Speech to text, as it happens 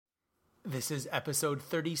This is episode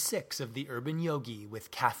 36 of The Urban Yogi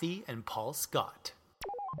with Kathie and Paul Scott.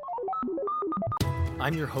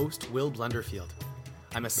 I'm your host, Will Blunderfield.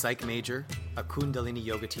 I'm a psych major, a Kundalini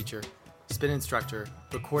yoga teacher, spin instructor,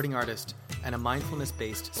 recording artist, and a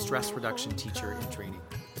mindfulness-based stress reduction teacher in training.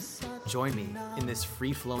 Join me in this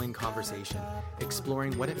free-flowing conversation,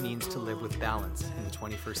 exploring what it means to live with balance in the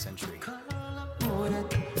 21st century.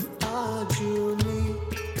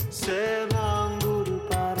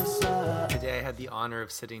 Today I had the honor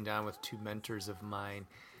of sitting down with two mentors of mine.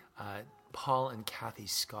 Paul and Kathie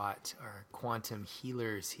Scott are quantum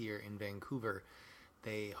healers here in Vancouver.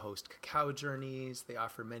 They host cacao journeys. They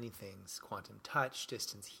offer many things: quantum touch,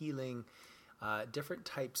 distance healing, different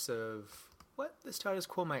types of what the status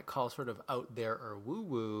quo might call sort of out there or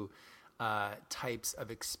woo-woo types of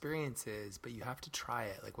experiences, but you have to try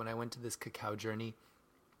it. Like when I went to this cacao journey,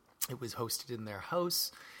 it was hosted in their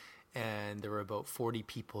house, and there were about 40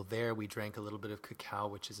 people there. We drank a little bit of cacao,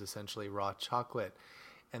 which is essentially raw chocolate.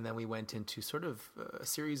 And then we went into sort of a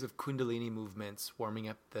series of Kundalini movements, warming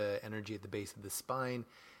up the energy at the base of the spine.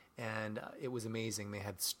 And it was amazing. They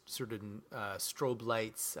had certain strobe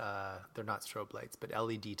lights. They're not strobe lights, but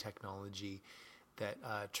LED technology that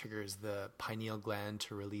triggers the pineal gland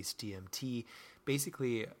to release DMT.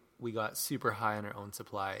 Basically, we got super high on our own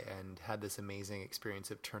supply and had this amazing experience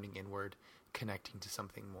of turning inward, connecting to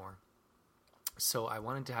something more. So I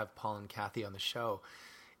wanted to have Paul and Kathie on the show,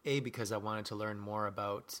 A, because I wanted to learn more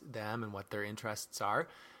about them and what their interests are,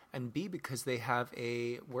 and B, because they have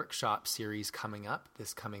a workshop series coming up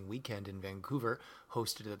this coming weekend in Vancouver,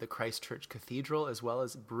 hosted at the Christchurch Cathedral, as well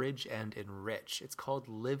as Bridge and Enrich. It's called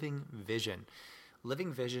Living Vision.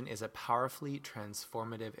 Living Vision is a powerfully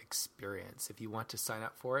transformative experience. If you want to sign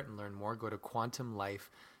up for it and learn more, go to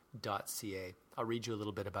quantumlife.ca. I'll read you a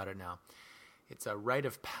little bit about it now. It's a rite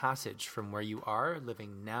of passage from where you are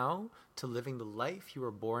living now to living the life you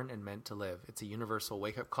were born and meant to live. It's a universal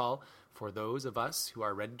wake-up call for those of us who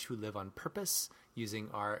are ready to live on purpose, using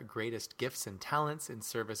our greatest gifts and talents in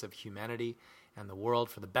service of humanity and the world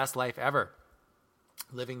for the best life ever.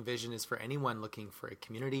 Living Vision is for anyone looking for a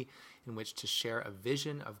community in which to share a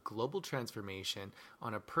vision of global transformation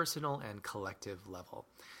on a personal and collective level.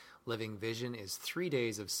 Living Vision is 3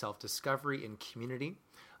 days of self-discovery in community,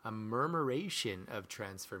 a murmuration of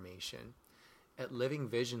transformation. At Living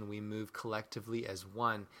Vision, we move collectively as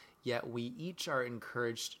one, yet we each are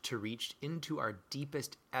encouraged to reach into our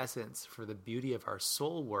deepest essence for the beauty of our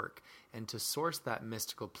soul work and to source that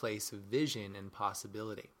mystical place of vision and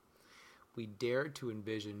possibility. We dare to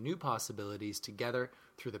envision new possibilities together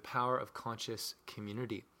through the power of conscious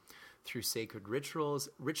community, through sacred rituals,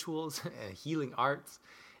 healing arts,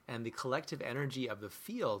 and the collective energy of the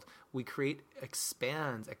field we create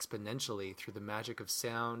expands exponentially through the magic of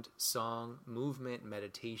sound, song, movement,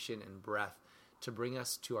 meditation, and breath to bring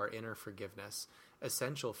us to our inner forgiveness,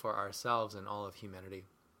 essential for ourselves and all of humanity.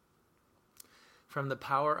 From the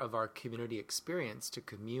power of our community experience to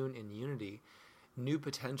commune in unity, new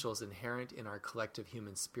potentials inherent in our collective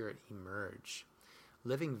human spirit emerge.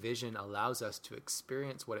 Living Vision allows us to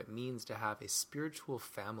experience what it means to have a spiritual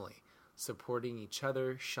family, supporting each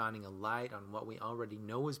other, shining a light on what we already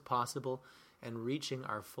know is possible, and reaching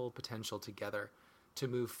our full potential together, to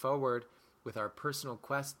move forward with our personal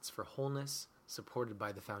quests for wholeness, supported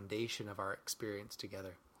by the foundation of our experience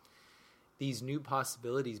together. These new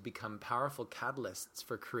possibilities become powerful catalysts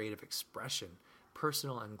for creative expression,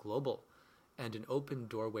 personal and global, and an open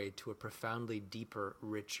doorway to a profoundly deeper,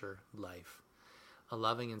 richer life. A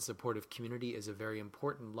loving and supportive community is a very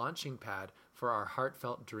important launching pad for our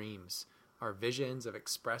heartfelt dreams, our visions of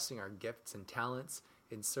expressing our gifts and talents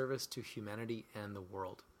in service to humanity and the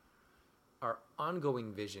world. Our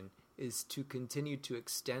ongoing vision is to continue to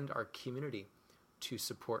extend our community to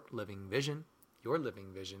support Living Vision, your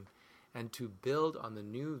Living Vision, and to build on the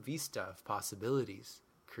new vista of possibilities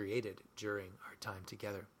created during our time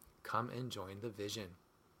together. Come and join the vision.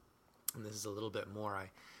 And this is a little bit more.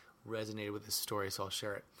 I resonated with this story, so I'll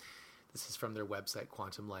share it. This is from their website,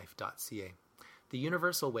 quantumlife.ca. The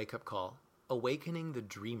universal wake-up call, awakening the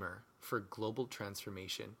dreamer for global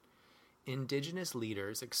transformation. Indigenous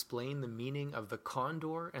leaders explain the meaning of the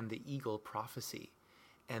condor and the eagle prophecy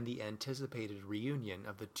and the anticipated reunion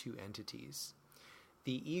of the two entities.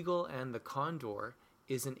 The eagle and the condor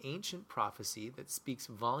is an ancient prophecy that speaks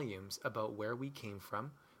volumes about where we came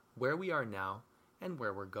from, where we are now, and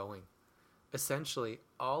where we're going. Essentially,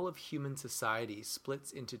 all of human society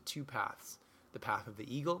splits into two paths, the path of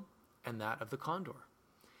the eagle and that of the condor.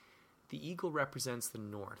 The eagle represents the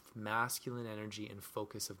north, masculine energy and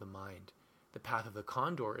focus of the mind. The path of the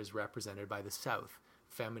condor is represented by the south,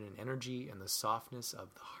 feminine energy and the softness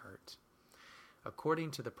of the heart. According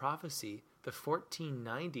to the prophecy, the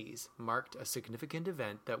 1490s marked a significant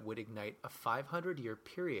event that would ignite a 500-year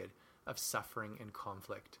period of suffering and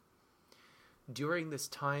conflict. During this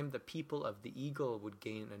time, the people of the eagle would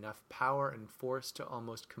gain enough power and force to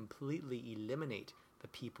almost completely eliminate the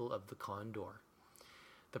people of the condor.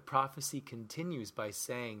 The prophecy continues by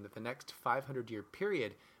saying that the next 500-year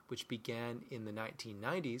period, which began in the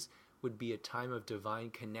 1990s, would be a time of divine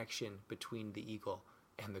connection between the eagle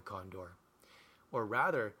and the condor. Or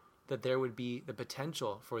rather, that there would be the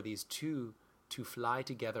potential for these two to fly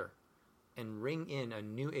together and ring in a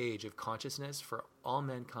new age of consciousness for all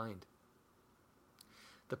mankind.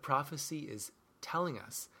 The prophecy is telling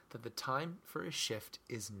us that the time for a shift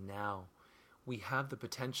is now. We have the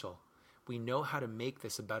potential. We know how to make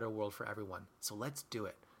this a better world for everyone. So let's do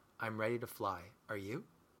it. I'm ready to fly. Are you?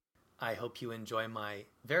 I hope you enjoy my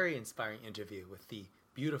very inspiring interview with the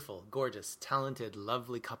beautiful, gorgeous, talented,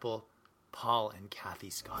 lovely couple, Paul and Kathie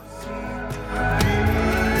Scott.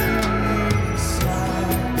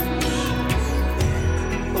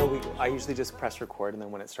 I usually just press record, and then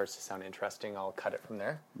when it starts to sound interesting, I'll cut it from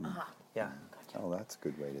there. Yeah. Oh, that's a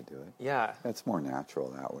good way to do it. Yeah. It's more natural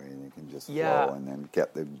that way, and you can just flow and then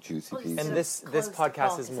get the juicy pieces. And this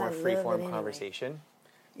podcast is more free-form conversation.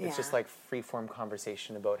 Yeah. It's just like free-form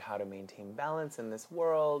conversation about how to maintain balance in this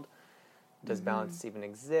world. Does balance even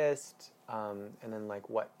exist? And then like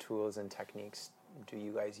what tools and techniques do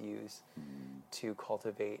you guys use to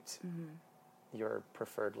cultivate your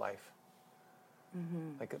preferred life?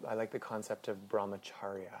 Like I like the concept of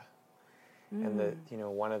brahmacharya, and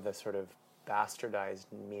one of the sort of bastardized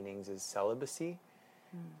meanings is celibacy,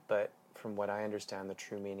 but from what I understand, the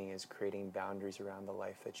true meaning is creating boundaries around the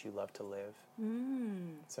life that you love to live.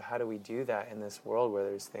 So how do we do that in this world where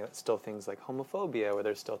there's still things like homophobia, where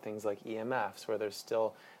there's still things like EMFs, where there's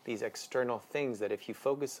still these external things that if you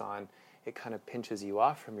focus on, it kind of pinches you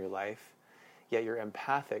off from your life, yet you're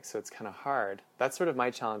empathic, so it's kind of hard. That's sort of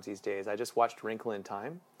my challenge these days. I just watched Wrinkle in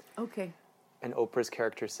Time. Okay. And Oprah's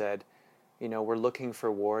character said, we're looking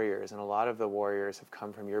for warriors, and a lot of the warriors have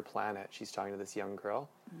come from your planet. She's talking to this young girl.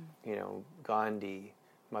 Gandhi,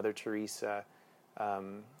 Mother Teresa,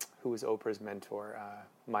 who was Oprah's mentor,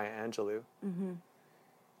 Maya Angelou.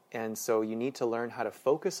 And so you need to learn how to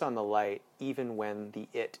focus on the light even when the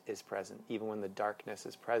it is present, even when the darkness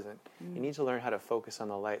is present. You need to learn how to focus on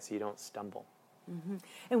the light so you don't stumble.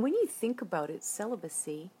 And when you think about it,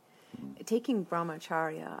 celibacy, taking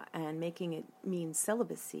brahmacharya and making it mean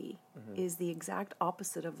celibacy is the exact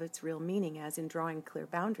opposite of its real meaning, as in drawing clear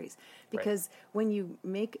boundaries. Because when you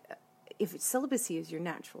if celibacy is your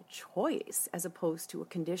natural choice as opposed to a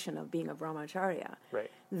condition of being a brahmacharya,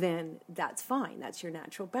 then that's fine. That's your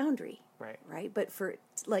natural boundary. Right? But for,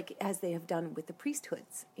 like, as they have done with the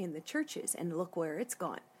priesthoods in the churches, and look where it's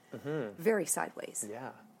gone. Very sideways.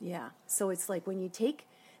 Yeah. So it's like when you take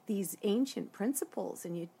these ancient principles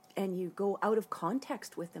and you go out of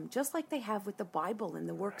context with them, just like they have with the Bible and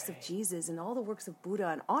the works of Jesus and all the works of Buddha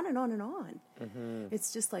and on and on and on.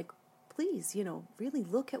 It's just like, please, really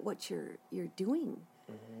look at what you're doing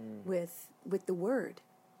with the word.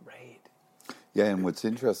 Right. Yeah, and what's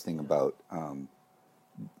interesting about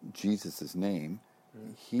Jesus' name,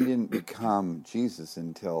 he didn't become Jesus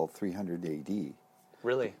until 300 AD.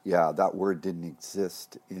 Really? Yeah, that word didn't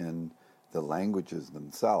exist in the languages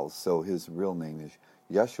themselves. So his real name is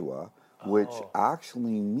Yeshua, which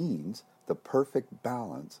actually means the perfect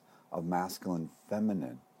balance of masculine,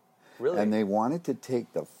 feminine. Really? And they wanted to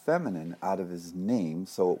take the feminine out of his name,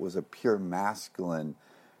 so it was a pure masculine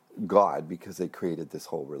God, because they created this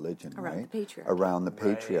whole religion, around the patriarch. Around the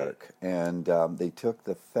patriarch. And they took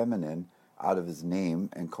the feminine out of his name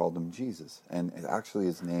and called him Jesus. And actually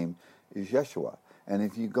his name is Yeshua. And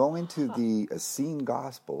if you go into the Essene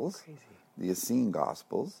Gospels,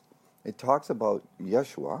 it talks about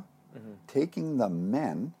Yeshua taking the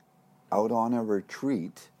men out on a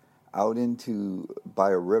retreat out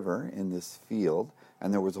by a river in this field,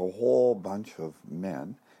 and there was a whole bunch of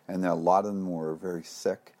men, and a lot of them were very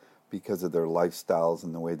sick because of their lifestyles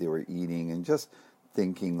and the way they were eating and just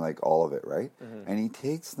thinking, like, all of it, right? And he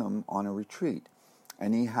takes them on a retreat,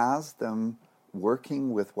 and he has them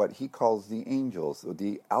working with what he calls the angels,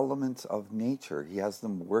 the elements of nature. He has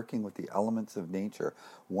them working with the elements of nature.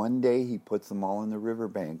 One day he puts them all in the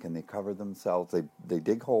riverbank, and they cover themselves. They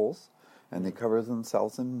dig holes, and they cover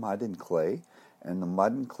themselves in mud and clay. And the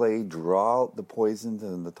mud and clay draw out the poisons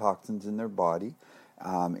and the toxins in their body.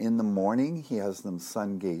 In the morning, he has them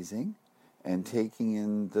sun-gazing and taking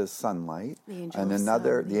in the sunlight.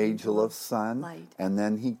 The angel of sun. Light. And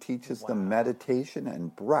then he teaches them meditation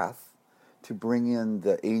and breath to bring in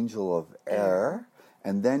the angel of air,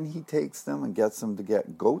 And then he takes them and gets them to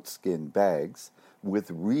get goatskin bags with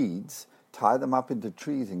reeds, tie them up into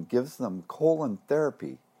trees, and gives them colon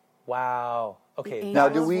therapy. Wow. Okay. Now,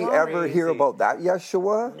 That do was we wrong. ever hear about that,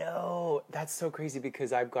 Yeshua? No, that's so crazy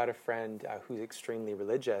because I've got a friend who's extremely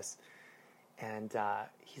religious, and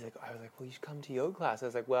he's like, I was like, well, you should come to yoga class. I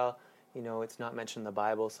was like, well, it's not mentioned in the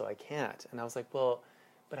Bible, so I can't. And I was like, well,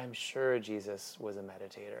 but I'm sure Jesus was a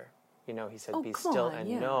meditator. He said, Oh, be come still on, and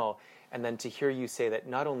yeah. know. And then to hear you say that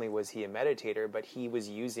not only was he a meditator, but he was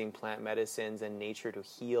using plant medicines and nature to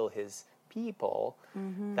heal his people,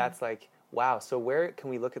 that's like, wow. So where can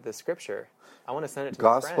we look at the scripture? I want to send it to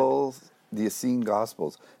my friend. Gospels, the Essene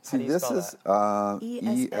Gospels. See, do you this spell is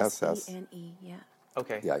E-S-S-E-N-E, yeah.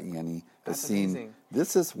 Okay. Yeah, E-N-E. That's Essene. amazing.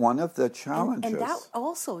 This is one of the challenges. And that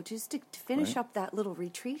also, just to finish Right. up that little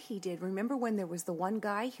retreat he did, remember when there was the one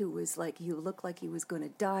guy who was like, he looked like he was going to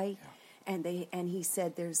die, and he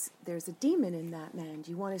said, there's a demon in that man.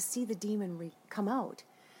 Do you want to see the demon come out?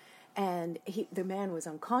 And the man was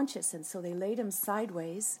unconscious, and so they laid him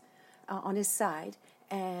sideways on his side,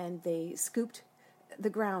 and they scooped the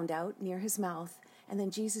ground out near his mouth, and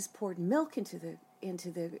then Jesus poured milk into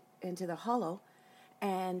the hollow,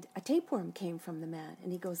 and a tapeworm came from the man,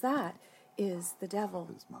 and he goes, that is the devil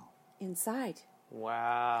His mouth. inside.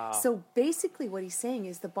 Wow. So basically what he's saying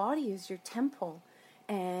is the body is your temple,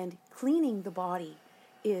 and cleaning the body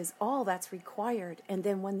is all that's required. And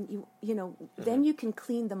then when then you can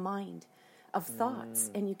clean the mind of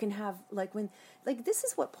thoughts, and you can have this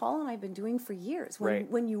is what Paul and I have been doing for years.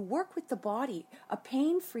 When you work with the body, a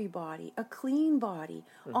pain-free body, a clean body,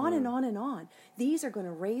 on and on and on, these are going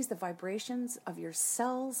to raise the vibrations of your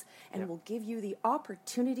cells and will give you the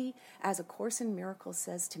opportunity, as A Course in Miracles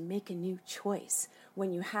says, to make a new choice.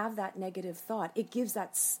 When you have that negative thought, it gives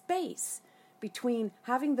that space between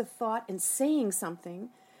having the thought and saying something,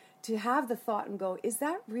 to have the thought and go, is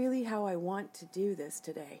that really how I want to do this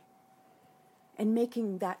today? And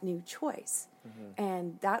making that new choice.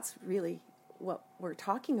 And that's really what we're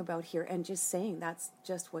talking about here, and just saying that's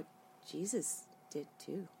just what Jesus did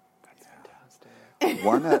too. That's fantastic.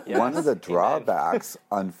 One of the drawbacks,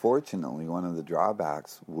 unfortunately,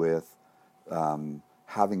 with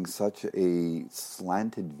having such a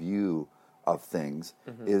slanted view of things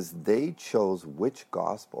is they chose which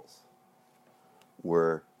Gospels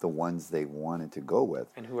were the ones they wanted to go with.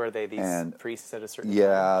 And who are they? These priests at a certain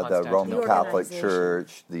Yeah, time? the Roman Catholic organization.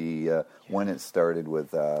 Church, when it started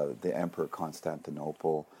with the Emperor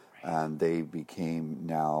Constantinople, and they became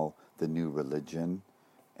now the new religion.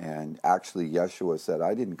 And actually, Yeshua said,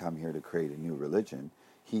 I didn't come here to create a new religion.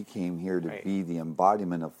 He came here to be the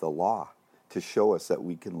embodiment of the law, to show us that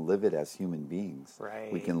we can live it as human beings.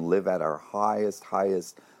 Right. We can live at our highest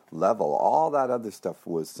level. All that other stuff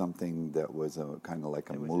was something that was kind of like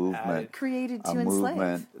a movement. Created to a enslave.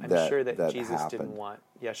 movement I'm that, sure that Jesus happened.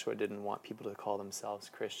 Yeshua didn't want people to call themselves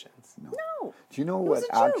Christians. No. Do you know He what was a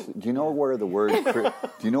Jew. actually? Do you know where the word? Do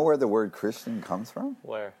you know where the word Christian comes from?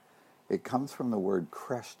 Where? It comes from the word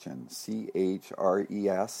Christian. Chrestiin.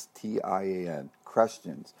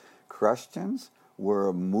 Christians. Christians were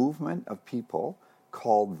a movement of people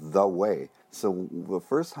called the Way. So the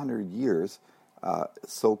first 100 years,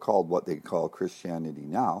 so-called what they call Christianity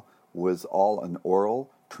now, was all an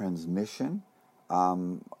oral transmission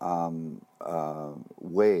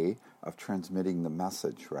way of transmitting the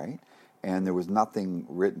message, right? And there was nothing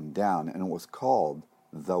written down, and it was called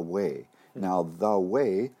the Way. Now, the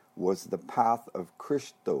Way was the path of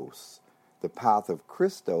Christos. The path of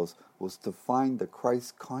Christos was to find the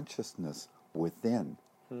Christ consciousness within.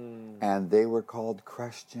 And they were called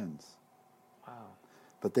Christians. Wow.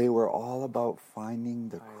 But they were all about finding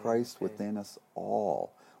the Christ within us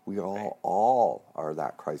all. We all are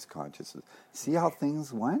that Christ consciousness. See how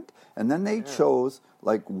things went? And then they chose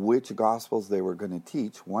which Gospels they were going to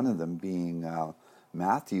teach, one of them being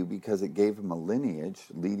Matthew, because it gave him a lineage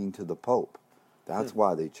leading to the Pope. That's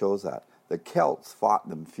why they chose that. The Celts fought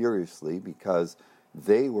them furiously because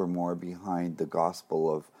they were more behind the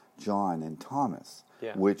Gospel of John and Thomas,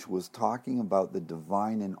 which was talking about the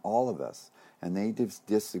divine in all of us. And they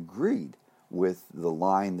disagreed with the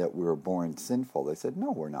line that we were born sinful. They said,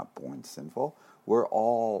 no, we're not born sinful. We're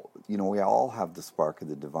all, we all have the spark of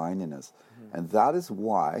the divine in us. And that is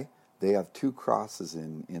why they have two crosses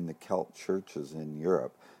in the Celt churches in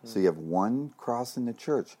Europe. So you have one cross in the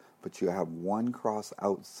church, but you have one cross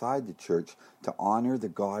outside the church to honor the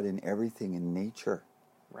God in everything in nature.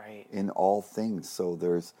 Right. In all things. So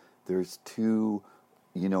there's two,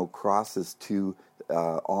 crosses to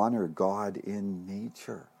honor God in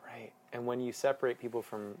nature. Right. And when you separate people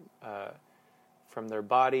from from their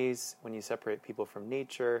bodies, when you separate people from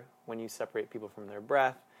nature, when you separate people from their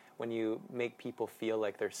breath, when you make people feel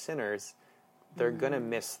like they're sinners, they're going to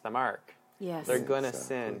miss the mark. Yes. They're going to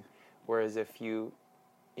sin. Whereas if you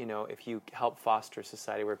help foster a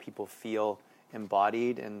society where people feel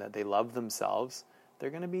embodied and that they love themselves, they're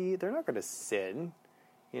not going to sin.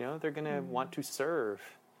 They're going to want to serve.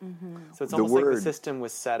 Mm-hmm. So it's almost like the system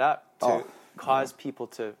was set up to cause people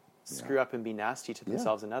to screw up and be nasty to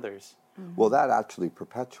themselves and others. Mm-hmm. Well, that actually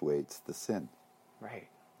perpetuates the sin. Right.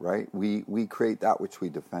 Right? We create that which we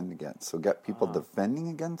defend against. So get people defending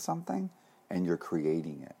against something, and you're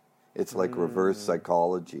creating it. It's like reverse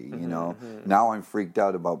psychology, Now I'm freaked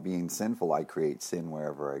out about being sinful. I create sin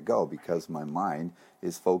wherever I go because my mind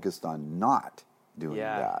is focused on not doing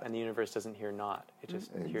that. Yeah, and the universe doesn't hear not. It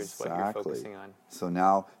just hears what you're focusing on. So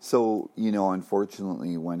now,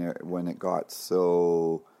 unfortunately, when it got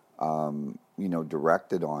so,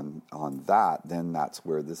 directed on that, then that's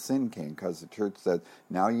where the sin came, because the church said,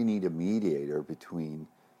 now you need a mediator between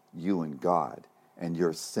you and God. And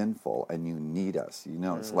you're sinful, and you need us.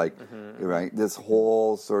 It's like, right? This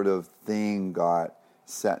whole sort of thing got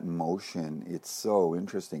set in motion. It's so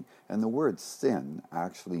interesting. And the word sin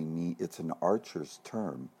actually it's an archer's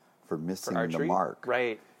term for missing the mark.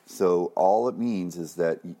 Right. So all it means is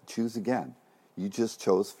that you choose again. You just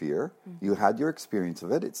chose fear. Mm-hmm. You had your experience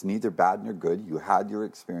of it. It's neither bad nor good. You had your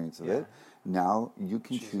experience of it. Now you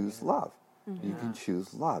can choose love. Mm-hmm. You can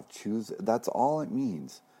choose love. That's all it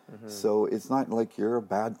means. Mm-hmm. So it's not like you're a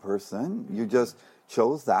bad person. You just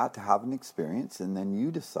chose that to have an experience, and then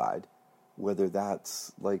you decide whether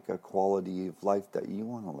that's like a quality of life that you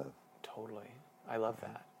want to live. Totally. I love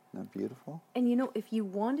that. Isn't that beautiful? And if you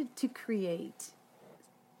wanted to create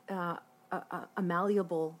a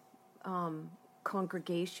malleable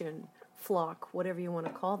congregation, flock, whatever you want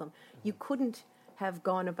to call them, you couldn't have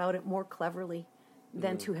gone about it more cleverly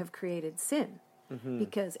than to have created sin. Mm-hmm.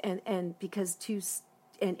 Because to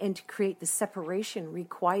create the separation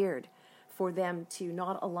required for them to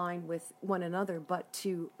not align with one another, but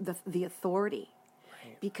to the authority.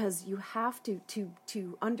 Right. Because you have to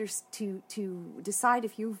decide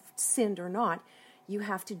if you've sinned or not, you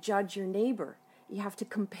have to judge your neighbor. You have to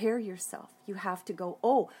compare yourself. You have to go,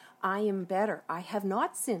 oh, I am better. I have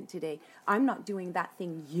not sinned today. I'm not doing that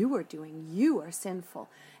thing you are doing. You are sinful.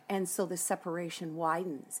 And so the separation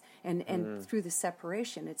widens. And through the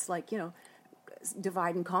separation, it's like,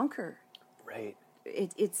 divide and conquer. Right.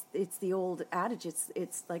 It's the old adage.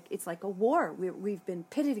 It's like a war. We've been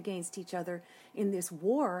pitted against each other in this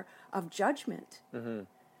war of judgment. Mm-hmm.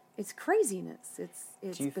 It's craziness.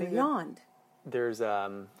 It's beyond. There's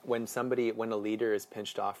when a leader is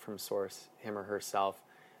pinched off from source, him or herself,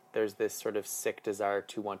 there's this sort of sick desire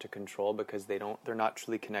to want to control because they're not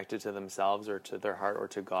truly connected to themselves or to their heart or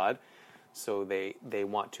to God. So they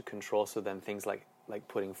want to control. So then things like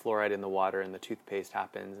putting fluoride in the water and the toothpaste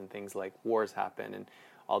happens, and things like wars happen, and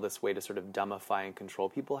all this way to sort of dumbify and control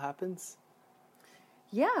people happens.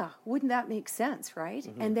 Yeah, wouldn't that make sense, right?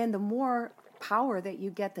 Mm-hmm. And then the more power that you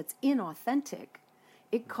get that's inauthentic,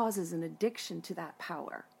 it causes an addiction to that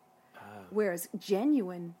power. Whereas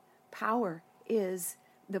genuine power is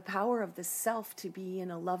the power of the self to be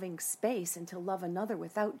in a loving space and to love another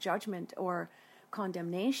without judgment or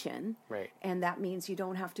condemnation. Right. And that means you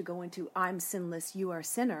don't have to go into I'm sinless, you are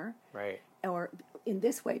sinner. Right. Or in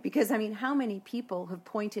this way, because how many people have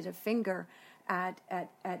pointed a finger at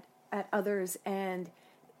others, and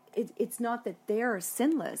it's not that they're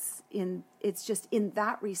sinless, it's just in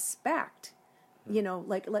that respect.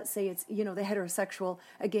 Like let's say it's the heterosexual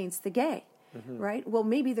against the gay. Mm-hmm. Right? Well,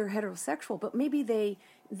 maybe they're heterosexual, but maybe they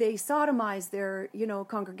sodomize their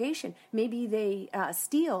congregation. Maybe they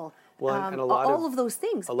steal. Well, and all of those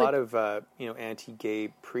things. A lot of anti-gay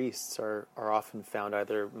priests are often found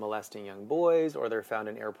either molesting young boys, or they're found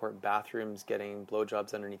in airport bathrooms getting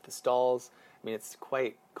blowjobs underneath the stalls. I mean, it's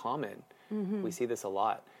quite common. Mm-hmm. We see this a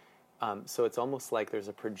lot. So it's almost like there's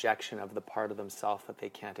a projection of the part of themselves that they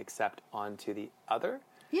can't accept onto the other.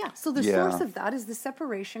 Yeah, so the source of that is the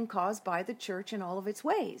separation caused by the church in all of its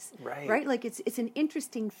ways. Right. Right? Like it's an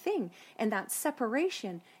interesting thing, and that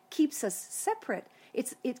separation keeps us separate.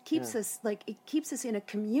 It keeps us in a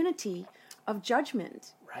community of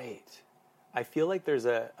judgment. Right. I feel like there's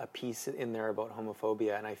a piece in there about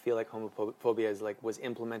homophobia, and I feel like homophobia was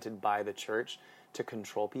implemented by the church to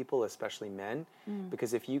control people, especially men.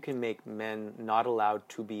 Because if you can make men not allowed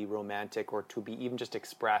to be romantic or to be even just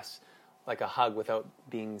express like a hug without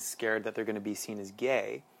being scared that they're going to be seen as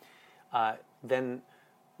gay, then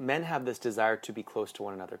men have this desire to be close to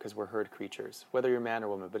one another because we're herd creatures, whether you're man or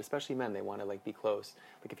woman, but especially men, they want to like be close.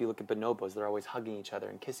 Like if you look at bonobos, they're always hugging each other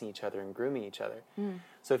and kissing each other and grooming each other.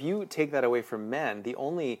 So if you take that away from men, the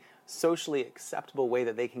only socially acceptable way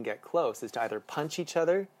that they can get close is to either punch each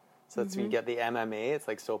other, so that's when you get the MMA, it's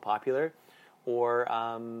like so popular, or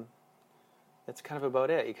that's kind of about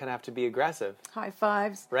it. You kind of have to be aggressive. High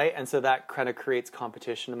fives. Right? And so that kind of creates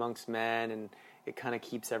competition amongst men, and it kind of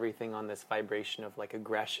keeps everything on this vibration of like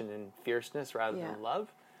aggression and fierceness rather than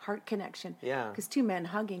love. Heart connection. Yeah. Because two men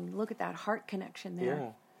hugging, look at that heart connection there.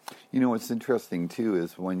 Yeah. You know what's interesting too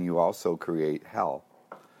is when you also create hell,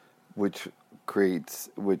 which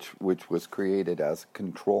was created as a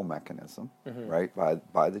control mechanism, right,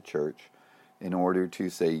 by the church, in order to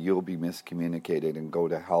say you'll be miscommunicated and go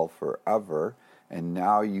to hell forever. And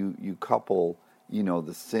now you couple,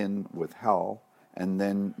 the sin with hell, and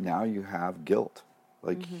then now you have guilt,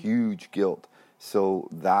 like huge guilt. So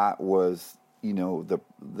that was,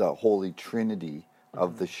 the holy trinity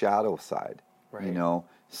of the shadow side, right.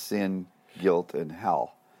 Sin, guilt, and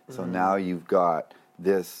hell. So now you've got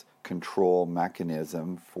this control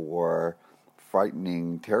mechanism for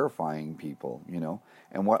frightening, terrifying people,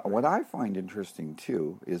 And what I find interesting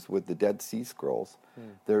too is with the Dead Sea Scrolls,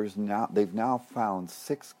 they've now found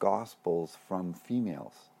 6 gospels from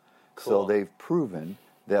females. Cool. So they've proven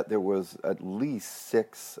that there was at least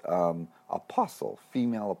 6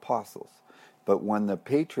 female apostles. But when the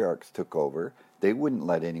patriarchs took over, they wouldn't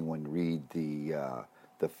let anyone read the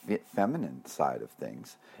feminine side of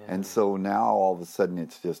things. Yeah. And so now all of a sudden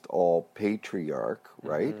it's just all patriarch,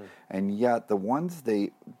 right? And yet the ones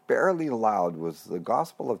they barely allowed was the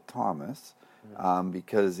Gospel of Thomas,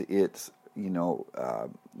 because it's,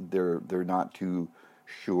 they're not too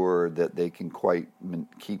sure that they can quite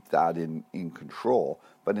keep that in control.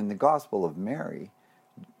 But in the Gospel of Mary,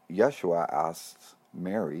 Yeshua asks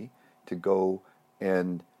Mary to go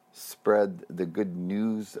and spread the good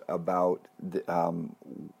news about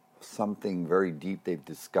something very deep they've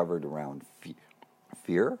discovered around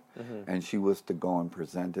fear, and she was to go and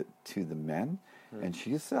present it to the men. And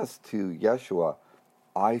she says to Yeshua,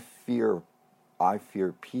 I fear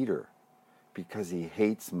Peter because he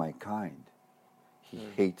hates my kind. He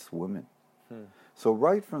hates women. So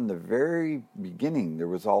right from the very beginning, there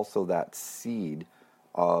was also that seed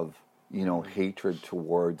of hatred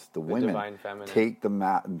towards the women. Divine feminine. Take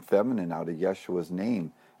the feminine out of Yeshua's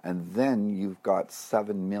name, and then you've got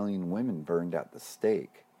 7 million women burned at the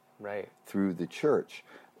stake. Right. Through the church.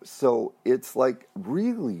 So it's like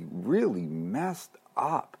really, really messed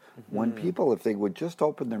up when people, if they would just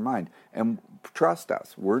open their mind, and trust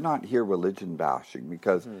us, we're not here religion bashing,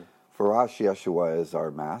 because for us, Yeshua is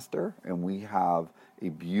our master, and we have a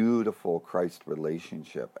beautiful Christ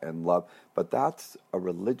relationship and love. But that's a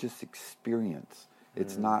religious experience.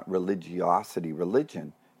 It's not religiosity.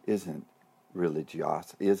 Religion isn't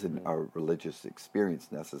a religious experience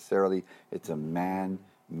necessarily. It's a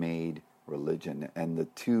man-made religion, and the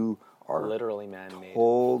two are literally man-made,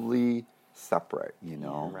 totally separate.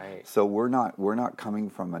 Right. So we're not coming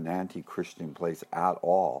from an anti-Christian place at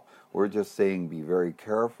all. We're just saying be very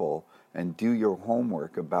careful and do your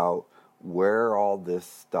homework about where all this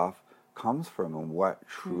stuff comes from and what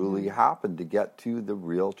truly happened to get to the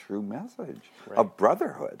real true message of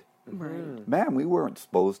brotherhood. Right. Man, we weren't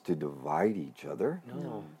supposed to divide each other.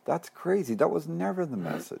 No. That's crazy. That was never the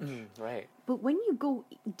message. Right. But when you go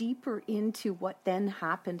deeper into what then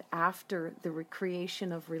happened after the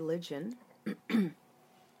recreation of religion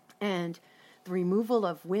and the removal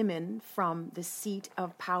of women from the seat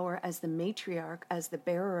of power as the matriarch, as the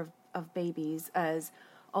bearer of babies, as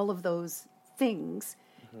all of those things,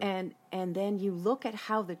 and then you look at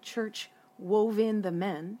how the church wove in the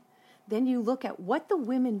men, then you look at what the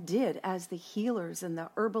women did as the healers and the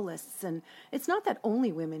herbalists, and it's not that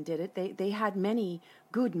only women did it. They had many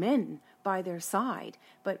good men by their side,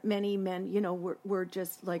 but many men, were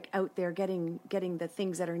just like out there getting the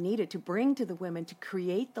things that are needed to bring to the women to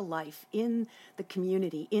create the life in the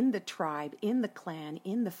community, in the tribe, in the clan,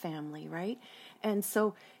 in the family, right? And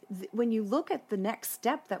so when you look at the next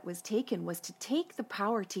step that was taken was to take the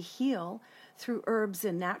power to heal through herbs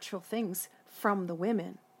and natural things from the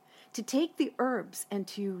women, to take the herbs and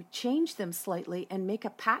to change them slightly and make a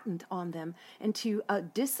patent on them, and to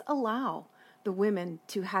disallow the women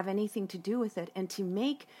to have anything to do with it, and to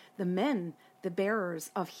make the men the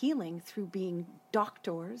bearers of healing through being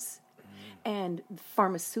doctors and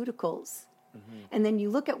pharmaceuticals. And then you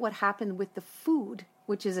look at what happened with the food,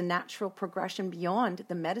 which is a natural progression beyond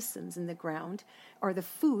the medicines in the ground, or the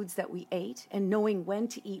foods that we ate, and knowing when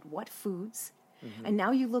to eat what foods. And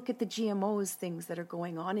now you look at the GMOs things that are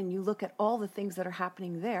going on, and you look at all the things that are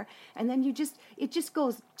happening there, and then it just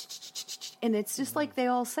goes, and it's just like they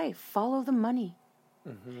all say, follow the money.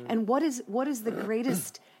 And what is the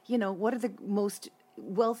greatest, what are the most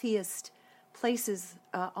wealthiest places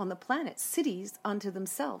on the planet? Cities unto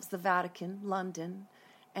themselves, the Vatican, London,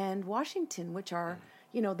 and Washington, which are,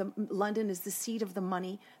 London is the seat of the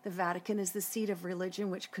money, the Vatican is the seat of religion,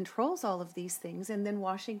 which controls all of these things, and then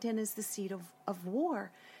Washington is the seat of war.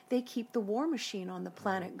 They keep the war machine on the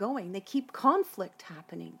planet going. They keep conflict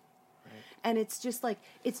happening. And it's just like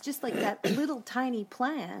that little tiny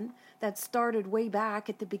plan that started way back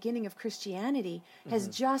at the beginning of Christianity has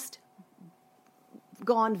just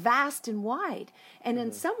gone vast and wide. And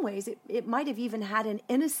in some ways, it might have even had an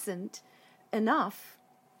innocent enough,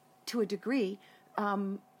 to a degree,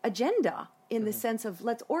 agenda in the sense of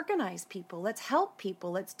let's organize people, let's help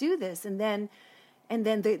people, let's do this. And then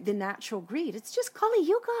the natural greed. It's just Kali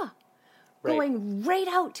Yuga. Going right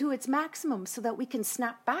out to its maximum so that we can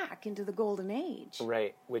snap back into the golden age.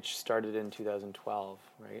 Right, which started in 2012,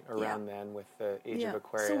 right? Around then with the age of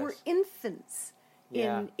Aquarius. So we're infants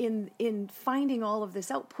in finding all of this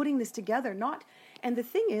out, putting this together. And the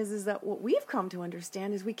thing is that what we've come to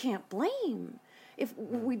understand is we can't blame. If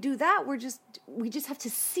we do that, we just have to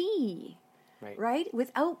see, right?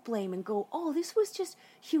 Without blame and go, oh, this was just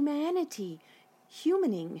humaning.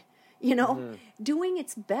 Doing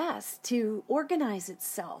its best to organize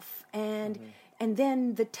itself, and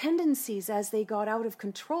then the tendencies as they got out of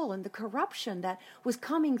control, and the corruption that was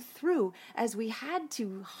coming through as we had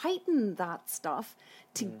to heighten that stuff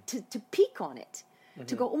to peak on it,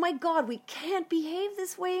 to go, oh my God, we can't behave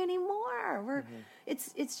this way anymore.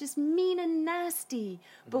 It's just mean and nasty.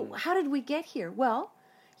 But how did we get here? Well,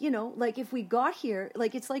 like if we got here,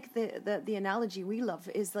 like it's like the analogy we love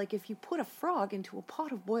is like if you put a frog into a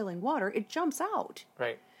pot of boiling water, it jumps out.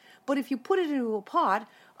 Right. But if you put it into a pot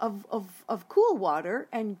of cool water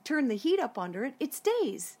and turn the heat up under it, it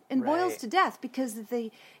stays and boils to death because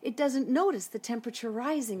it doesn't notice the temperature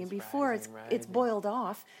rising, and before it's boiled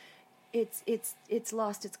off, it's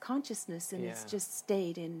lost its consciousness, and it's just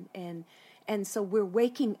stayed and so we're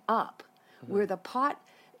waking up. We're the pot.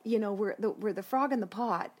 We're the frog in the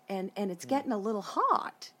pot, and it's getting a little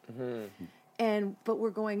hot, but we're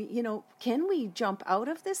going. Can we jump out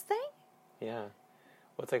of this thing? Yeah,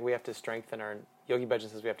 well, it's like we have to strengthen our. Yogi Bhajan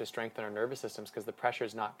says we have to strengthen our nervous systems because the pressure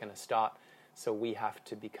is not going to stop. So we have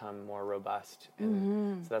to become more robust,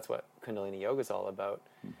 and so that's what Kundalini Yoga is all about.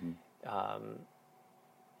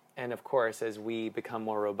 And of course, as we become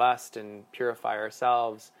more robust and purify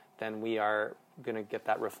ourselves, then we are going to get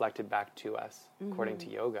that reflected back to us. According to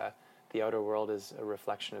yoga, the outer world is a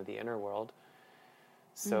reflection of the inner world.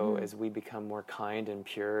 So as we become more kind and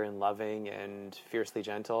pure and loving and fiercely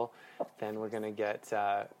gentle, then we're going to get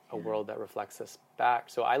a world that reflects us back.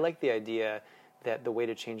 So I like the idea that the way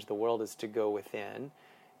to change the world is to go within.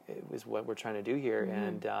 It was what we're trying to do here,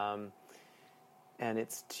 and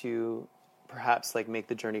it's to perhaps like make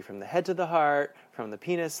the journey from the head to the heart, from the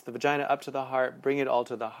penis, the vagina up to the heart, bring it all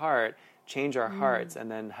to the heart, change our hearts,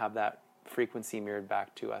 and then have that frequency mirrored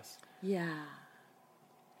back to us. Yeah,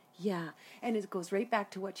 and it goes right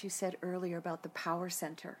back to what you said earlier about the power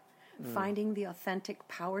center, finding the authentic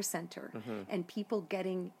power center, and people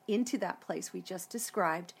getting into that place we just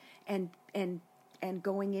described, and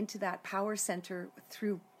going into that power center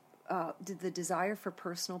through the desire for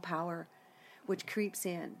personal power, which creeps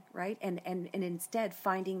in, right? And instead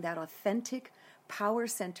finding that authentic power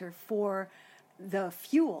center for the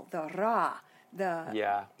fuel, the Ra,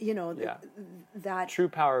 that true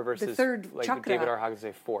power versus the third like chakra. David R. Hawkins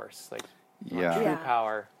say force, like true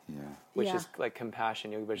power, which is like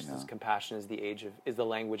compassion. Yogi Bhajan says compassion is the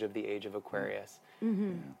language of the age of Aquarius,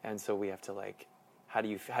 and so we have to like, how do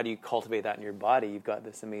you cultivate that in your body? You've got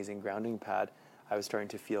this amazing grounding pad. I was starting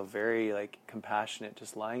to feel very like compassionate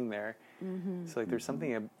just lying there. So like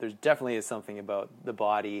there's definitely is something about the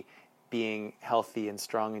body being healthy and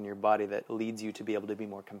strong in your body that leads you to be able to be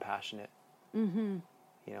more compassionate.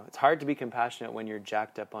 It's hard to be compassionate when you're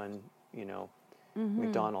jacked up on,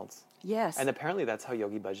 McDonald's. Yes. And apparently that's how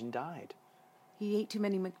Yogi Bhajan died. He ate too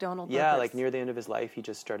many McDonald's Yeah, burgers. like near the end of his life, he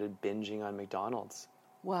just started binging on McDonald's.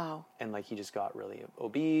 Wow. And like he just got really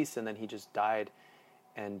obese, and then he just died.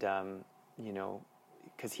 And,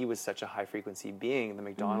 because he was such a high frequency being, the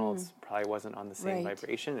McDonald's probably wasn't on the same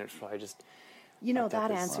vibration. It's probably just...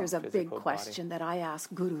 that answers a big question that I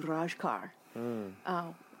asked Guru Rajkar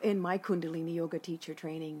in my Kundalini Yoga teacher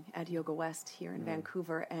training at Yoga West here in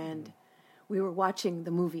Vancouver. And we were watching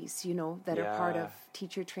the movies, that are part of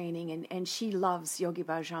teacher training. And she loves Yogi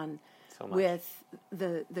Bhajan with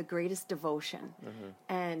the greatest devotion.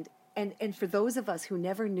 And for those of us who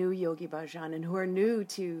never knew Yogi Bhajan and who are new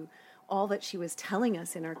to all that she was telling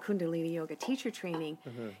us in our Kundalini Yoga teacher training,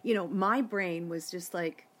 my brain was just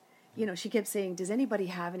like, she kept saying, does anybody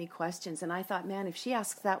have any questions? And I thought, man, if she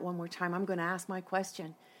asks that one more time, I'm going to ask my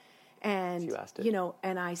question. And, you asked it.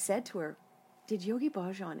 And I said to her, did Yogi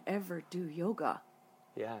Bhajan ever do yoga?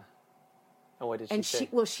 Yeah. And what did she say?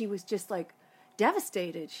 She was just like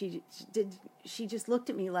devastated. She just looked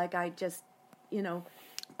at me like I just,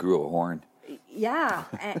 grew a horn. Yeah,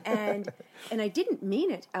 and I didn't mean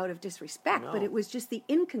it out of disrespect, but it was just the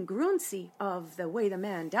incongruency of the way the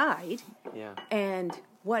man died, and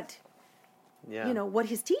what, what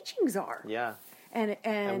his teachings are. Yeah.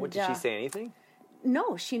 And what did she say? Anything?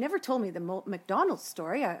 No, she never told me the McDonald's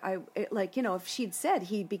story. If she'd said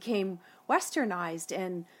he became westernized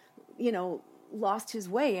and, lost his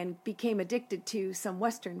way and became addicted to some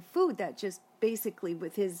Western food that just basically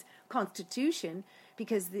with his constitution,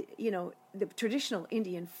 because the traditional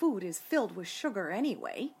Indian food is filled with sugar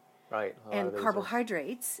anyway, right, and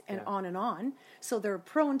carbohydrates and on and on. So they're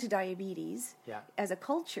prone to diabetes as a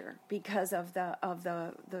culture because of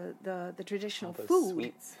the traditional food.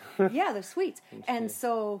 Sweets. Yeah, the sweets. And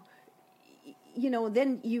so,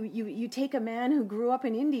 then you take a man who grew up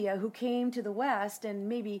in India, who came to the West and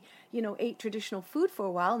maybe, ate traditional food for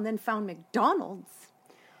a while and then found McDonald's.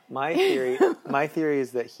 My theory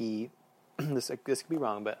is that he, this could be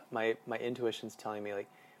wrong, but my intuition's telling me, like,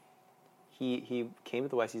 he came to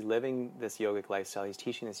the West, he's living this yogic lifestyle, he's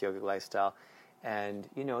teaching this yogic lifestyle, and,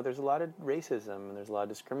 there's a lot of racism, and there's a lot of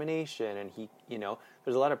discrimination, and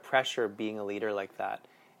there's a lot of pressure being a leader like that.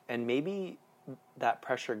 And maybe that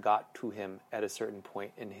pressure got to him at a certain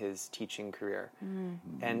point in his teaching career.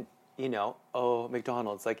 Mm-hmm. And,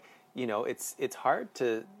 McDonald's, like, it's hard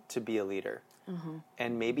to be a leader. Mm-hmm.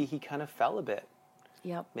 And maybe he kind of fell a bit.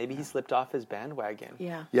 Yep. Maybe he slipped off his bandwagon.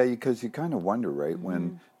 Yeah. Yeah, because you kind of wonder, right,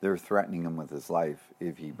 when they're threatening him with his life,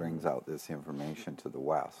 if he brings out this information to the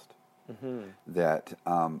West, that,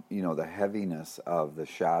 the heaviness of the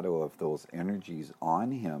shadow of those energies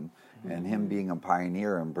on him and him being a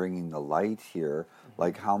pioneer and bringing the light here,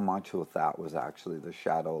 like how much of that was actually the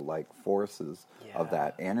shadow-like forces of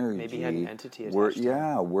that energy. Maybe he had an entity attached to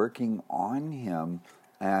him. Working on him.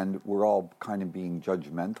 And we're all kind of being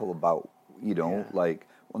judgmental about, like,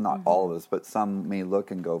 well, not all of us, but some may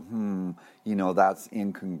look and go, that's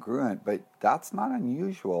incongruent. But that's not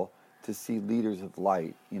unusual to see leaders of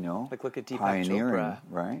light, Like, look at Deepak pioneering, Chopra.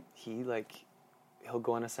 Right? He'll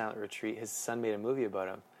go on a silent retreat. His son made a movie about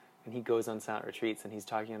him. And he goes on silent retreats, and he's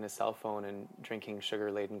talking on his cell phone and drinking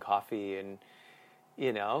sugar-laden coffee, and,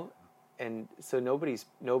 and so nobody's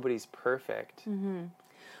perfect. Mm-hmm.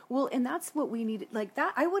 Well, and that's what we needed. Like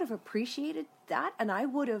that, I would have appreciated that, and I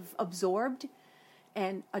would have absorbed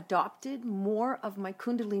and adopted more of my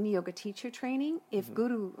Kundalini Yoga teacher training if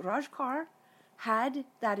Guru Rajkar had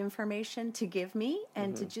that information to give me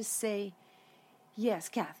and to just say, yes,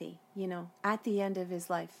 Kathie, at the end of his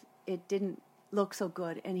life, it didn't look so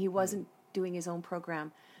good, and he wasn't doing his own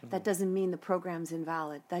program. That doesn't mean the program's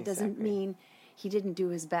invalid. That doesn't mean he didn't do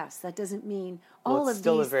his best. That doesn't mean all of these things. It's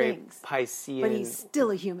still a very Piscean... But he's still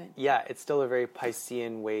a human. Yeah, it's still a very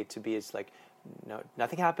Piscean way to be. It's like, no,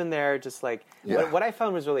 nothing happened there. Just like... Yeah. What I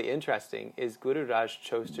found was really interesting is Guru Raj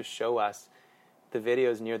chose to show us the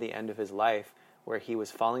videos near the end of his life where he was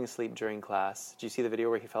falling asleep during class. Did you see the video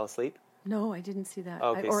where he fell asleep? No, I didn't see that.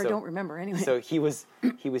 Okay, I don't remember anyway. So he was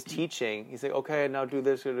teaching. He's like, okay, now do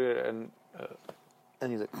this, and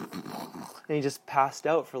he's like, and he just passed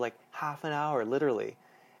out for like half an hour, literally.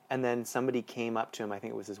 And then somebody came up to him, I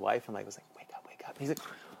think it was his wife, and was like, wake up. And he's like,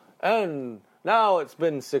 and now it's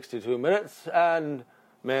been 62 minutes, and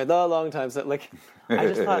may the long time. So, like, I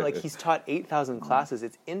just thought, like, he's taught 8,000 classes.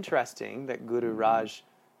 It's interesting that Guru Raj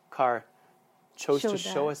Kar chose to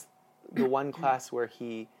show us the one class where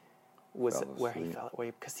he was,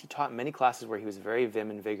 because he taught many classes where he was very vim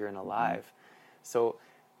and vigor and alive. So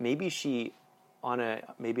maybe she... on a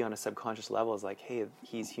subconscious level is like, hey,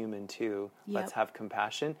 he's human too. Yep. Let's have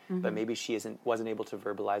compassion. But maybe she wasn't able to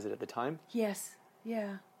verbalize it at the time. Yes.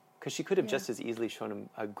 Yeah. Because she could have just as easily shown him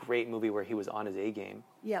a great movie where he was on his A game.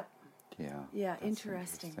 Yep. Yeah. Yeah.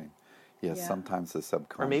 Interesting. Yes. Sometimes the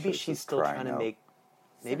subconscious. Or maybe she's still trying to make.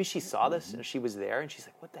 Maybe she saw this and she was there and she's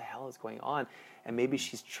like, what the hell is going on? And maybe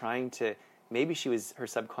she's trying to. Maybe her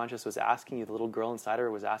subconscious was asking you. The little girl inside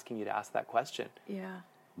her was asking you to ask that question. Yeah.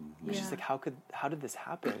 Which is like, how did this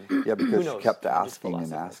happen? Yeah, because she kept asking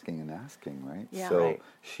and asking, right? Yeah. So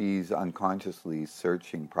she's unconsciously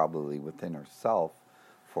searching probably within herself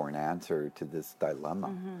for an answer to this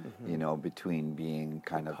dilemma, you know, between being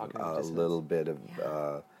kind of a little bit of,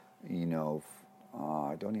 you know,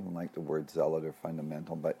 I don't even like the word zealot or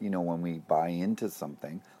fundamental, but, you know, when we buy into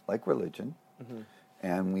something like religion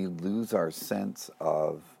and we lose our sense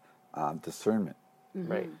of discernment,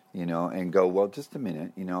 Right. you know, and go, well, just a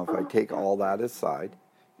minute, you know, if I take all that aside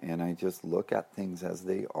and I just look at things as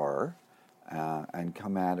they are and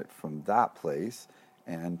come at it from that place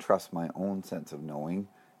and trust my own sense of knowing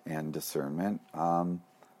and discernment,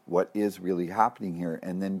 what is really happening here,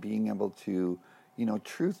 and then being able to, you know,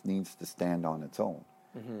 truth needs to stand on its own.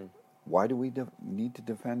 Why do we need to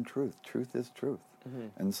defend truth? Truth is truth.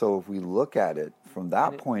 And so if we look at it from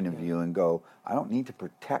that point of view and go, I don't need to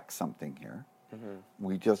protect something here.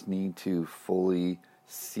 We just need to fully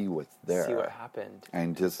see what's there. See what happened.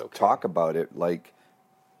 And just talk about it like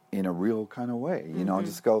in a real kind of way. You know,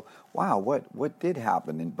 just go, wow, what did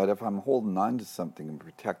happen? But if I'm holding on to something and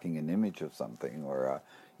protecting an image of something or a,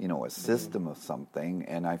 you know, a system of something,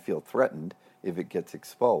 and I feel threatened if it gets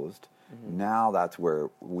exposed, now that's where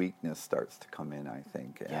weakness starts to come in, I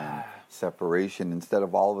think, and separation. Instead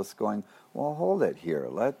of all of us going, well, hold it here.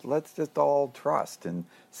 Let's just all trust and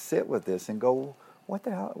sit with this and go, what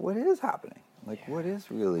the hell? What is happening? Like, what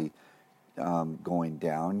is really going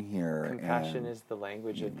down here? Compassion is the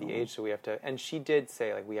language of the age, so we have to. And she did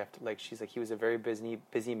say, like, we have to. Like, she's like, he was a very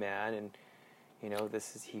busy man, and you know,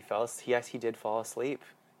 he did fall asleep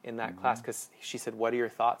in that class, because she said, what are your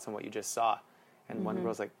thoughts on what you just saw? And one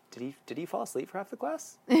girl's like, did he fall asleep for half the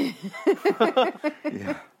class?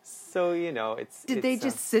 So, you know, Did they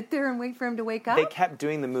just sit there and wait for him to wake up? They kept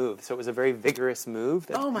doing the move, so it was a very vigorous move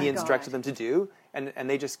that he instructed them to do, and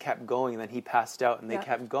they just kept going, and then he passed out, and they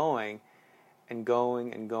kept going and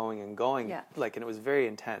going and going and going, like, and it was very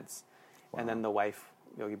intense. And then the wife,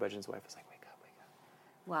 Yogi Bhajan's wife, was like, wake up.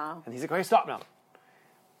 Wow. And he's like, okay, stop now.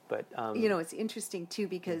 But you know, it's interesting too,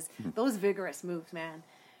 because those vigorous moves, man,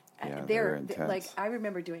 they're intense. Like, I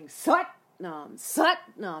remember doing Satnam,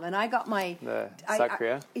 and I got my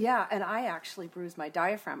Sakriya. And I actually bruised my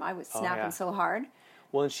diaphragm. I was snapping so hard.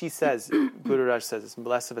 Well, and she says, Guru Raj says, it's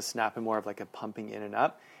less of a snap and more of like a pumping in and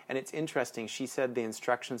up. And it's interesting. She said the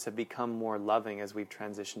instructions have become more loving as we've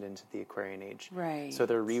transitioned into the Aquarian age. Right. So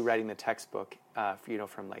they're rewriting the textbook, you know,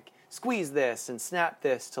 from like squeeze this and snap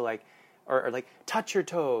this to like, or like touch your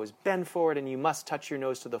toes, bend forward, and you must touch your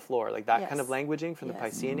nose to the floor. Like that kind of languaging from the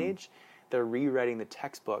Piscean age. They're rewriting the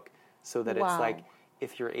textbook so that it's like,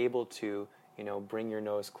 if you're able to, you know, bring your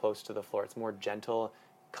nose close to the floor, it's more gentle,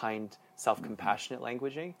 kind, self-compassionate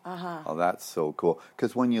languaging. Oh, that's so cool.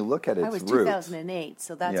 Because when you look at its roots... I was 2008,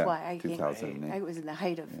 so that's why I came. I was in the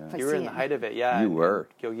height of Piscean. You were in the height of it, You were.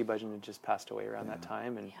 Yogi Bhajan had just passed away around that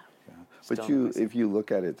time. And But if you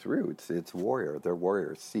look at its roots, it's warrior. They're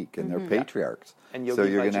warriors, Sikh, and they're patriarchs. And Yogi so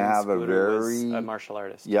you're going to have a was a martial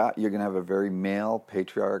artist. Yeah, you're going to have a very male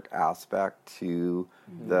patriarch aspect to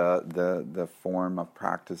the form of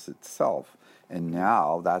practice itself. And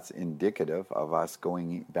now that's indicative of us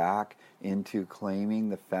going back into claiming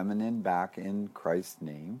the feminine back in Christ's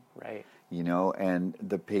name. Right. You know, and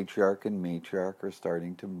the patriarch and matriarch are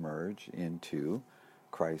starting to merge into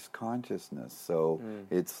Christ consciousness. So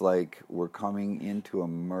it's like we're coming into a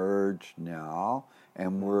merge now,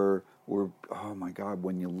 and we're oh my God,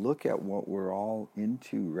 when you look at what we're all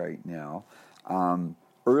into right now,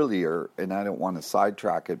 earlier, and I don't want to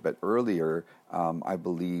sidetrack it, but earlier, I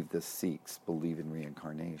believe the Sikhs believe in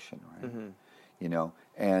reincarnation, right? You know,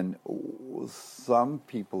 and some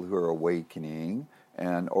people who are awakening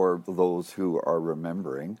or those who are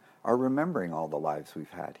remembering all the lives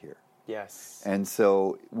we've had here. Yes. And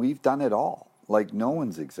so we've done it all. Like, no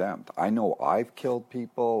one's exempt. I know I've killed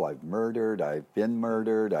people, I've murdered, I've been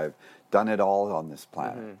murdered, I've done it all on this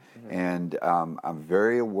planet. And I'm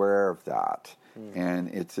very aware of that. And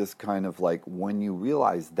it's just kind of like, when you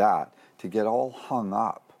realize that, to get all hung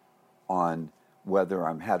up on whether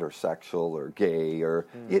I'm heterosexual or gay or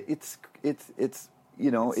it's you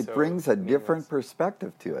know, it brings a different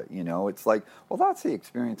perspective to it. You know, it's like, well, that's the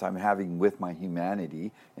experience I'm having with my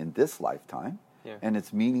humanity in this lifetime. And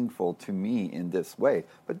it's meaningful to me in this way,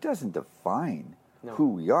 but it doesn't define who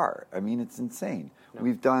we are. I mean, it's insane.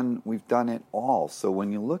 We've done it all. So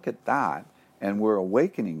when you look at that, and we're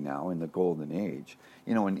awakening now in the golden age,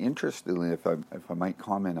 you know, and interestingly, if I might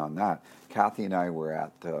comment on that, Kathie and I were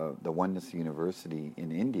at the Oneness University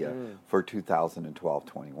in India for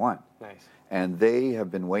 2012-21. Nice. And they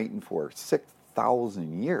have been waiting for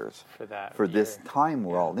 6,000 years for this time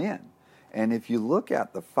we're all in. And if you look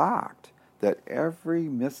at the fact that every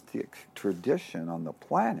mystic tradition on the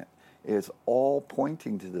planet is all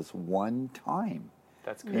pointing to this one time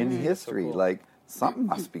That's crazy. in history. So cool. Like something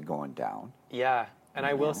must be going down. Yeah. And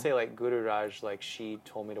I will say, like, Guru Raj, like, she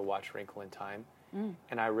told me to watch Wrinkle in Time.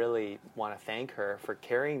 And I really want to thank her for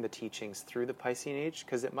carrying the teachings through the Piscean age,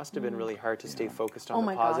 because it must have been really hard to stay focused on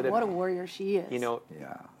the positive. God, what a warrior she is. You know,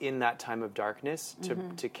 in that time of darkness,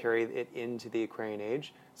 to carry it into the Aquarian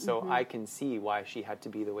age. So I can see why she had to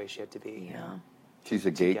be the way she had to be. Yeah. She's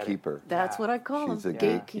a gatekeeper. That's what I call She's them, a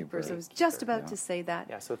gatekeepers. I was just about to say that.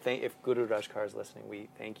 Yeah, so if Guru Rajkar is listening, we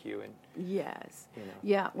thank you. And yes. You know,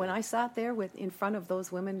 yeah, when I sat there in front of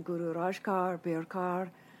those women, Guru Rajkar, Birkar,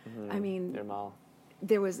 I mean,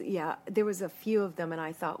 there was a few of them, and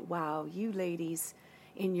I thought, wow, you ladies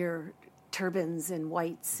in your turbans and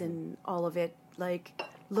whites and all of it, like,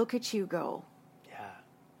 look at you go. Yeah.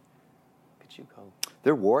 Look at you go.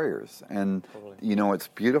 They're warriors, and you know, it's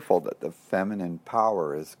beautiful that the feminine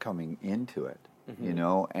power is coming into it. You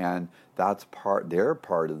know, and they're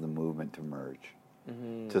part of the movement to merge,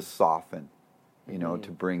 to soften, you know, to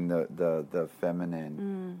bring the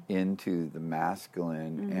feminine into the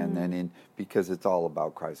masculine, and then because it's all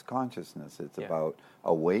about Christ consciousness, it's about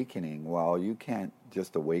awakening. Well, you can't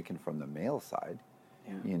just awaken from the male side.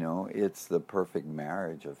 You know, it's the perfect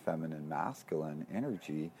marriage of feminine masculine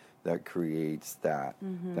energy that creates that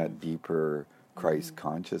deeper Christ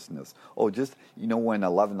consciousness. Oh, just, you know, when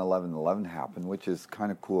 11/11/11 happened, which is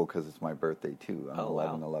kind of cool because it's my birthday too, on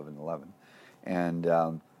 11/11/11, and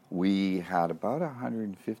we had about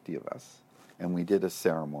 150 of us, and we did a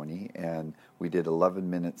ceremony, and we did 11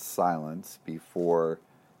 minutes silence before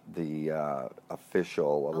the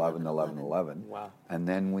official 11/11/11. Wow. And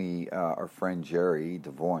then our friend Jerry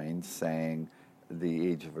Devoyne sang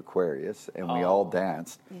the Age of Aquarius, and we all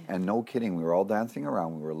danced. And no kidding, we were all dancing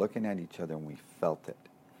around. We were looking at each other, and we felt it.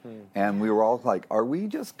 And we were all like, are we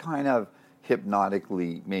just kind of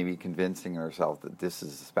hypnotically maybe convincing ourselves that this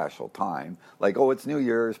is a special time? Like, oh, it's New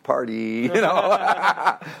Year's party, you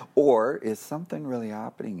know? Or is something really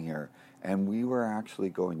happening here? And we were actually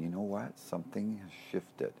going, you know what? Something has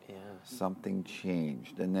shifted. Yeah. Something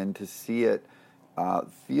changed. And then to see it,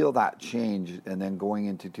 feel that change, and then going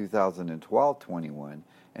into 2012-21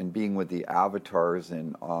 and being with the avatars,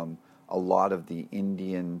 and a lot of the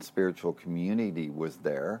Indian spiritual community was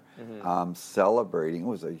there, celebrating. It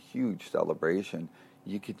was a huge celebration.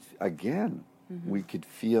 You could, again, we could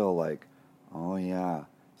feel like, oh yeah,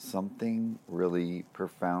 something really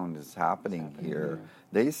profound is happening here.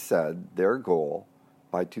 They said their goal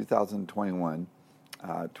by 2021,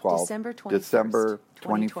 December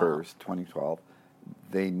 21st, 2012,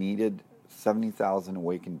 they needed 70,000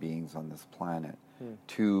 awakened beings on this planet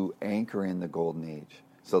to anchor in the golden age,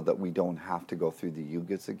 so that we don't have to go through the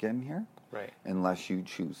yugas again here, unless you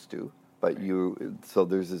choose to. But so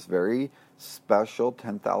there's this very special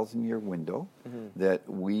 10,000-year window that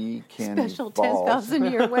we can special evolve.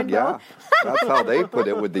 10,000-year window. Yeah, that's how they put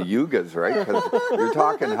it with the yugas, right? Because you're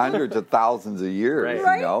talking hundreds of thousands of years,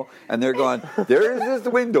 you know. And they're going, there is this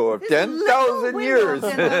window of 10,000 years,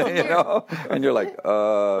 you know. And you're like,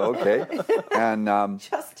 okay. And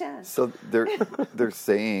just 10. So they're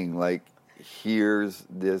saying, like, here's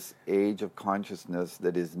this age of consciousness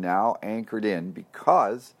that is now anchored in,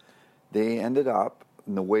 because they ended up,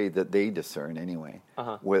 in the way that they discern anyway,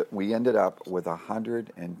 we ended up with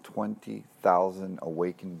 120,000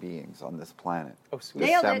 awakened beings on this planet. Oh, sweet.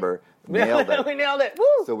 Nailed it. We nailed it.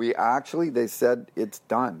 Woo! So they said it's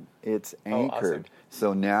done. It's anchored. Awesome.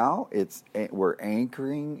 So now we're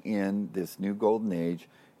anchoring in this new golden age,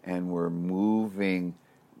 and we're moving,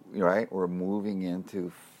 right? We're moving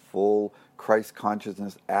into full Christ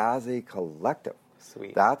consciousness as a collective.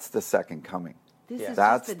 Sweet. That's the second coming.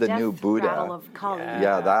 That's the new Buddha. Of Kali.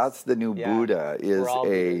 Yeah, that's the new Buddha, is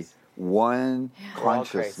a one We're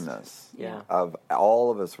consciousness of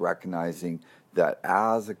all of us recognizing that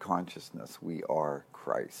as a consciousness we are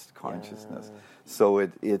Christ consciousness. So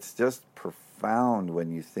it's just profound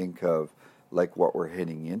when you think of like what we're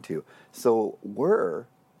heading into. So we're,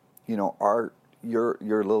 you know, you're a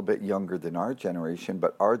little bit younger than our generation,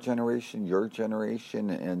 but our generation, your generation,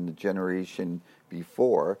 and the generation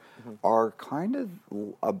before are kind of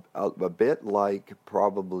a bit like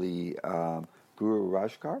probably Guru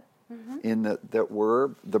Rajkar, in that we're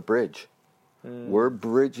the bridge. We're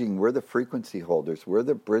bridging. We're the frequency holders. We're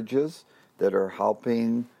the bridges that are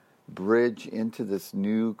helping bridge into this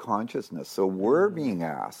new consciousness. So we're being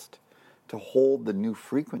asked to hold the new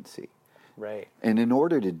frequency. Right. And in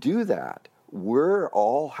order to do that, we're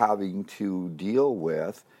all having to deal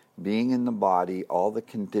with being in the body, all the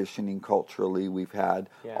conditioning culturally we've had,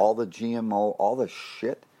 all the GMO, all the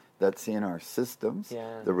shit that's in our systems,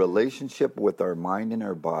 the relationship with our mind and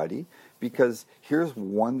our body, because here's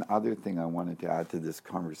one other thing I wanted to add to this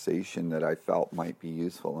conversation that I felt might be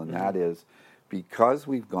useful, and that is because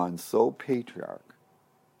we've gone so patriarch,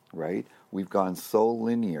 right? We've gone so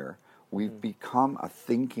linear. We've become a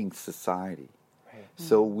thinking society. Right.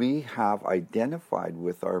 So we have identified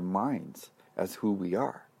with our minds as who we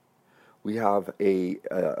are. We have a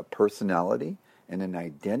personality and an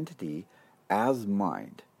identity as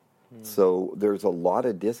mind. So there's a lot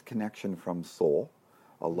of disconnection from soul,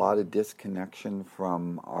 a lot of disconnection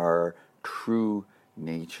from our true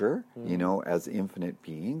nature, you know, as infinite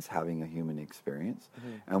beings having a human experience.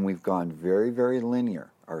 And we've gone very, very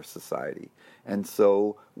linear, our society. And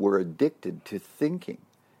so we're addicted to thinking.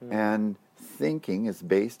 And thinking is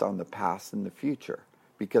based on the past and the future,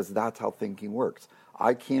 because that's how thinking works.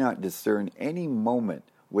 I cannot discern any moment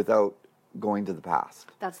without going to the past.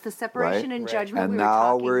 That's the separation Right? and judgment And we were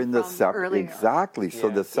now talking we're in the from earlier. exactly. So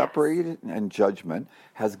Yeah. the separation and judgment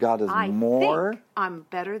has got us I more think I'm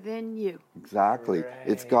better than you. exactly.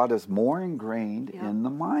 It's Right. got us more ingrained Yeah. in the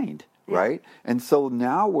mind, Yeah. right? And so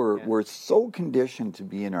now we're Yeah. we're so conditioned to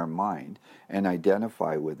be in our mind and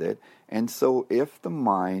identify with it. And so if the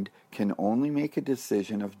mind can only make a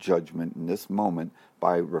decision of judgment in this moment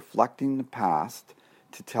by reflecting the past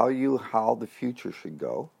to tell you how the future should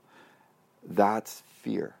go, that's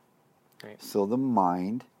fear. Right. So the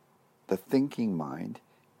mind, the thinking mind,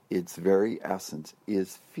 its very essence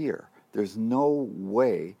is fear. There's no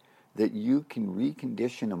way that you can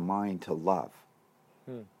recondition a mind to love.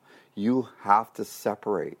 You have to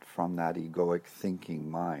separate from that egoic thinking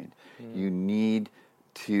mind. You need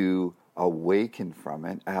to awaken from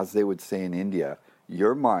it. As they would say in India,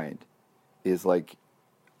 your mind is like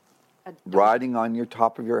riding on your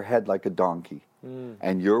top of your head like a donkey.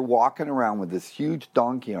 And you're walking around with this huge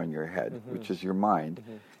donkey on your head, which is your mind,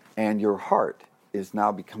 and your heart is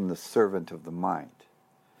now become the servant of the mind.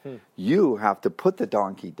 You have to put the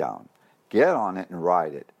donkey down, get on it and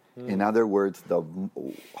ride it. In other words, the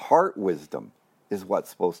heart wisdom is what's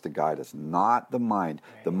supposed to guide us, not the mind.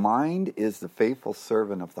 Right. The mind is the faithful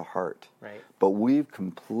servant of the heart. Right. But we've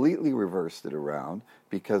completely reversed it around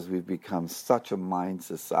because we've become such a mind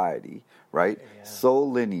society, right? Yeah. So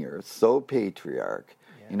linear, so patriarch.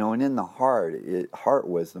 Yeah. You know, and in the heart, heart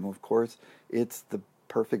wisdom, of course, it's the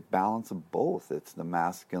perfect balance of both. It's the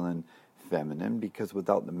masculine, feminine, because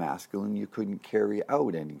without the masculine, you couldn't carry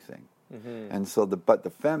out anything. And so, but the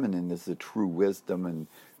feminine is the true wisdom and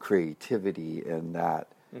creativity and that,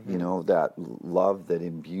 you know, that love that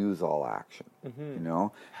imbues all action, you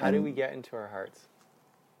know. How do we get into our hearts?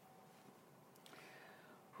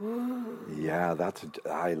 Yeah,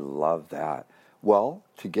 I love that. Well,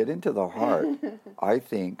 to get into the heart, I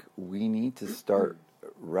think we need to start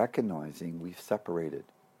recognizing we've separated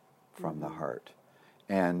from the heart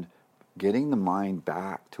and getting the mind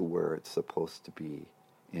back to where it's supposed to be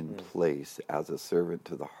in place as a servant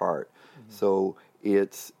to the heart. So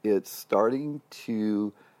it's starting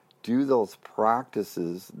to do those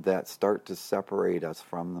practices that start to separate us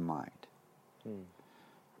from the mind,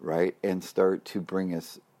 right? And start to bring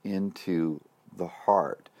us into the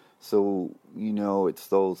heart. So, you know, it's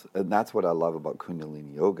those, and that's what I love about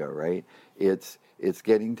Kundalini Yoga, right? It's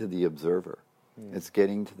getting to the observer. It's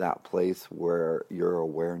getting to that place where your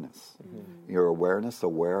awareness, your awareness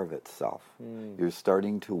aware of itself. You're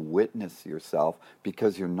starting to witness yourself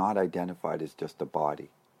because you're not identified as just a body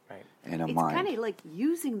and a It's mind. kind of like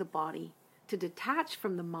using the body to detach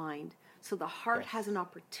from the mind so the heart has an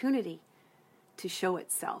opportunity to show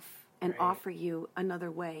itself and offer you another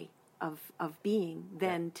way of being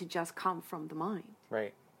than to just come from the mind.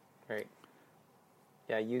 Right.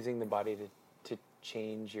 Yeah, using the body to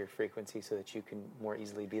change your frequency so that you can more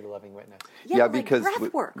easily be the loving witness. Yeah, like because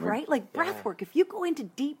breath work, right? Like breath work. If you go into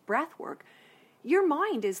deep breath work, your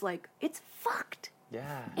mind is like, it's fucked.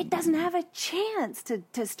 Yeah. It doesn't have a chance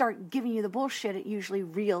to start giving you the bullshit it usually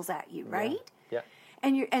reels at you, right? Yeah.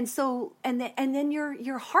 And then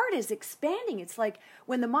your heart is expanding. It's like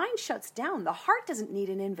when the mind shuts down, the heart doesn't need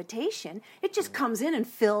an invitation. It just comes in and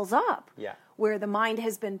fills up. Yeah. Where the mind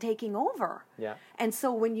has been taking over. Yeah. And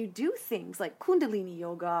so when you do things like Kundalini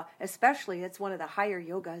Yoga, especially, it's one of the higher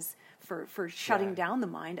yogas for shutting down the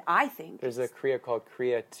mind, I think. There's a Kriya called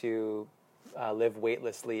Kriya to live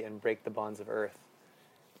weightlessly and break the bonds of earth.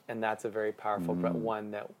 And that's a very powerful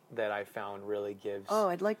one that I found really gives. Oh,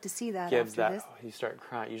 I'd like to see that gives after that. this. You start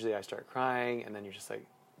crying. Usually I start crying, and then you're just like,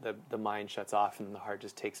 the mind shuts off, and the heart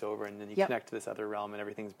just takes over, and then you connect to this other realm, and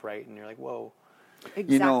everything's bright, and you're like, whoa.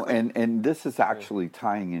 Exactly. You know, and this is actually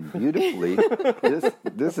tying in beautifully.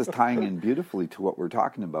 This is tying in beautifully to what we're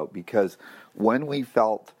talking about, because when we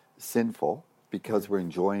felt sinful because we're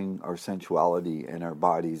enjoying our sensuality and our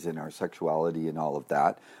bodies and our sexuality and all of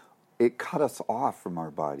that, it cut us off from our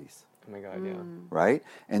bodies. Oh my God, yeah. Right?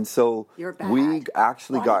 And so we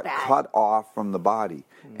actually got cut off from the body.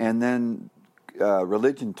 And then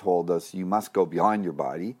religion told us you must go beyond your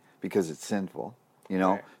body because it's sinful.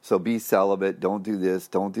 Right. So be celibate, don't do this,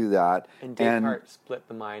 don't do that. And Descartes split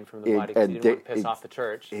the mind from the body because he didn't want to piss off the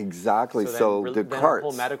church. Exactly. So Descartes. the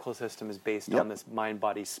whole medical system is based on this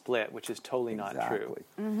mind-body split, which is totally not true.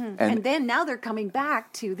 And then now they're coming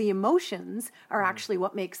back to the emotions are actually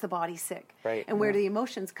what makes the body sick. Right. And where do the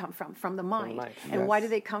emotions come from? From the mind. mind. And why do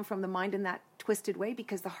they come from the mind in that twisted way?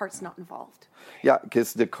 Because the heart's not involved. Yeah,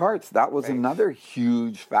 because Descartes, that was another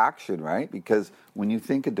huge faction, right? Because when you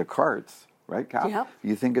think of Descartes, right, Kath? Yep.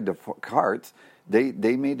 You think of Descartes,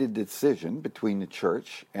 they made a decision between the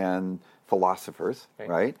church and philosophers,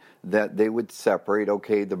 right? That they would separate,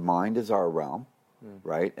 okay, the mind is our realm,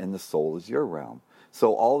 right? And the soul is your realm.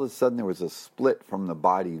 So all of a sudden there was a split from the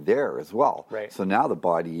body there as well. Right. So now the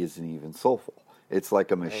body isn't even soulful. It's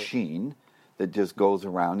like a machine that just goes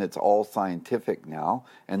around. It's all scientific now,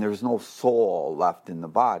 and there's no soul left in the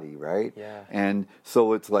body, right? Yeah. And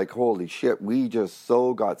so it's like, holy shit, we just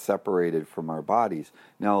so got separated from our bodies.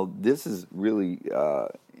 Now, this is really,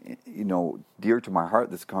 dear to my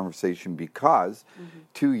heart, this conversation, because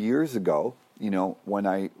 2 years ago, when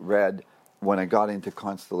I got into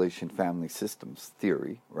constellation family systems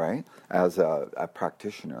theory, right, as a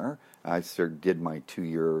practitioner, I did my 2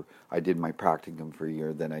 year. I did my practicum for a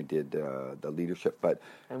year. Then I did the leadership. But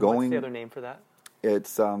and what's the other name for that?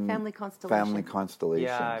 It's family constellation. Family constellations.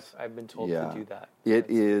 Yeah, I've been told to do that. It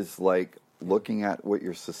is like looking at what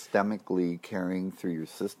you're systemically carrying through your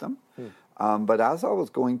system. But as I was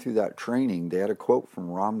going through that training, they had a quote from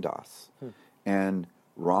Ram Dass, and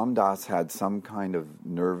Ram Dass had some kind of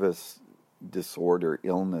nervous disorder,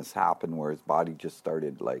 illness happen where his body just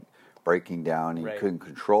started like breaking down and he couldn't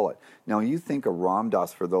control it. Now you think of Ram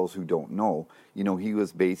Dass, for those who don't know, he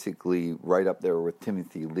was basically right up there with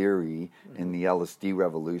Timothy Leary in the LSD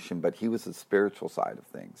revolution, but he was the spiritual side of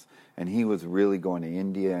things. And he was really going to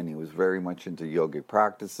India, and he was very much into yogic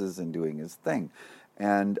practices and doing his thing.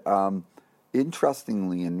 And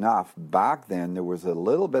interestingly enough, back then there was a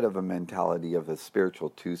little bit of a mentality of a spiritual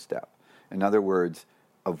two-step. In other words,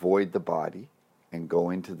 avoid the body and go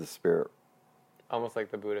into the spirit. Almost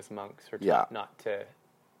like the Buddhist monks, or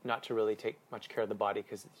not to really take much care of the body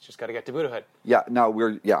because it's just got to get to Buddhahood. Yeah, no,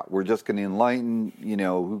 we're just going to enlighten.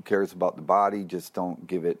 Who cares about the body? Just don't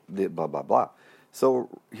give it blah blah blah. So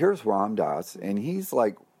here's Ram Dass, and he's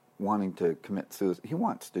like wanting to commit suicide. He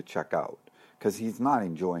wants to check out because he's not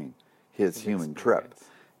enjoying his human trip.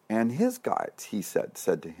 And his guides, he said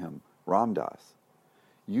to him, Ram Dass,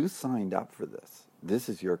 you signed up for this. This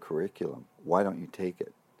is your curriculum. Why don't you take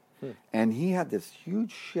it? And he had this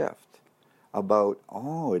huge shift about,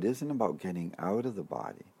 it isn't about getting out of the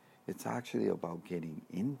body. It's actually about getting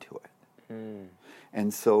into it.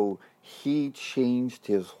 And so he changed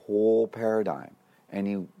his whole paradigm, and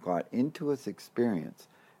he got into his experience.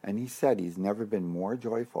 And he said he's never been more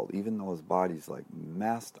joyful, even though his body's like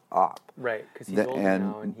messed up. Right, because he's older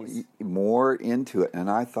now and he's more into it.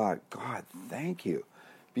 And I thought, God, thank you.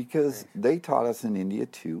 Because they taught us in India,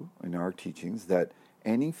 too, in our teachings, that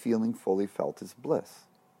any feeling fully felt is bliss.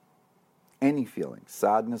 Any feeling,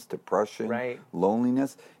 sadness, depression,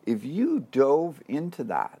 loneliness. If you dove into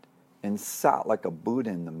that and sat like a Buddha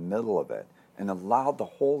in the middle of it and allowed the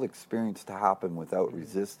whole experience to happen without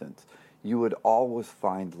resistance, you would always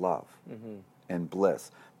find love and bliss.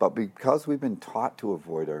 But because we've been taught to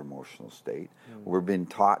avoid our emotional state, we've been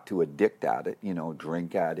taught to addict at it,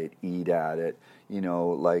 drink at it, eat at it,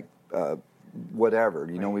 whatever.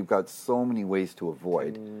 We've got so many ways to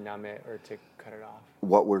avoid. To numb it or to cut it off.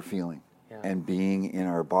 What we're feeling and being in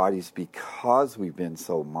our bodies, because we've been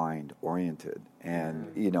so mind-oriented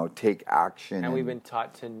and, take action. And we've been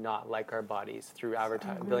taught to not like our bodies through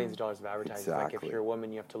billions of dollars of advertising. Exactly. Like if you're a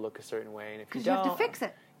woman, you have to look a certain way. And if you Because don't, you have to fix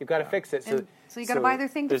it. You've got to fix it. So you got to buy their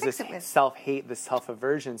thing to fix it with. There's this self-hate, this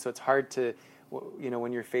self-aversion. So it's hard to,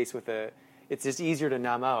 when you're faced with it's just easier to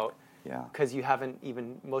numb out. Yeah. Because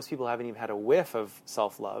most people haven't even had a whiff of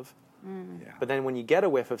self-love. But then when you get a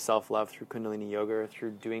whiff of self-love through Kundalini Yoga or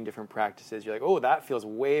through doing different practices, you're like, oh, that feels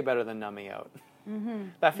way better than numbing out.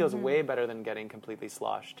 That feels way better than getting completely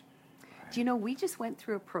sloshed. Do you know, we just went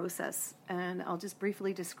through a process, and I'll just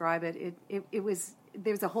briefly describe it.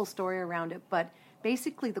 There's a whole story around it, but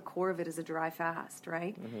basically the core of it is a dry fast,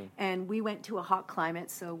 right? And we went to a hot climate,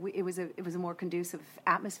 so it was a more conducive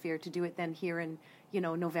atmosphere to do it than here in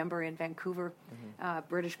November in Vancouver,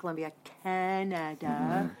 British Columbia,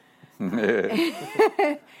 Canada.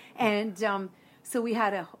 And So we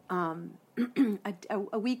had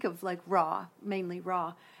a week of like raw, mainly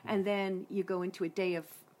raw, and then you go into a day of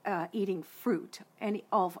eating fruit and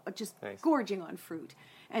just gorging on fruit,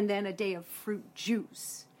 and then a day of fruit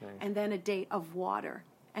juice, and then a day of water,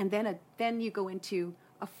 and then you go into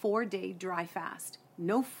a 4-day dry fast.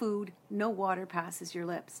 No food, no water passes your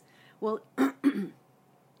lips. Well,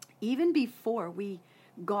 even before we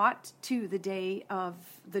got to the day of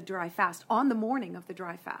the dry fast, on the morning of the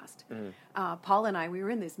dry fast, Paul and I, we were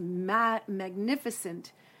in this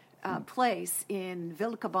magnificent place in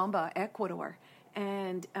Vilcabamba, Ecuador,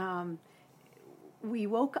 and we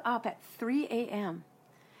woke up at 3 a.m.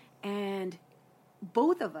 and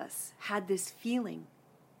both of us had this feeling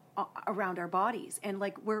around our bodies, and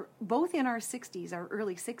like we're both in our 60s, our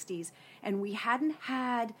early 60s, and we hadn't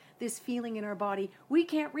had this feeling in our body. We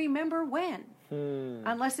can't remember when,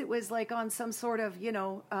 unless it was like on some sort of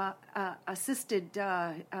assisted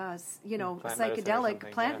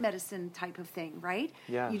psychedelic plant medicine type of thing, right?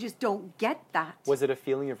 Yeah. You just don't get that. Was it a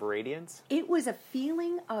feeling of radiance? It was a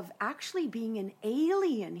feeling of actually being an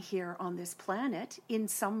alien here on this planet in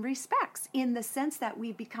some respects, in the sense that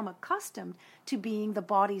we've become accustomed to being the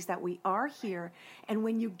bodies that we are here. And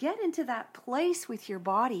when you get into that place with your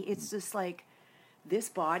body, it's just like, this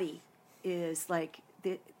body is like,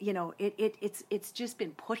 it's just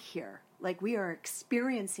been put here. Like, we are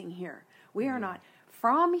experiencing here. We are not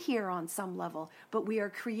from here on some level, but we are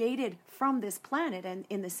created from this planet, and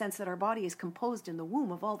in the sense that our body is composed in the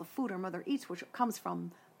womb of all the food our mother eats, which comes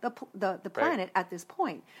from the planet at this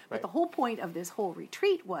point. But the whole point of this whole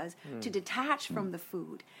retreat was to detach from the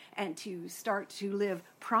food and to start to live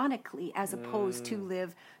pranically, as opposed to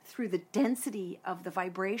live through the density of the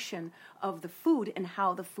vibration of the food and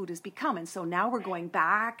how the food has become. And so now we're going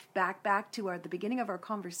back to the beginning of our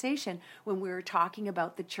conversation when we were talking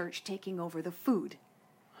about the church taking over the food,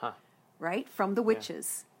 right? From the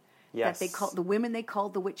witches. Yes. That they called the women, they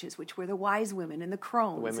called the witches, which were the wise women and the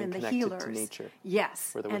crones and the healers. To nature.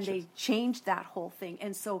 Yes, and they changed that whole thing.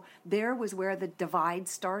 And so there was where the divide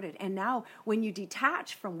started. And now when you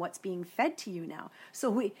detach from what's being fed to you now,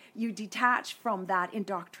 you detach from that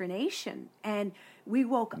indoctrination, and we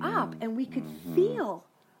woke up and we could feel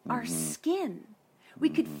our skin. We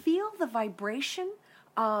could feel the vibration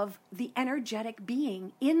of the energetic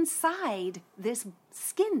being inside this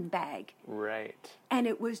skin bag. Right. And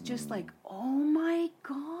it was just like, oh my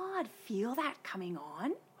God, feel that coming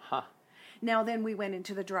on? Now then we went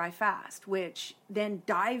into the dry fast, which then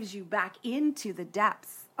dives you back into the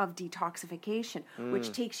depths of detoxification,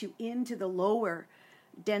 which takes you into the lower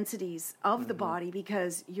densities of the body,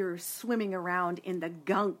 because you're swimming around in the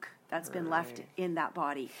gunk that's been left in that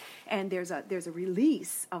body, and there's a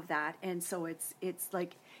release of that, and so it's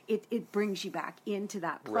like it brings you back into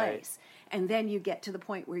that place, and then you get to the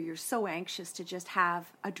point where you're so anxious to just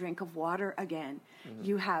have a drink of water again.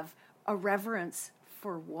 You have a reverence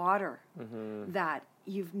for water that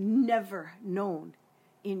you've never known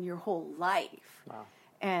in your whole life. Wow.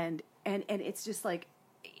 And it's just like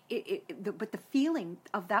but the feeling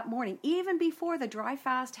of that morning, even before the dry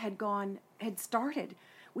fast had started,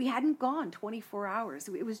 we hadn't gone 24 hours.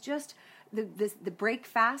 It was just the break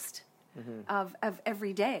fast of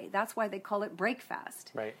every day. That's why they call it break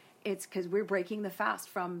fast. Right. It's because we're breaking the fast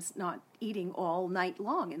from not eating all night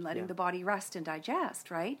long and letting the body rest and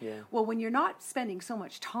digest, right? Yeah. Well, when you're not spending so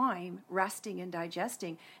much time resting and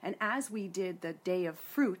digesting, and as we did the day of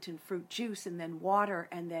fruit and fruit juice and then water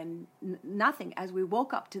and then nothing, as we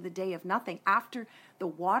woke up to the day of nothing after the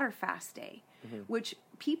water fast day, which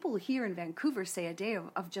people here in Vancouver say a day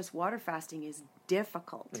of just water fasting is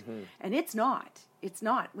difficult. And it's not. It's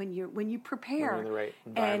not when you prepare in the right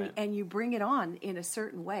environment. and you bring it on in a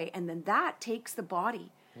certain way, and then that takes the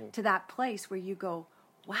body to that place where you go,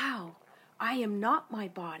 wow, I am not my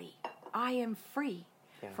body. I am free,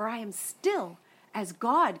 for I am still as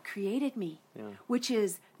God created me, which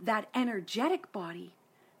is that energetic body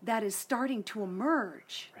that is starting to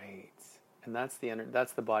emerge. Right. And that's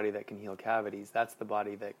the body that can heal cavities. That's the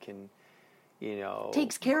body that can,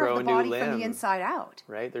 takes care of the body from the inside out.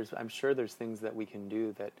 Right? I'm sure there's things that we can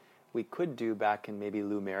do that we could do back in maybe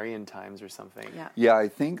Lumerian times or something. Yeah, I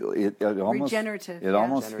think it almost regenerative. It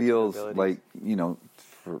almost feels abilities. like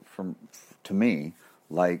to me,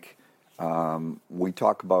 like we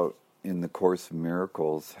talk about in the Course of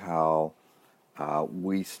Miracles how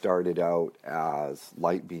we started out as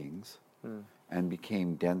light beings and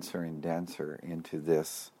became denser and denser into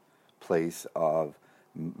this place of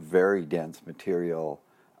very dense material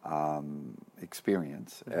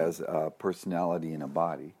experience as a personality in a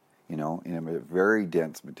body, in a very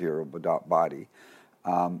dense material body.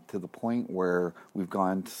 to the point where we've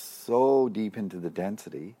gone so deep into the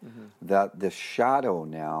density that the shadow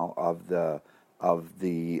now of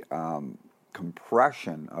the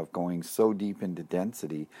compression of going so deep into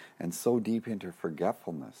density and so deep into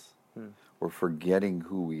forgetfulness. We're forgetting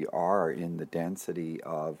who we are in the density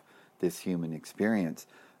of this human experience,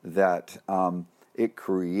 that it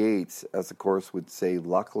creates, as the Course would say,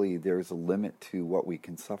 luckily there's a limit to what we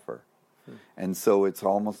can suffer. And so it's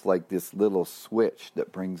almost like this little switch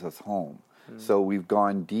that brings us home. So we've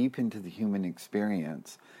gone deep into the human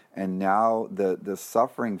experience, and now the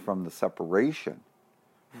suffering from the separation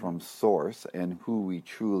from Source and who we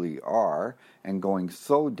truly are, and going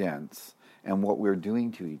so dense, and what we're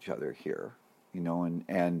doing to each other here,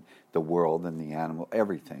 and the world and the animal,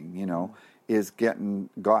 everything, is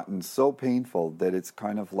gotten so painful that it's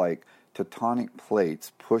kind of like tectonic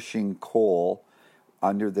plates pushing coal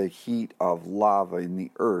under the heat of lava in the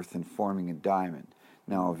earth and forming a diamond.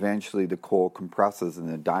 Now, eventually the coal compresses and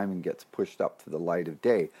the diamond gets pushed up to the light of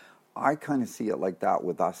day. I kind of see it like that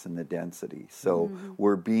with us in the density. So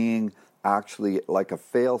we're being actually like a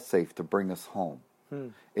fail-safe to bring us home.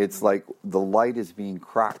 It's like the light is being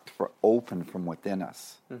cracked open from within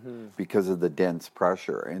us because of the dense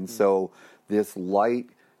pressure. And so this light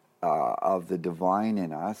of the divine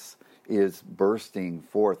in us is bursting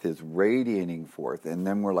forth, is radiating forth. And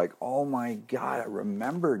then we're like, oh my God, I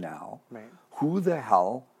remember now who the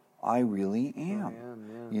hell I really am.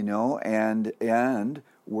 And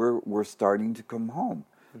we're starting to come home.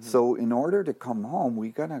 So in order to come home, we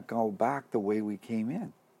got to go back the way we came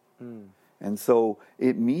in. And so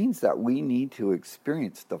it means that we need to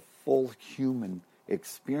experience the full human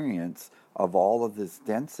experience of all of this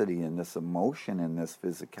density and this emotion and this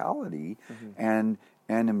physicality, and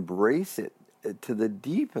embrace it to the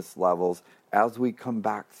deepest levels as we come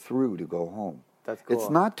back through to go home. That's cool. It's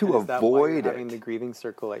not to and avoid is that why you're having it. the grieving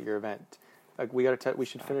circle at your event. Like we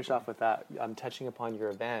should finish off with that. I'm touching upon your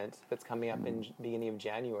event that's coming up in beginning of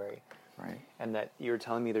January. Right. And that you're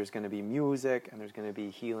telling me there's going to be music, and there's going to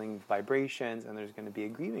be healing vibrations, and there's going to be a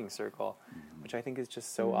grieving circle, which I think is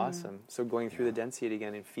just so awesome. So going through the density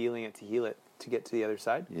again and feeling it to heal it to get to the other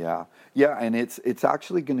side. Yeah, and it's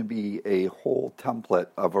actually going to be a whole template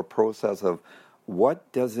of a process of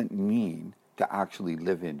what does it mean to actually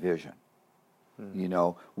live in vision.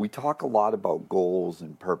 We talk a lot about goals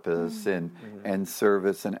and purpose and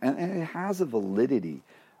service, and it has a validity.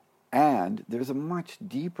 And there's a much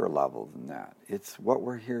deeper level than that. It's what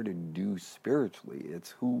we're here to do spiritually.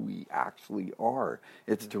 It's who we actually are.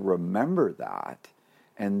 It's to remember that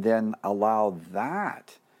and then allow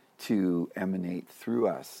that to emanate through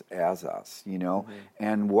us as us,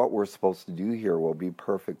 And what we're supposed to do here will be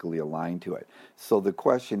perfectly aligned to it. So the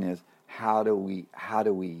question is, how do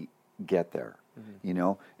we get there?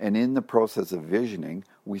 And in the process of visioning,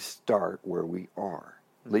 we start where we are.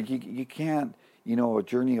 Like you can't, a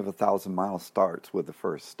journey of 1,000 miles starts with the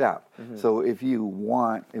first step. So if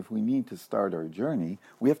we need to start our journey,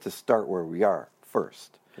 we have to start where we are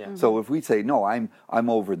first. So if we say, no, I'm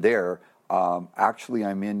over there, actually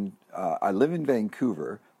I live in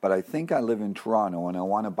Vancouver, but I think I live in Toronto and I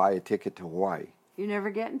want to buy a ticket to Hawaii. You never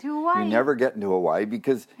get into Hawaii. You never get into Hawaii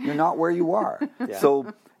because you're not where you are.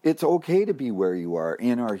 So it's okay to be where you are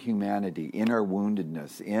in our humanity, in our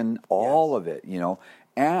woundedness, in all of it,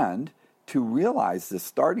 and to realize the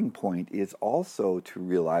starting point is also to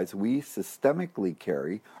realize we systemically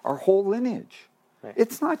carry our whole lineage. Right.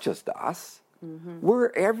 It's not just us.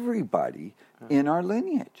 We're everybody in our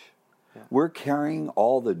lineage. We're carrying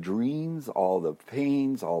all the dreams, all the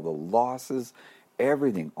pains, all the losses,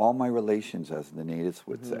 everything, all my relations, as the natives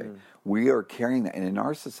would say. We are carrying that. And in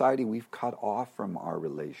our society, we've cut off from our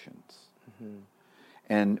relations.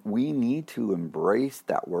 And we need to embrace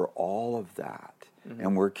that we're all of that.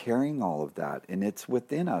 And we're carrying all of that. And it's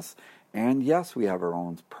within us. And yes, we have our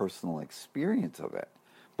own personal experience of it.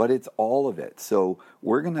 But it's all of it. So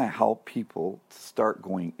we're going to help people start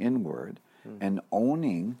going inward and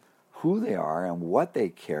owning who they are and what they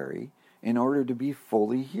carry in order to be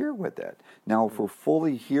fully here with it. Now, if we're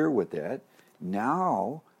fully here with it,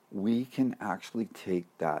 now we can actually take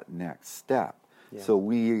that next step. So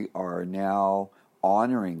we are now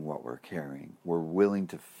honoring what we're carrying. We're willing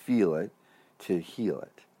to feel it, to heal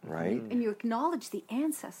it, right? And you acknowledge the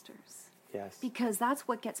ancestors. Yes. Because that's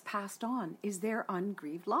what gets passed on, is their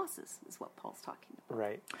ungrieved losses, is what Paul's talking about.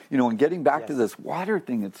 Right. And getting back to this water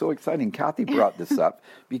thing, it's so exciting. Kathie brought this up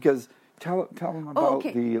because, Tell them about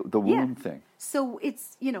the womb thing. So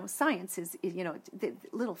it's, science is, the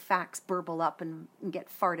little facts burble up and get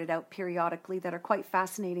farted out periodically that are quite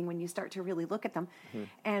fascinating when you start to really look at them. Mm-hmm.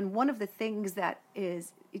 And one of the things that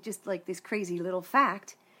is just like this crazy little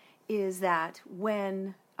fact is that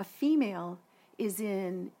when a female is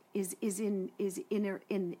in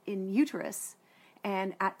uterus,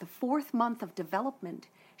 and at the 4th month of development,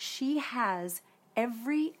 she has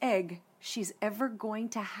every egg she's ever going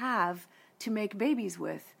to have to make babies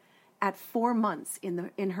with at 4 months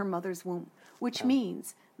in her mother's womb, which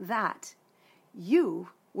means that you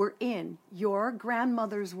were in your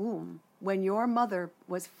grandmother's womb when your mother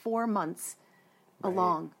was 4 months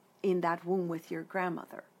along in that womb with your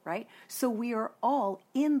grandmother, right? So we are all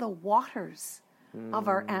in the waters of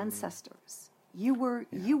our ancestors. You were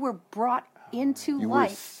brought into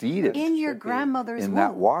life seated in your grandmother's womb. In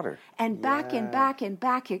that water. And back and back and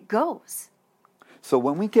back it goes. So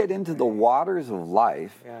when we get into the waters of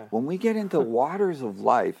life, and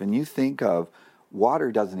you think of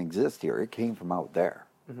water doesn't exist here, it came from out there,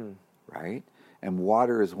 right? And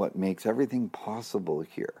water is what makes everything possible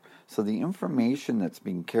here. So the information that's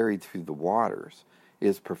being carried through the waters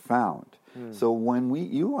is profound. So when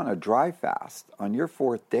you on a dry fast, on your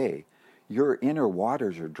 4th day, your inner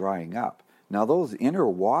waters are drying up. Now those inner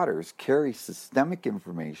waters carry systemic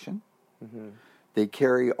information. They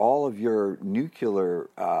carry all of your nuclear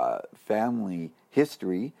family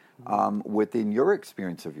history within your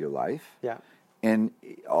experience of your life. Yeah. And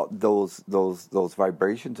those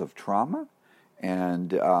vibrations of trauma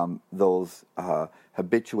and those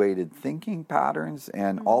habituated thinking patterns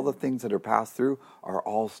and all the things that are passed through are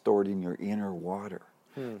all stored in your inner water.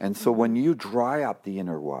 And so when you dry up the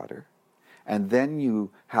inner water, and then you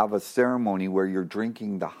have a ceremony where you're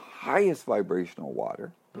drinking the highest vibrational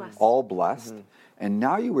water, all blessed, and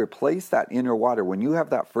now you replace that inner water. When you have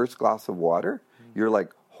that first glass of water, you're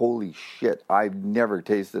like, holy shit, I've never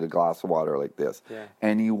tasted a glass of water like this. Yeah.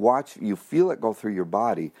 And you feel it go through your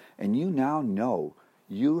body, and you now know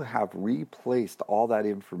you have replaced all that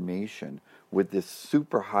information with this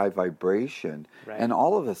super high vibration, and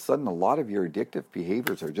all of a sudden a lot of your addictive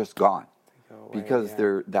behaviors are just gone. Because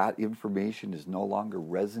that information is no longer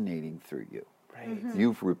resonating through you.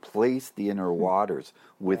 You've replaced the inner waters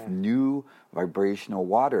with new vibrational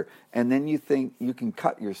water. And then you think you can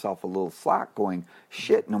cut yourself a little slack going,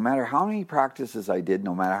 shit, no matter how many practices I did,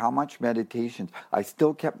 no matter how much meditation, I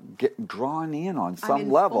still kept getting drawn in on some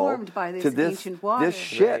level by this to this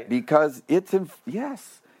shit because it's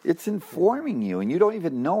informing you and you don't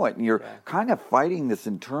even know it. And you're kind of fighting this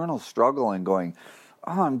internal struggle and going,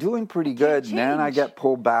 oh, I'm doing pretty good, and then I get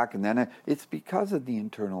pulled back, and then it's because of the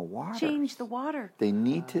internal water. Change the water. It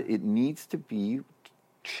needs to be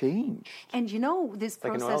changed. And this process...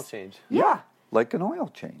 Like an oil change. Yeah, like an oil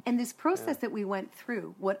change. And this process that we went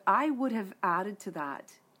through, what I would have added to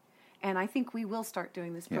that, and I think we will start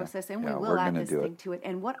doing this process, and we will add this thing to it,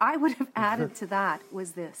 and what I would have added to that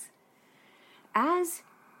was this. As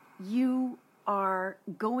you are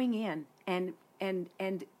going in and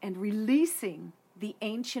releasing the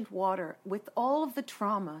ancient water with all of the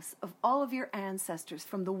traumas of all of your ancestors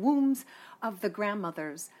from the wombs of the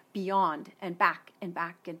grandmothers beyond and back and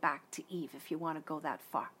back and back to Eve, if you want to go that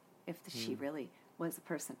far, if she really was a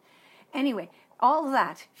person. Anyway, all of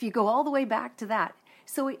that, if you go all the way back to that.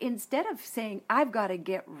 So instead of saying, I've got to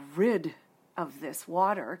get rid of this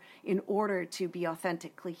water in order to be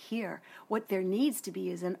authentically here, what there needs to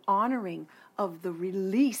be is an honoring of the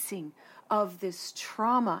releasing of this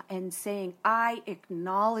trauma and saying, I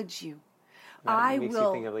acknowledge you. I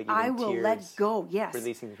will let go. Yes.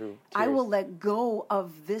 Releasing through tears. I will let go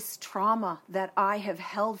of this trauma that I have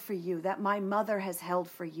held for you, that my mother has held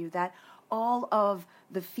for you, that all of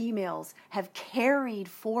the females have carried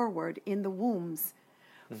forward in the wombs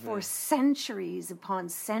for centuries upon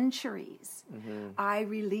centuries. I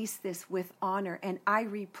release this with honor, and I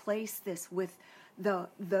replace this with the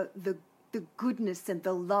goodness and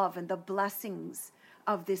the love and the blessings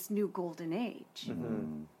of this new golden age.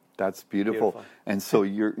 That's beautiful. And so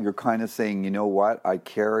you're kind of saying, you know what? I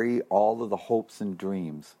carry all of the hopes and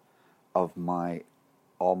dreams of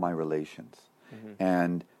all my relations.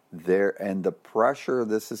 And the pressure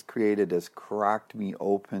this has created has cracked me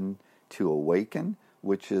open to awaken,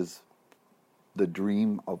 which is the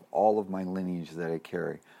dream of all of my lineage that I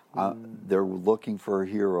carry. They're looking for a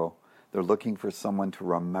hero. They're looking for someone to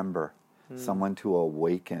remember, someone to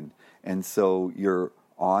awaken. And so you're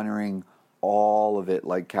honoring all of it,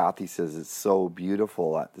 like Kathie says, it's so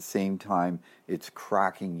beautiful. At the same time, it's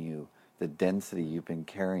cracking you, the density you've been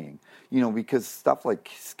carrying. Because stuff like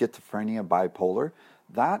schizophrenia, bipolar,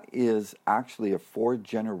 that is actually a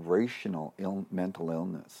 4-generational mental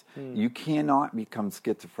illness. You cannot become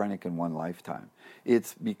schizophrenic in one lifetime.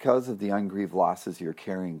 It's because of the ungrieved losses you're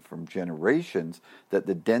carrying from generations that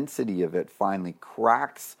the density of it finally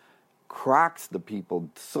cracks the people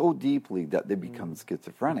so deeply that they become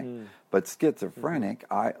schizophrenic. But schizophrenic,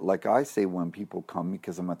 I say when people come,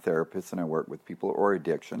 because I'm a therapist and I work with people or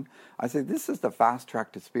addiction, I say this is the fast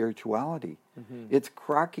track to spirituality. It's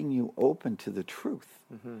cracking you open to the truth.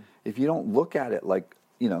 If you don't look at it like,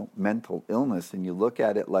 mental illness, and you look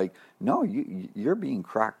at it like, no, you're being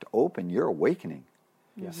cracked open, you're awakening.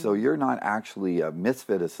 So you're not actually a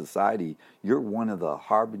misfit of society, you're one of the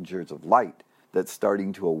harbingers of light that's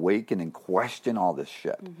starting to awaken and question all this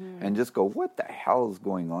shit and just go, what the hell is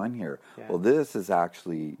going on here? Yeah. Well, this is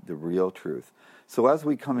actually the real truth. So as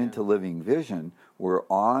we come into Living Vision, we're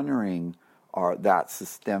honoring that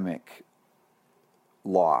systemic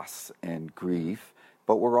loss and grief,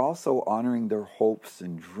 but we're also honoring their hopes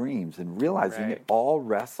and dreams and realizing it all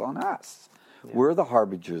rests on us. Yeah. We're the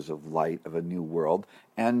harbingers of light of a new world,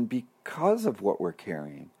 and because of what we're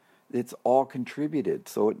carrying, it's all contributed,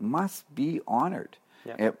 so it must be honored.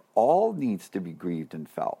 Yeah. It all needs to be grieved and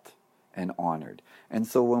felt and honored. And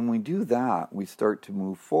so when we do that, we start to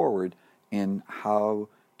move forward in how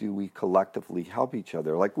do we collectively help each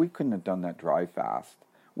other. Like, we couldn't have done that dry fast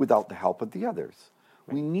without the help of the others.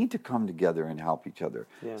 Right. We need to come together and help each other.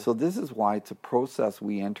 Yeah. So this is why it's a process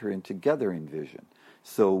we enter in together in Vision.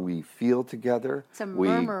 So we feel together. It's a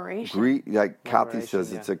murmuration. Like Kathie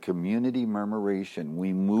says, it's a community murmuration.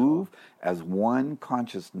 We move as one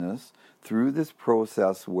consciousness through this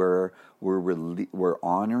process where we're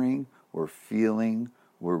honoring, we're feeling,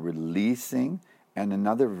 we're releasing, and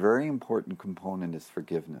another very important component is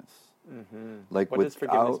forgiveness. Like, what does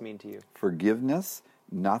forgiveness mean to you? Forgiveness,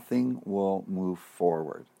 nothing will move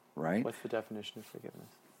forward, right? What's the definition of forgiveness?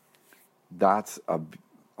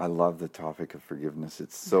 I love the topic of forgiveness.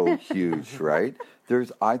 It's so huge, right?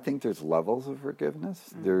 I think there's levels of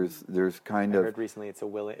forgiveness. There's kind of. I heard recently it's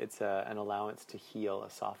an allowance to heal, a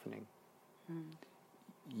softening.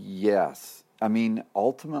 Yes, I mean,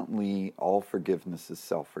 ultimately, all forgiveness is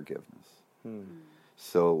self-forgiveness.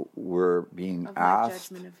 So we're being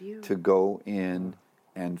asked to go in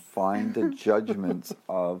and find the judgments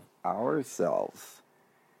of ourselves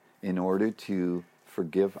in order to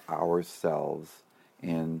forgive ourselves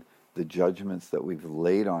in the judgments that we've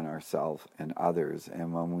laid on ourselves and others.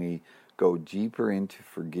 And when we go deeper into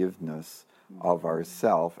forgiveness of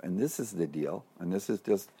ourselves, and this is the deal, and this has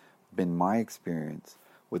just been my experience,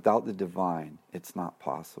 without the divine, it's not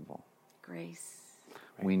possible. Grace.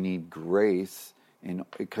 Right. We need grace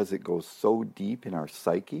because it goes so deep in our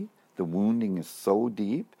psyche. The wounding is so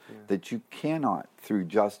deep that you cannot, through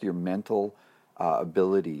just your mental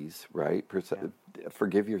abilities, right,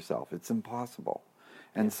 forgive yourself. It's impossible.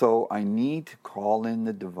 And so I need to call in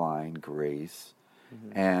the divine grace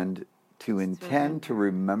and to intend to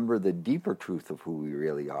remember the deeper truth of who we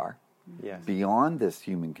really are beyond this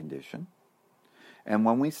human condition. And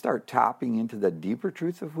when we start tapping into the deeper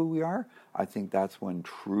truth of who we are, I think that's when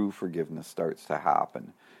true forgiveness starts to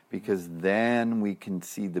happen, because then we can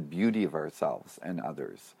see the beauty of ourselves and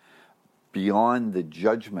others beyond the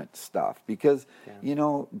judgment stuff. Because,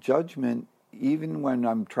 judgment, even when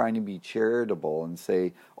I'm trying to be charitable and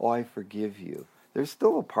say, oh, I forgive you, there's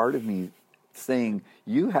still a part of me saying,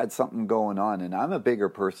 you had something going on and I'm a bigger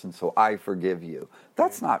person, so I forgive you.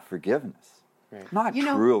 That's not forgiveness. Right. Not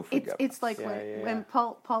true forgiveness. It's like when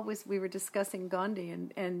we were discussing Gandhi,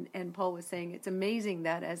 and Paul was saying, it's amazing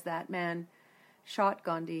that as that man shot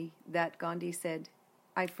Gandhi, that Gandhi said,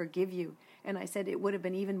 I forgive you. And I said, it would have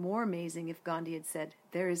been even more amazing if Gandhi had said,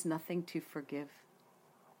 there is nothing to forgive.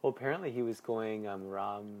 Well, apparently he was going Ram,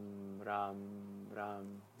 Ram, Ram.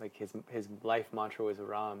 Like his life mantra was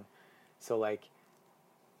Ram. So like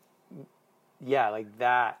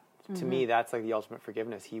that, to me, that's like the ultimate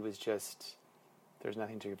forgiveness. He was just, there's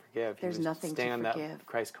nothing to forgive. There's nothing to forgive. Staying on that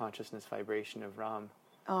Christ consciousness vibration of Ram.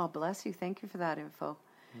 Oh, bless you. Thank you for that info.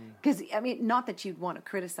 Because, not that you'd want to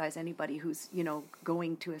criticize anybody who's,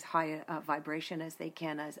 going to as high a vibration as they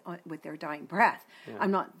can with their dying breath. Yeah.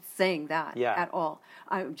 I'm not saying that at all.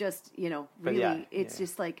 I'm just, really, it's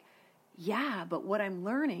just like, but what I'm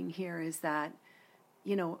learning here is that,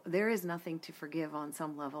 there is nothing to forgive on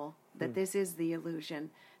some level, that this is the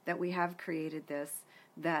illusion, that we have created this,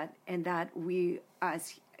 that we,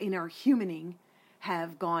 as in our humaning,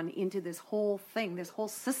 have gone into this whole thing, this whole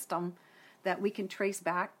system that we can trace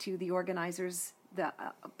back to the organizers, the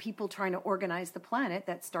people trying to organize the planet,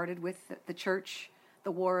 that started with the church, the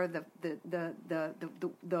war,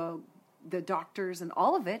 the the doctors and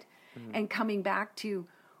all of it, and coming back to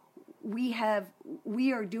we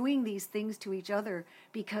are doing these things to each other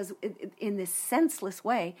because in this senseless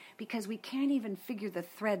way, because we can't even figure the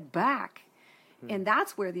thread back. And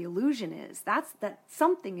that's where the illusion is. That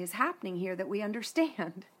something is happening here that we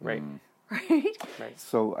understand. Right. Right? Right.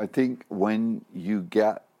 So I think when you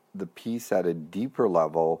get the peace at a deeper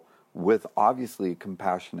level with obviously a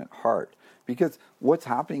compassionate heart, because what's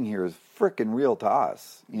happening here is frickin' real to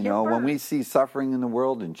us. You know, when we see suffering in the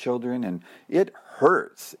world and children, and it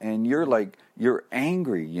hurts, and you're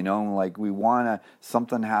angry, you know, like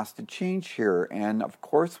something has to change here. And of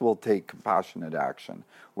course we'll take compassionate action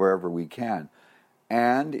wherever we can.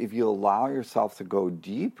 And if you allow yourself to go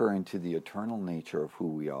deeper into the eternal nature of who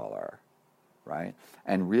we all are, right?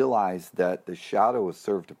 And realize that the shadow has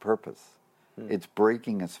served a purpose. It's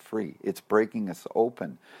breaking us free. It's breaking us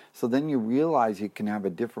open. So then you realize you can have a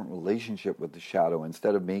different relationship with the shadow.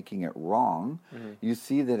 Instead of making it wrong, you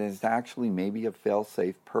see that it's actually maybe a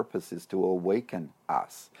fail-safe purpose is to awaken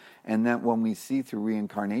us. And that when we see through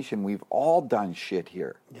reincarnation, we've all done shit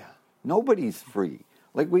here. Yeah. Nobody's free.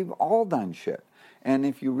 Like, we've all done shit. And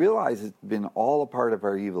if you realize it's been all a part of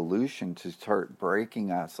our evolution to start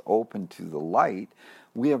breaking us open to the light,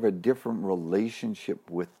 we have a different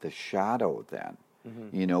relationship with the shadow then.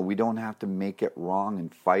 You know, we don't have to make it wrong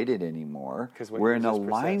and fight it anymore. We're in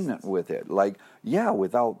alignment with it. Like, yeah,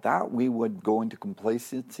 without that, we would go into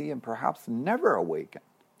complacency and perhaps never awaken.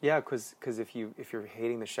 Yeah, because if you're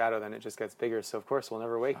hating the shadow, then it just gets bigger. So, of course, we'll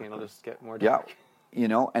never awaken. It'll just get more dark. Yeah. You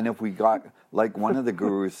know, and if we got, like one of the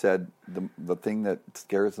gurus said, the thing that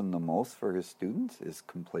scares him the most for his students is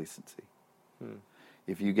complacency.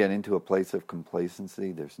 If you get into a place of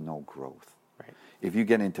complacency, there's no growth. Right. If you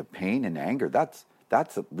get into pain and anger, that's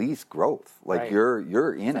at least growth. Like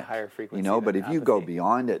you're in it. Higher frequency. You know, but if you go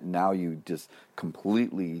beyond it, now you just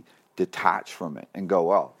completely detach from it and go,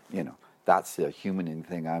 well, you know, that's a humaning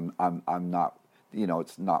thing. I'm not, you know,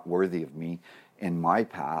 it's not worthy of me in my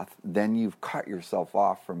path, then you've cut yourself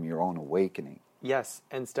off from your own awakening. Yes,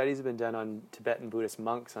 and studies have been done on Tibetan Buddhist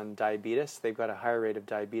monks on diabetes. They've got a higher rate of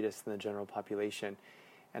diabetes than the general population.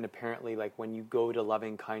 And apparently, like, when you go to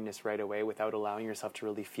loving kindness right away without allowing yourself to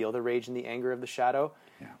really feel the rage and the anger of the shadow,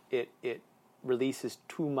 it releases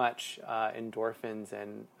too much endorphins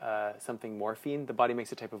and something morphine. The body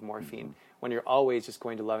makes a type of morphine. When you're always just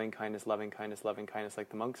going to loving kindness, like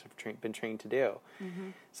the monks have been trained to do.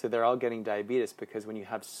 So they're all getting diabetes because when you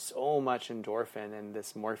have so much endorphin and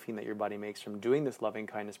this morphine that your body makes from doing this loving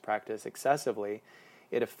kindness practice excessively,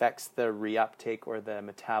 it affects the reuptake or the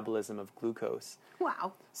metabolism of glucose.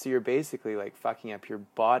 Wow. So you're basically like fucking up your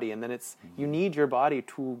body, and then you need your body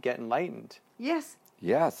to get enlightened. Yes.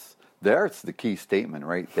 Yes. There's the key statement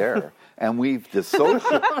right there. And we've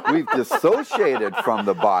dissociated from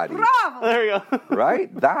the body. Bravo! There you go. Right?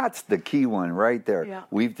 That's the key one right there. Yeah.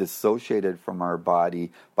 We've dissociated from our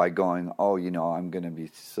body by going, oh, you know, I'm going to be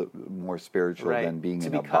more spiritual than being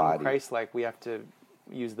in a body. To become Christ-like, we have to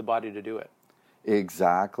use the body to do it.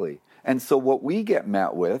 Exactly. And so what we get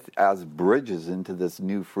met with as bridges into this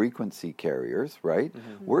new frequency carriers, right?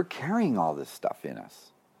 We're carrying all this stuff in us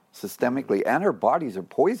systemically, and our bodies are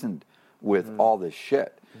poisoned with all this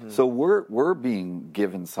shit. So we're being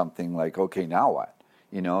given something like, okay, now what?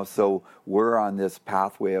 You know, so we're on this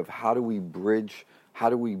pathway of how do we bridge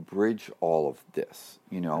all of this,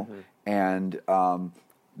 you know? And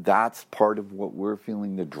that's part of what we're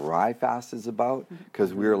feeling the dry fast is about,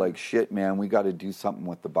 because we're like, shit, man, we got to do something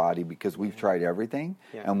with the body because we've tried everything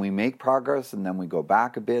and we make progress and then we go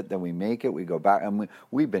back a bit, then we make it, we go back, and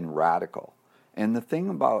we've been radical. And the thing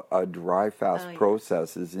about a dry fast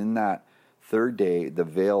process is in that third day, the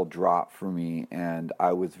veil dropped for me and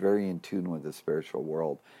I was very in tune with the spiritual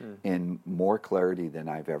world in more clarity than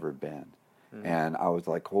I've ever been. And I was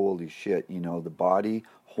like, holy shit, you know, the body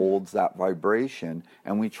holds that vibration,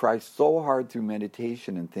 and we try so hard through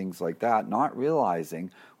meditation and things like that, not realizing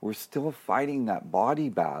we're still fighting that body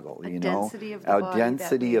battle, you know, a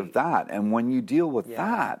density of that. And when you deal with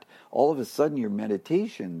that, all of a sudden your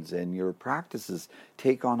meditations and your practices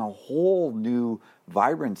take on a whole new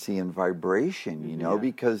vibrancy and vibration, you know,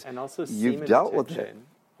 because and also you've dealt with it.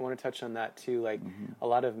 I want to touch on that too. Like a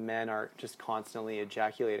lot of men are just constantly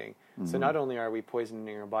ejaculating. So not only are we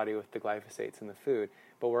poisoning our body with the glyphosates in the food,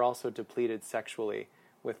 but we're also depleted sexually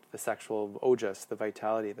with the sexual ojas, the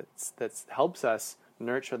vitality that helps us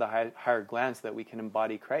nurture the higher glands so that we can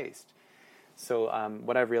embody Christ. So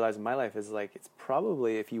what I've realized in my life is like, it's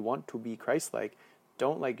probably, if you want to be Christ-like,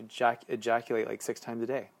 don't like ejaculate like 6 times a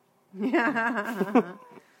day.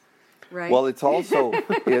 Right. Well, it's also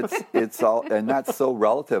it's all, and that's so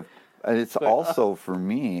relative. And it's also, for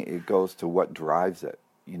me, it goes to what drives it.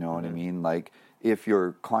 You know what I mean? Like, if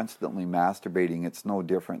you're constantly masturbating, it's no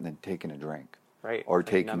different than taking a drink. Right. Or Like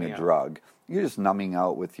taking a drug. You're just numbing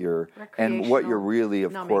out with your... And what you're really,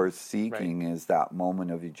 of course, seeking is that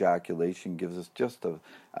moment of ejaculation gives us just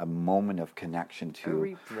a moment of connection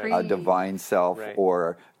to a divine self,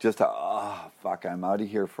 or just fuck, I'm out of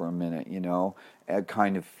here for a minute, you know, a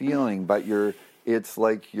kind of feeling. But it's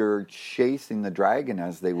like you're chasing the dragon,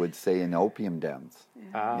 as they would say in opium dens.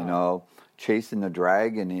 You know, chasing the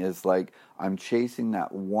dragon is like, I'm chasing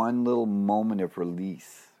that one little moment of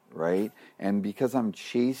release, right? And because I'm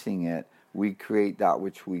chasing it, we create that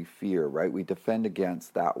which we fear, right? We defend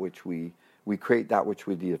against that which we create that which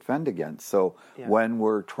we defend against. So when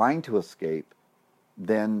we're trying to escape,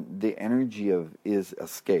 then the energy is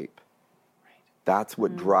escape. Right. That's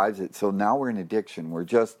what drives it. So now we're in addiction. We're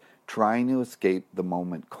just trying to escape the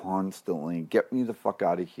moment constantly. Get me the fuck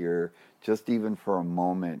out of here, just even for a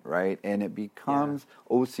moment, right? And it becomes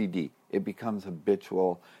OCD. It becomes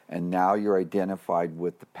habitual, and now you're identified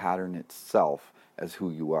with the pattern itself as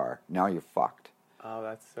who you are. Now you're fucked. Oh,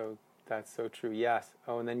 that's so true. Yes.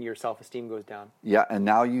 Oh, and then your self-esteem goes down. Yeah, and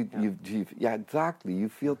now you exactly. You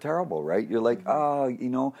feel terrible, right? You're like, you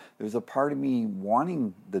know, there's a part of me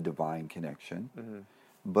wanting the divine connection,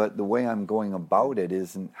 but the way I'm going about it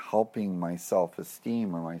isn't helping my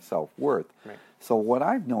self-esteem or my self-worth. Right. So what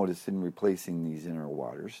I've noticed in replacing these inner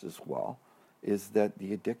waters as well is that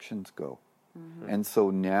the addictions go. And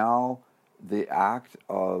so now the act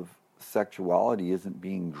of sexuality isn't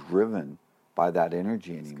being driven by that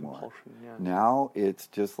energy anymore. Now it's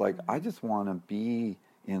just like, I just want to be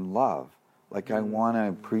in love. Like, I want to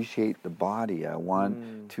appreciate the body. I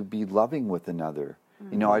want to be loving with another.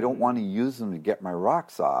 You know, I don't want to use them to get my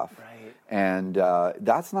rocks off. Right. And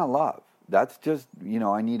that's not love. That's just, you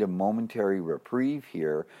know, I need a momentary reprieve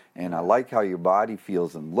here, and I like how your body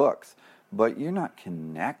feels and looks, but you're not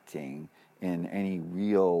connecting in any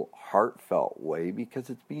real heartfelt way because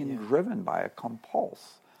it's being driven by a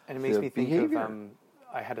compulse. And it makes me think of,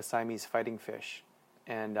 I had a Siamese fighting fish,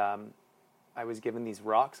 and I was given these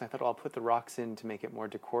rocks. I thought, I'll put the rocks in to make it more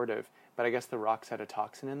decorative, but I guess the rocks had a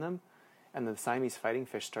toxin in them, and the Siamese fighting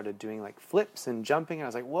fish started doing like flips and jumping, and I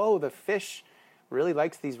was like, whoa, the fish really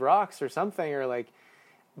likes these rocks or something, or like,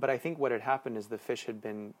 but I think what had happened is the fish had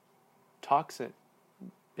been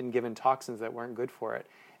given toxins that weren't good for it.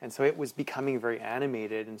 And so it was becoming very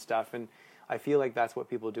animated and stuff. And I feel like that's what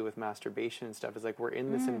people do with masturbation and stuff. Is like, we're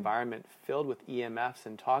in this environment filled with EMFs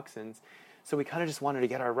and toxins. So we kind of just wanted to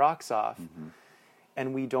get our rocks off.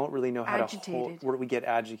 And we don't really know how to hold. We get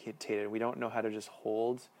agitated. We don't know how to just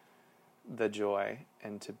hold the joy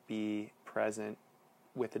and to be present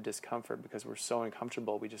with the discomfort because we're so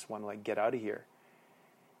uncomfortable. We just want to like get out of here.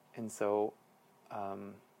 And so,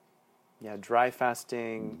 dry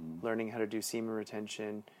fasting, learning how to do semen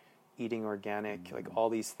retention, eating organic, like all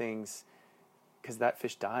these things, because that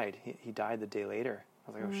fish died. He died the day later.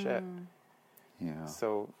 I was like, oh shit. Yeah.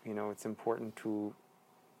 So, you know, it's important to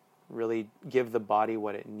really give the body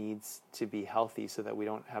what it needs to be healthy so that we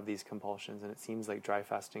don't have these compulsions. And it seems like dry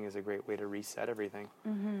fasting is a great way to reset everything.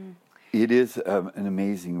 It is an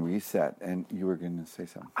amazing reset. And you were going to say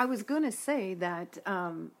something. I was going to say that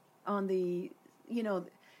on the, you know,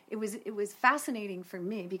 it was fascinating for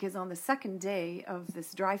me because on the second day of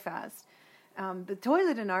this dry fast, the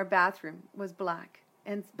toilet in our bathroom was black,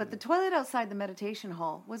 but the toilet outside the meditation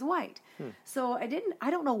hall was white. So I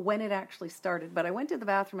don't know when it actually started, but I went to the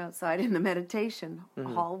bathroom outside in the meditation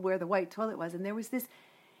hall where the white toilet was, and there was this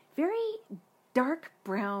very dark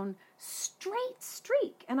brown straight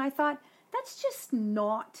streak, and I thought, that's just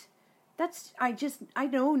not. I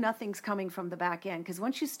know nothing's coming from the back end, because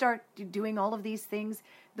once you start doing all of these things,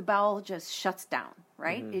 the bowel just shuts down,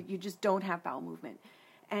 right? You just don't have bowel movement,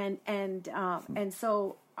 and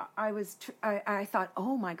so I thought,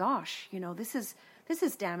 oh my gosh, you know, this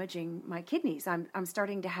is damaging my kidneys. I'm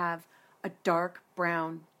starting to have a dark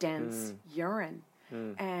brown dense urine,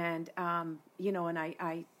 and you know, and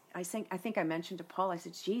I think I mentioned to Paul, I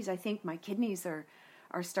said, geez, I think my kidneys are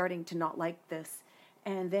starting to not like this.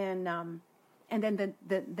 And then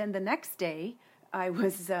the next day, I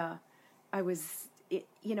was,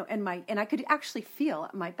 you know, and I could actually feel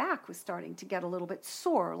my back was starting to get a little bit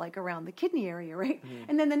sore, like around the kidney area, right?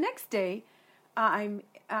 And then the next day, I'm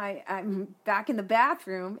back in the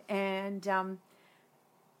bathroom, and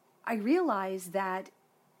I realized that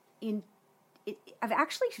I've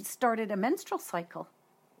actually started a menstrual cycle.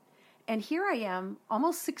 And here I am,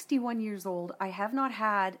 almost 61 years old. I have not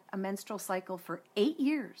had a menstrual cycle for 8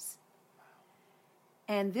 years.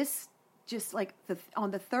 And this, just like on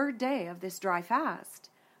the third day of this dry fast,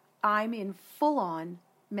 I'm in full-on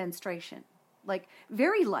menstruation, like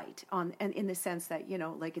very light on, and in the sense that,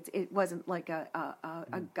 like it wasn't like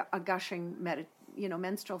a gushing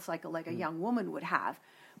menstrual cycle like a young woman would have,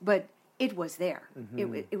 but it was there.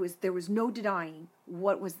 It was, there was no denying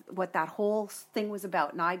what that whole thing was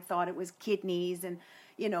about. And I thought it was kidneys and,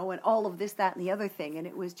 and all of this, that, and the other thing. And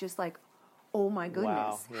it was just like, oh my goodness,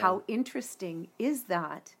 wow, yeah. How interesting is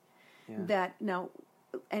that? Yeah. That now,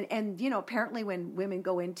 and apparently when women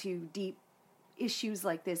go into deep issues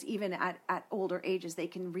like this, even at older ages, they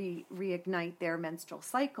can reignite their menstrual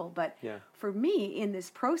cycle. But for me, in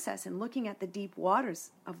this process and looking at the deep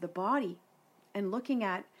waters of the body and looking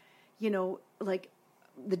at, like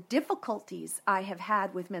the difficulties I have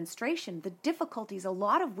had with menstruation, the difficulties a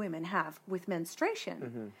lot of women have with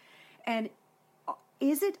menstruation. And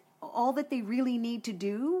is it all that they really need to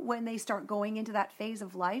do when they start going into that phase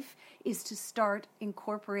of life is to start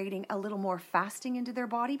incorporating a little more fasting into their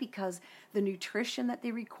body, because the nutrition that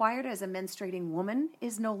they required as a menstruating woman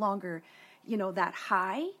is no longer, that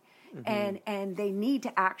high. And they need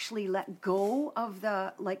to actually let go of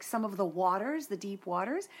some of the waters, the deep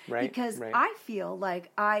waters, because I feel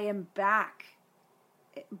like I am back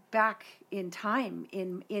in time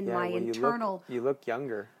in my internal. You look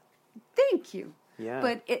younger. Thank you. Yeah.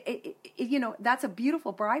 But it that's a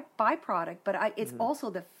beautiful byproduct, but it's also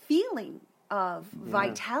the feeling of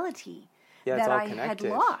vitality that I had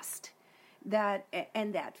lost,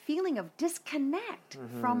 and that feeling of disconnect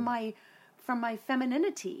from my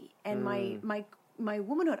femininity and my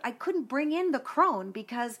womanhood. I couldn't bring in the crone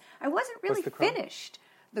because I wasn't really finished.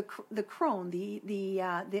 The crone,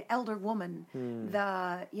 the elder woman,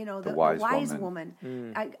 the wise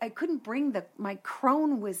woman. I couldn't bring my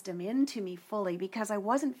crone wisdom into me fully because I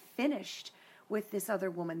wasn't finished with this other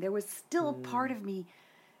woman. There was still part of me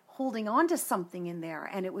holding on to something in there,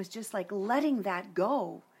 and it was just like letting that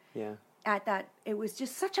go. Yeah. It was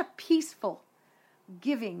just such a peaceful,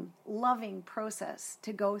 giving, loving process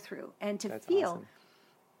to go through and to feel awesome.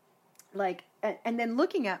 Like, and then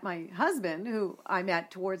looking at my husband, who I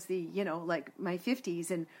met towards the, like my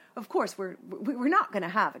 50s, and of course we're not going to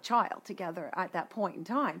have a child together at that point in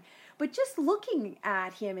time, but just looking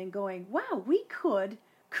at him and going, wow, we could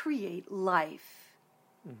create life.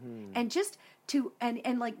 And just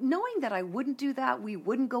and like knowing that I wouldn't do that, we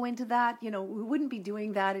wouldn't go into that, we wouldn't be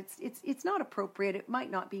doing that. It's not appropriate. It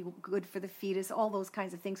might not be good for the fetus, all those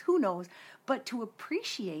kinds of things. Who knows? But to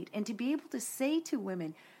appreciate and to be able to say to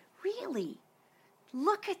women, really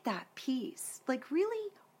look at that piece, like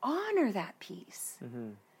really honor that piece,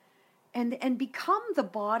 and become the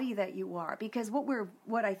body that you are. Because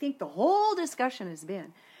what I think the whole discussion has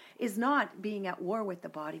been is not being at war with the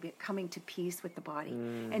body, but coming to peace with the body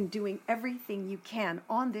and doing everything you can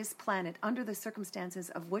on this planet under the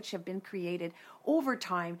circumstances of which have been created over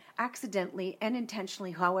time, accidentally and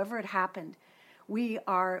intentionally, however it happened.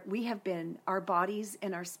 Our bodies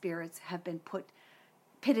and our spirits have been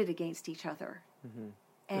pitted against each other.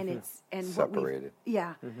 And it's separated.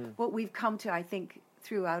 What we've come to, I think,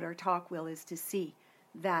 throughout our talk, Will, is to see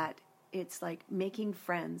that it's like making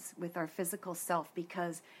friends with our physical self,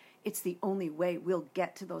 because it's the only way we'll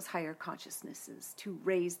get to those higher consciousnesses, to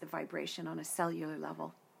raise the vibration on a cellular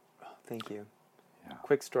level. Oh, thank you. Yeah.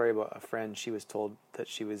 Quick story about a friend. She was told that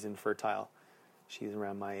she was infertile. She's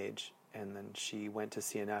around my age. And then she went to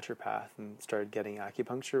see a naturopath and started getting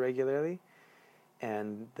acupuncture regularly.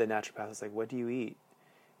 And the naturopath was like, what do you eat?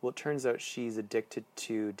 Well, it turns out she's addicted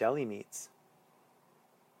to deli meats.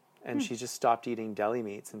 And she just stopped eating deli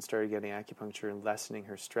meats and started getting acupuncture and lessening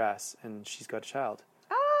her stress. And she's got a child.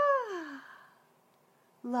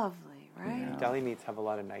 Lovely, right? Yeah. Deli meats have a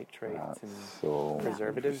lot of nitrates and so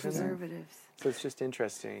preservatives in them. Preservatives. So it's just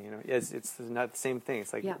interesting, It's not the same thing.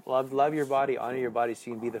 It's like love your body, honor your body,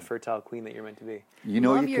 so you can be the fertile queen that you're meant to be.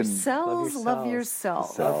 Love yourselves. Love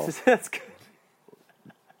yourself. That's good.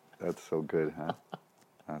 That's so good, huh?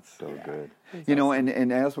 That's so good.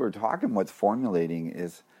 And as we're talking, what's formulating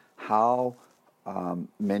is how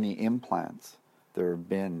many implants there have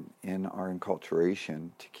been in our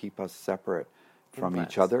enculturation to keep us separate from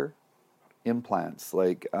each other. Implants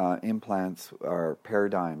are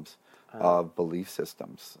paradigms of belief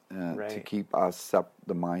systems to keep us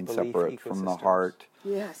the mind separate from the heart.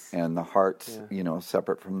 Yes. And the heart's,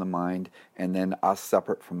 separate from the mind, and then us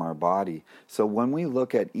separate from our body. So when we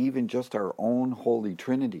look at even just our own holy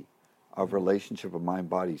trinity of relationship of mind,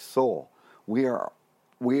 body, soul, we are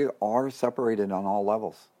separated on all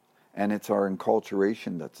levels. And it's our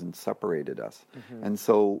enculturation that's separated us. And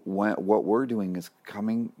so what we're doing is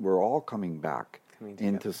we're all coming back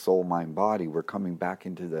into soul, mind, body. We're coming back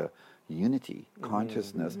into the unity,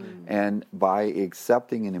 consciousness. And by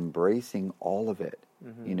accepting and embracing all of it,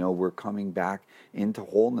 we're coming back into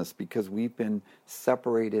wholeness because we've been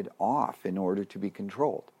separated off in order to be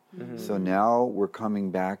controlled. So now we're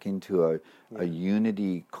coming back into a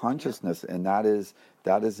unity consciousness, and that is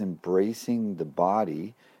embracing the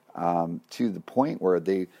body to the point where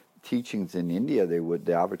the teachings in India,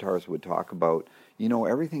 the avatars would talk about,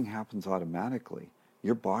 everything happens automatically.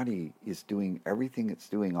 Your body is doing everything it's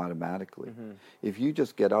doing automatically. If you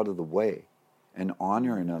just get out of the way and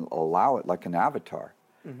honor and allow it, like an avatar,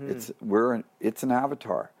 it's an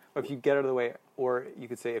avatar. If you get out of the way, or you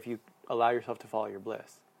could say if you allow yourself to follow your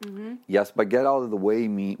bliss. Yes, but get out of the way,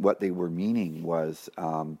 what they were meaning was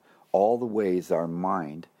all the ways our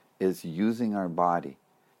mind is using our body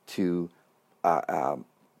to for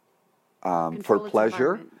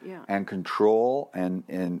pleasure and control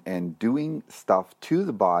and doing stuff to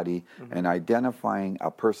the body and identifying a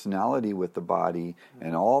personality with the body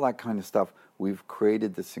and all that kind of stuff. We've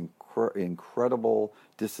created this incredible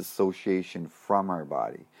disassociation from our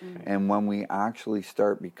body. And when we actually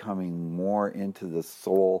start becoming more into the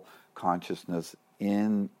soul consciousness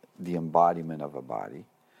in the embodiment of a body,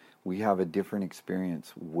 we have a different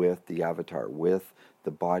experience with the avatar, with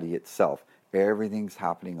the body itself. Everything's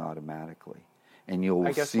happening automatically. And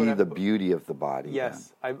you'll see the beauty of the body.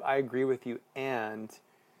 Yes, I agree with you. And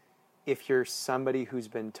if you're somebody who's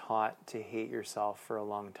been taught to hate yourself for a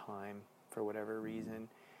long time, for whatever reason,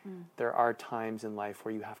 there are times in life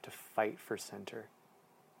where you have to fight for center.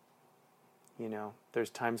 There's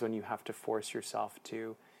times when you have to force yourself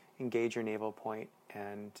to engage your navel point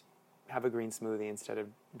and have a green smoothie instead of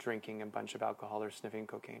drinking a bunch of alcohol or sniffing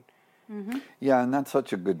cocaine. Yeah, and that's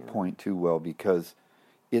such a good point too, Will, because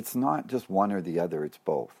it's not just one or the other, it's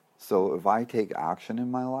both. So if I take action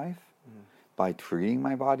in my life, by treating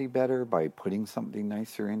my body better, by putting something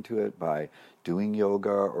nicer into it, by doing yoga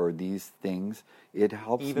or these things, it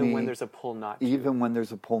helps me. Even when there's a pull not to. Even when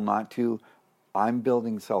there's a pull not to, I'm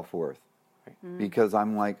building self-worth. Right. Because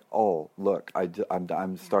I'm like, oh, look,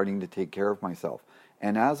 I'm starting to take care of myself.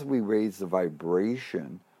 And as we raise the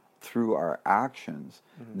vibration through our actions,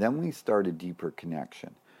 then we start a deeper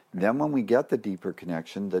connection. Right. Then when we get the deeper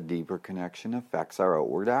connection affects our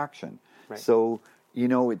outward action. Right. So,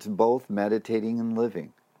 it's both meditating and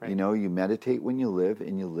living. Right. You meditate when you live,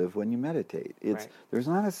 and you live when you meditate. There's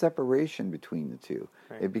not a separation between the two.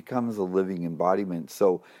 Right. It becomes a living embodiment.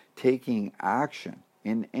 So taking action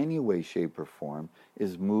in any way, shape, or form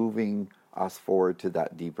is moving us forward to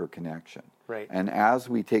that deeper connection. Right. And as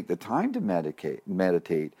we take the time to meditate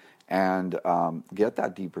and get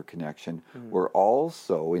that deeper connection, we're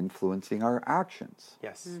also influencing our actions.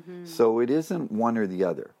 Yes. So it isn't one or the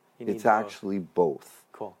other. It's actually both.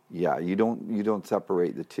 Cool. Yeah, you don't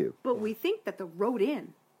separate the two. But we think that the road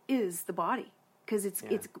in is the body, because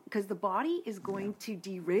because the body is going to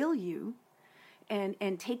derail you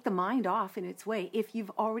and take the mind off in its way if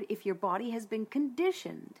your body has been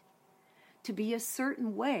conditioned to be a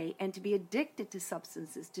certain way and to be addicted to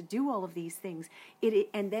substances, to do all of these things.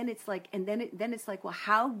 And then it's like, well,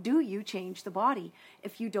 how do you change the body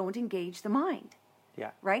if you don't engage the mind?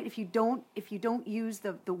 Yeah. Right? If you don't use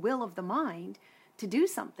the will of the mind to do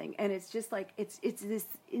something. And it's just like it's this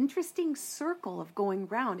interesting circle of going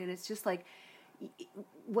round, and it's just like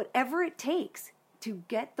whatever it takes to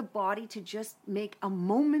get the body to just make a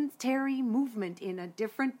momentary movement in a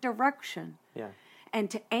different direction. Yeah. And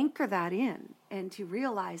to anchor that in and to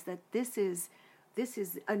realize that this is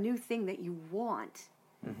a new thing that you want.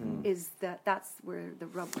 That's where the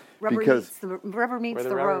rubber meets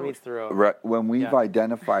the road. Right, when we've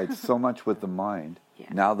identified so much with the mind,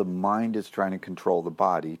 now the mind is trying to control the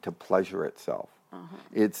body to pleasure itself.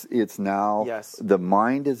 It's now the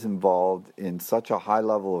mind is involved in such a high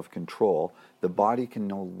level of control, the body can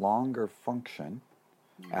no longer function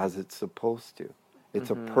as it's supposed to.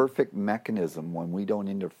 It's a perfect mechanism when we don't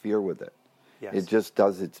interfere with it. Yes. It just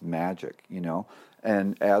does its magic,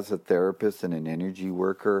 And as a therapist and an energy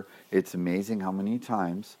worker, it's amazing how many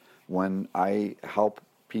times when I help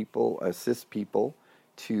people, assist people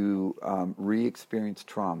to re-experience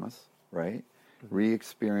traumas, right?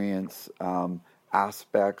 Re-experience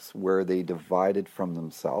aspects where they divided from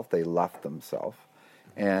themselves, they left themselves,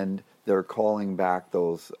 and they're calling back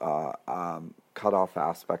those cut-off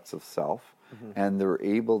aspects of self, and they're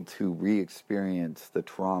able to re-experience the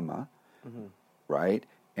trauma, right?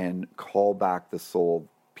 And call back the soul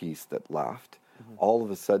piece that left. All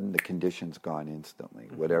of a sudden the condition's gone instantly,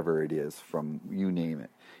 whatever it is, from you name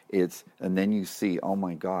it. And then you see, oh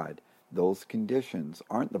my God, those conditions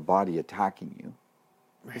aren't the body attacking you.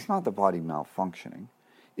 Right. It's not the body malfunctioning.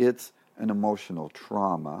 It's an emotional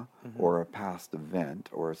trauma or a past event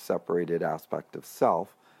or a separated aspect of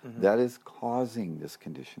self that is causing this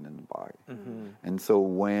condition in the body. And so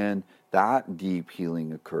when that deep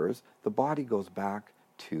healing occurs, the body goes back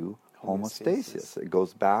to homeostasis. It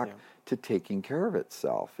goes back to taking care of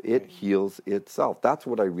itself. It heals itself. That's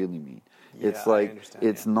what I really mean. It's like,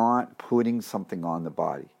 it's not putting something on the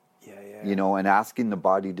body, you know, and asking the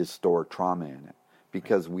body to store trauma in it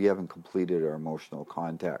because we haven't completed our emotional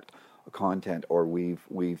content, or we've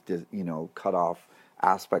you know, cut off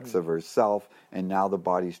aspects of ourself, and now the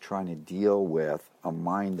body's trying to deal with a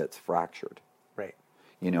mind that's fractured. Right.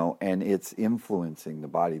 You know, and it's influencing the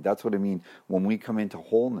body. That's what I mean. When we come into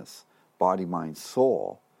wholeness, body, mind,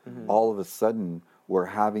 soul, all of a sudden we're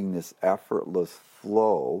having this effortless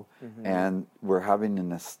flow, and we're having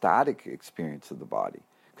an ecstatic experience of the body.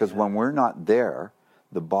 Because when we're not there,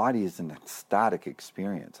 the body is an ecstatic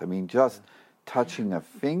experience. I mean, just touching a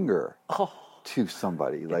finger to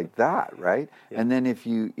somebody like that, right? And then if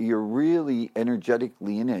you're really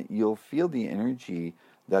energetically in it, you'll feel the energy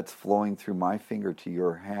that's flowing through my finger to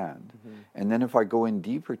your hand. And then if I go in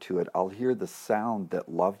deeper to it, I'll hear the sound that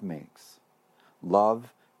love makes.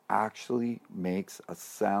 Love actually makes a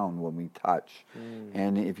sound when we touch.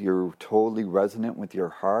 And if you're totally resonant with your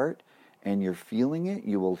heart and you're feeling it,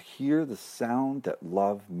 you will hear the sound that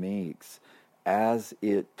love makes as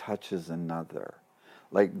it touches another.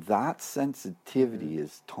 Like that sensitivity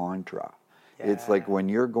is Tantra. It's like when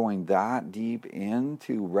you're going that deep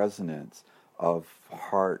into resonance of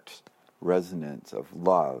heart, resonance of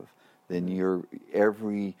love, then your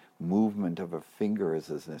every movement of a finger is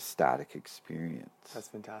an ecstatic experience. That's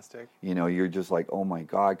fantastic. You know, you're just like, oh my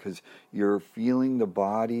God, because you're feeling the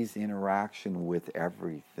body's interaction with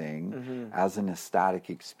everything as an ecstatic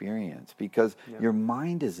experience, because your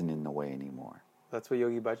mind isn't in the way anymore. That's what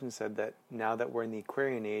Yogi Bhajan said, that now that we're in the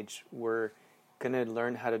Aquarian age, we're going to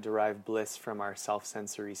learn how to derive bliss from our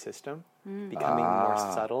self-sensory system, becoming more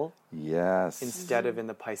subtle. Yes. Instead of in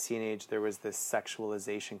the Piscean age, there was this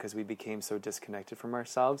sexualization because we became so disconnected from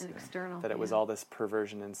ourselves External, that it was all this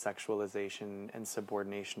perversion and sexualization and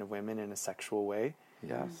subordination of women in a sexual way.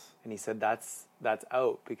 Yes. And he said that's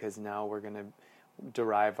out, because now we're going to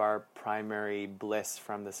derive our primary bliss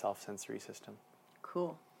from the self-sensory system.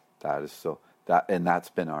 Cool. That is so... And that's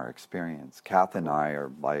been our experience. Kath and I are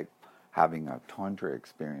like having a Tantra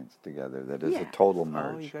experience together that is a total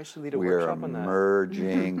merge. Oh, you guys should lead a we are workshop on that.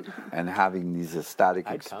 merging and having these ecstatic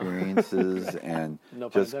experiences and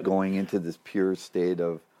just going into this pure state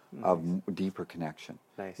of deeper connection.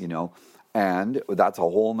 Nice. You know, and that's a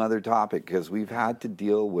whole nother topic, because we've had to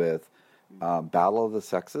deal with battle of the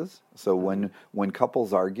sexes. So when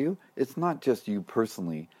couples argue, it's not just you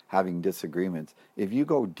personally having disagreements. If you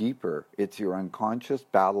go deeper, it's your unconscious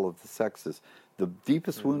battle of the sexes. The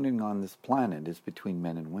deepest wounding on this planet is between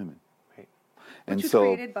men and women. Right. And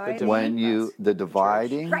so when the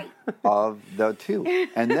dividing of the two.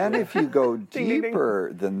 And then if you go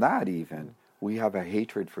deeper than that even, we have a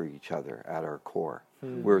hatred for each other at our core.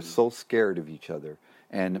 We're so scared of each other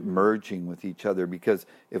and merging with each other, because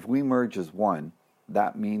if we merge as one,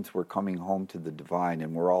 that means we're coming home to the divine,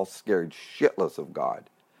 and we're all scared shitless of God.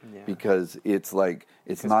 Because it's like,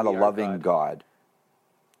 it's not a loving God.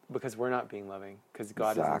 Because we're not being loving, because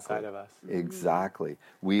God is inside of us. Exactly.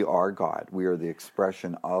 We are God. We are the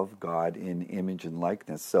expression of God in image and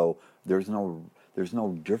likeness. So there's no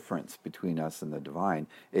difference between us and the divine,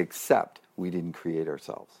 except we didn't create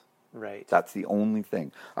ourselves. Right. That's the only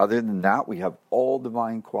thing. Other than that, we have all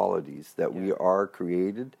divine qualities that we are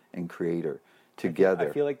created and creator together.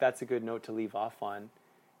 I feel like that's a good note to leave off on.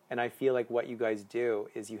 And I feel like what you guys do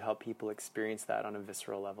is you help people experience that on a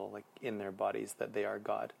visceral level, like in their bodies, that they are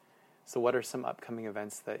God. So what are some upcoming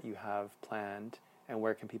events that you have planned, and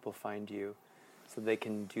where can people find you so they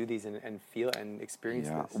can do these and feel and experience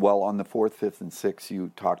this? Well, on the 4th, 5th, and 6th,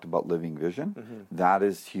 you talked about living vision. That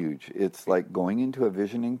is huge. It's like going into a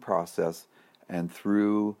visioning process, and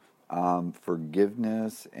through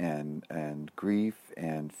forgiveness and grief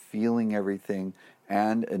and feeling everything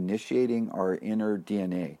and initiating our inner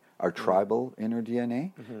DNA, our tribal inner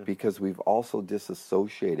DNA, because we've also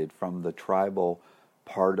disassociated from the tribal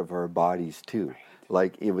part of our bodies too.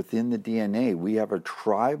 Like within the DNA, we have a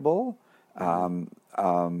tribal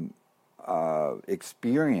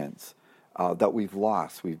experience that we've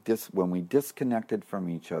lost. When we disconnected from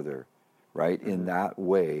each other, right? In that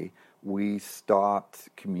way, we stopped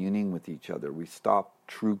communing with each other. We stopped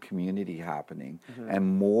true community happening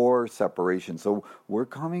and more separation. So we're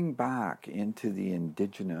coming back into the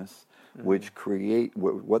indigenous, which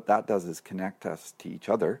what that does is connect us to each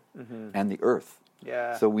other and the earth.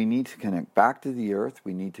 Yeah. So we need to connect back to the earth.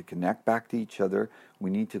 We need to connect back to each other. We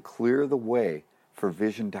need to clear the way for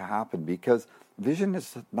vision to happen, because vision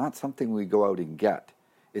is not something we go out and get.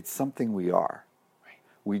 It's something we are. Right.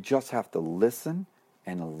 We just have to listen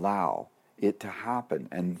and allow it to happen.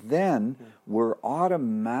 And then we're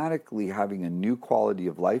automatically having a new quality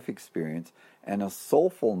of life experience and a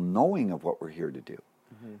soulful knowing of what we're here to do.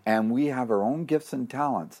 And we have our own gifts and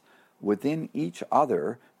talents within each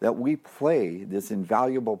other that we play this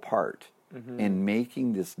invaluable part in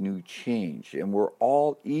making this new change. And we're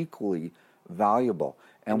all equally valuable.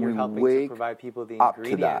 And you're we helping to wake provide people the up to that.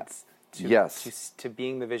 ingredients yes. to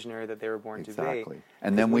being the visionary that they were born to Exactly. be.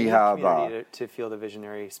 And then we we need have community to feel the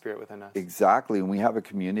visionary spirit within us. Exactly. And we have a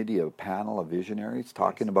community, a panel of visionaries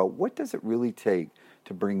talking about what does it really take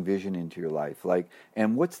to bring vision into your life,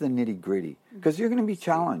 and what's the nitty gritty, because you're going to be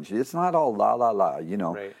challenged. It's not all la la la,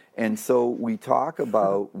 Right. And so we talk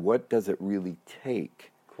about what does it really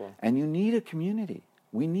take. Cool. And you need a community.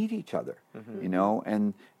 We need each other,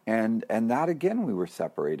 and that again we were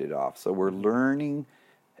separated off. So we're learning.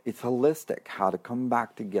 It's holistic, how to come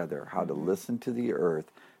back together, how to listen to the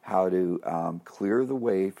earth, how to clear the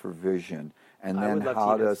way for vision, and I then would love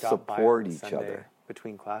how to even to stop by support on each Sunday other.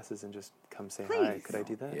 between classes and just come say hi. Please. Could I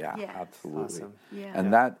do that? Yeah, Yeah. absolutely. Awesome. Yeah.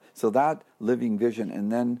 And that living vision,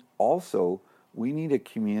 and then also we need a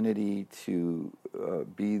community to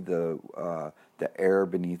be the air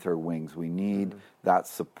beneath our wings. We need that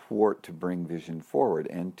support to bring vision forward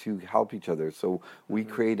and to help each other. So we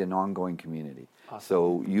create an ongoing community. Awesome.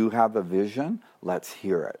 So you have a vision, let's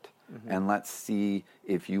hear it. And let's see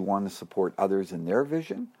if you want to support others in their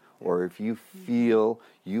vision, or if you feel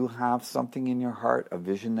you have something in your heart, a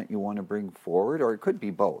vision that you want to bring forward, or it could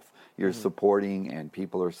be both. You're supporting and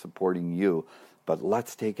people are supporting you, but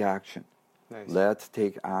let's take action. Nice. Let's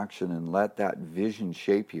take action and let that vision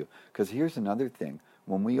shape you. Because here's another thing.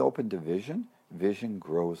 When we open to vision, vision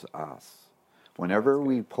grows us. Whenever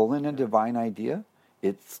we pull in a divine idea,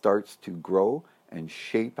 it starts to grow and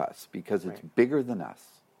shape us because it's bigger than us.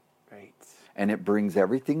 Right. And it brings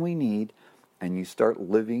everything we need, and you start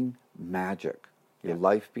living magic. Your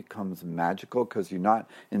life becomes magical because you're not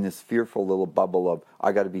in this fearful little bubble of,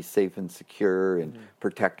 I got to be safe and secure and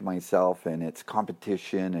protect myself, and it's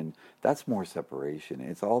competition, and that's more separation.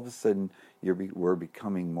 It's all of a sudden we're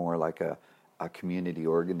becoming more like a community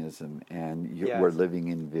organism, and we're living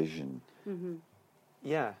in vision.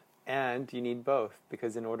 Yeah, and you need both,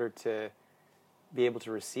 because in order to be able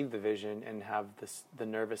to receive the vision and have the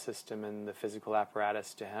nervous system and the physical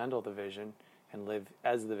apparatus to handle the vision and live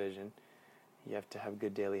as the vision, you have to have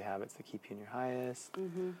good daily habits that keep you in your highest.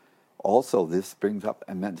 Also, this brings up,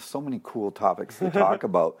 and there's so many cool topics to talk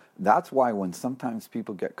about. That's why when sometimes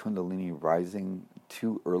people get Kundalini rising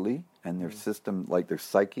too early and their system, like their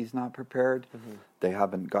psyche's not prepared, they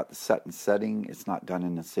haven't got the set and setting, it's not done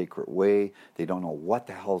in a sacred way, they don't know what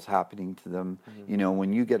the hell's happening to them.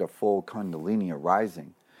 When you get a full Kundalini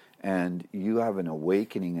arising and you have an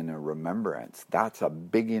awakening and a remembrance, that's a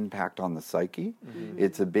big impact on the psyche.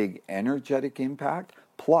 It's a big energetic impact.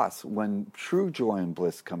 Plus, when true joy and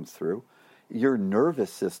bliss comes through, your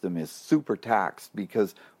nervous system is super taxed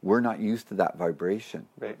because we're not used to that vibration.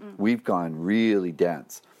 Right. We've gone really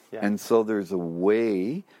dense. Yeah. And so there's a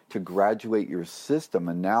way to graduate your system.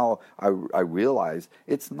 And now I realize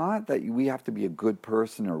it's not that we have to be a good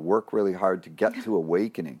person or work really hard to get to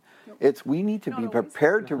awakening. It's we need to be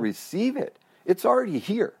prepared to receive it. It's already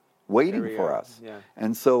here, waiting for us. Yeah.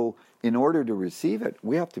 And so in order to receive it,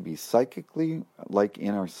 we have to be psychically, like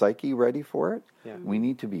in our psyche, ready for it. Yeah. We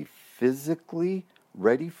need to be physically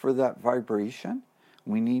ready for that vibration.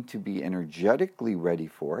 We need to be energetically ready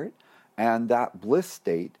for it. And that bliss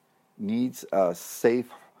state needs a safe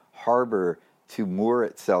harbor to moor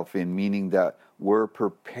itself in, meaning that we're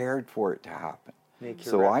prepared for it to happen.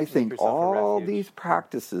 So I think all these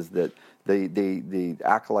practices that the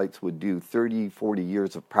acolytes would do, 30, 40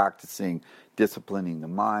 years of practicing, disciplining the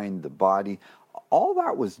mind, the body, all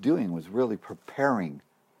that was doing was really preparing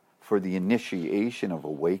for the initiation of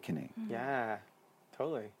awakening. Yeah,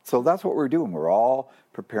 totally. So that's what we're doing. We're all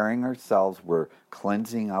preparing ourselves. We're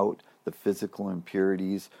cleansing out the physical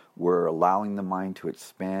impurities. We're allowing the mind to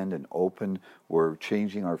expand and open. We're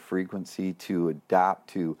changing our frequency to adapt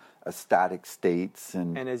to ecstatic states.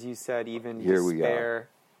 And as you said, even here despair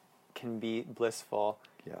can be blissful.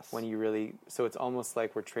 Yes. When you really, so it's almost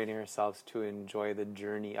like we're training ourselves to enjoy the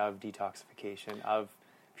journey of detoxification, of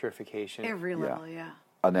purification. Every level, yeah.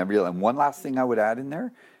 On every level. And one last thing I would add in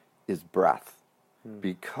there is breath.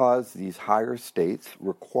 Because these higher states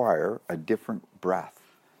require a different breath.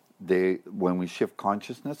 when we shift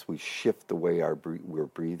consciousness, we shift the way we're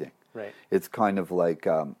breathing. Right. It's kind of like,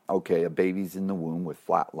 a baby's in the womb with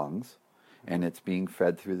flat lungs, and it's being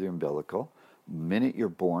fed through the umbilical. The minute you're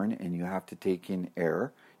born and you have to take in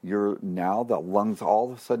air, now the lungs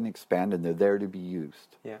all of a sudden expand and they're there to be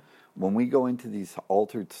used. Yeah. When we go into these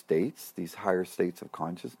altered states, these higher states of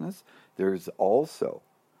consciousness, there's also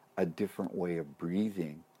a different way of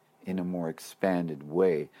breathing in a more expanded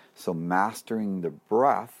way. So mastering the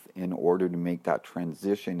breath in order to make that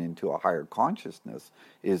transition into a higher consciousness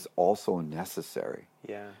is also necessary.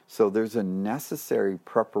 Yeah. So there's a necessary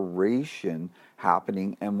preparation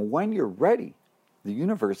happening, and when you're ready, the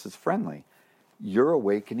universe is friendly. Your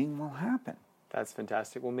awakening will happen. That's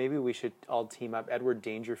fantastic. Well, maybe we should all team up. Edward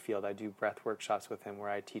Dangerfield, I do breath workshops with him where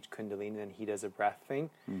I teach Kundalini and he does a breath thing.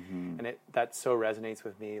 Mm-hmm. And that so resonates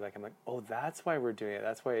with me. Like, I'm like, oh, that's why we're doing it.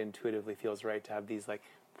 That's why it intuitively feels right to have these like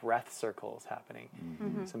breath circles happening.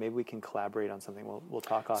 Mm-hmm. So maybe we can collaborate on something. We'll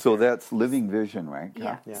talk off. So that's living vision, right?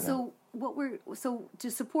 Yeah. So to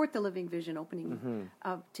support the living vision opening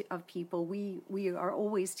of people, we are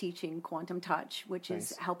always teaching quantum touch, which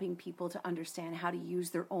is helping people to understand how to use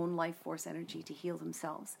their own life force energy to heal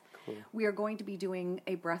themselves. Cool. We are going to be doing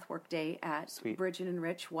a breathwork day at Bridget and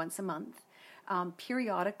Rich once a month.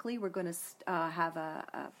 Periodically, we're going to have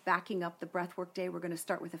a backing up the breathwork day. We're going to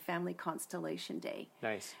start with a family constellation day.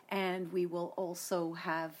 Nice. And we will also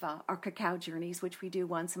have our cacao journeys, which we do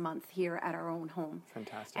once a month here at our own home.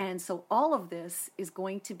 Fantastic. And so all of this is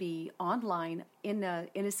going to be online in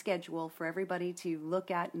a schedule for everybody to look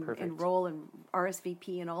at and enroll and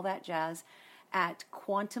RSVP and all that jazz at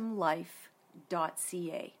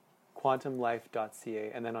quantumlife.ca.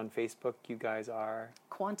 quantumlife.ca, and then on Facebook you guys are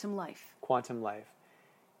Quantum Life.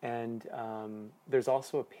 And there's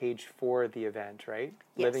also a page for the event, right?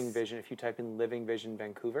 Yes. Living Vision. If you type in Living Vision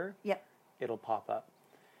Vancouver, it'll pop up.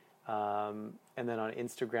 And then on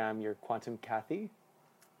Instagram you're Quantum Kathie.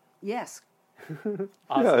 Yes. Awesome.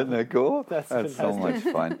 Yeah, isn't that cool? That's so much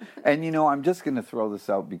fun. And I'm just going to throw this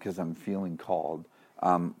out because I'm feeling called.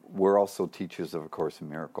 We're also teachers of A Course in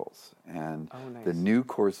Miracles, and the new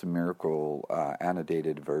Course in Miracle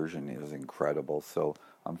annotated version is incredible. So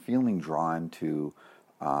I'm feeling drawn to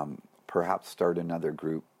perhaps start another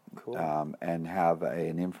group. Cool. And have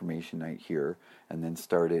an information night here, and then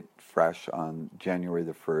start it fresh on January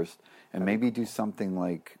the 1st, and maybe do something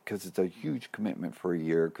like, because it's a huge commitment for a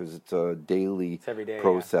year, because it's a daily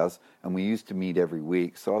process, and we used to meet every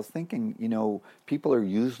week. So I was thinking, people are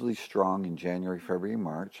usually strong in January, February,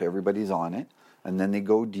 March. Everybody's on it, and then they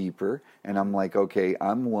go deeper, and I'm like, okay,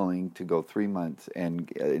 I'm willing to go 3 months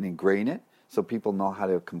and ingrain it, so people know how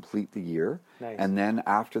to complete the year. Nice. And then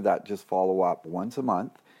after that, just follow up once a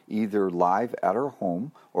month, either live at our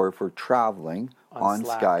home, or if we're traveling on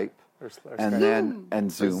Skype, or and Skype. then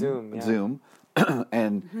and Zoom,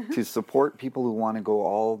 and to support people who want to go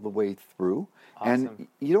all the way through. Awesome. And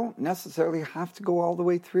you don't necessarily have to go all the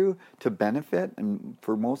way through to benefit. And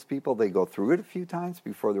for most people, they go through it a few times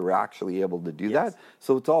before they're actually able to do that.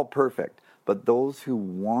 So it's all perfect. But those who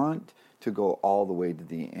want to go all the way to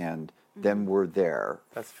the end, then we're there.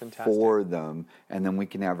 That's fantastic. For them, and then we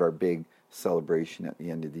can have our big celebration at the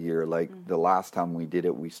end of the year. Like the last time we did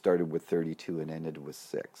it, we started with 32 and ended with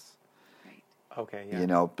 6. Right. Okay.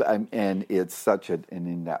 Yeah. And it's such an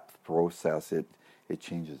in-depth process. It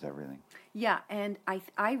changes everything. Yeah, and I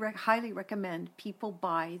highly recommend people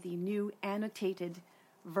buy the new annotated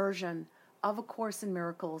version of A Course in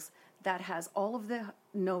Miracles that has all of the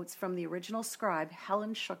notes from the original scribe,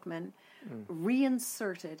 Helen Schuckman,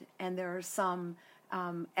 reinserted, and there are some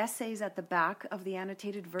essays at the back of the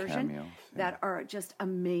annotated version Cameos, that are just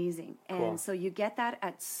amazing. Cool. And so you get that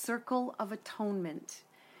at Circle of Atonement.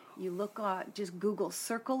 You look, just Google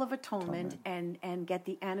Circle of Atonement. And get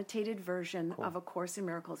the annotated version of A Course in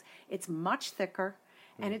Miracles. It's much thicker,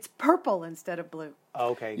 and it's purple instead of blue.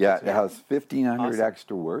 Okay. Yeah, it has 1,500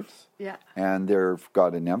 extra words. Yeah. And they've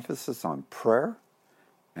got an emphasis on prayer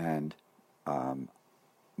and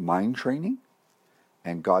mind training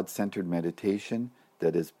and God-centered meditation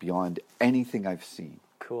that is beyond anything I've seen.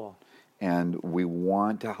 Cool. And we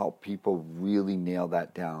want to help people really nail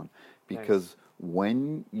that down, because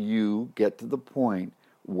when you get to the point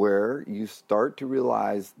where you start to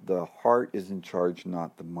realize the heart is in charge,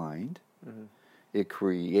 not the mind, it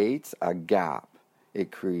creates a gap.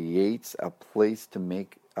 It creates a place to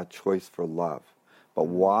make a choice for love. But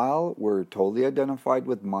while we're totally identified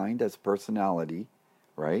with mind as personality,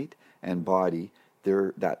 right, and body,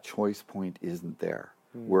 that choice point isn't there.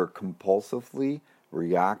 We're compulsively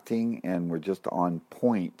reacting, and we're just on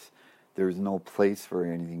point. There's no place for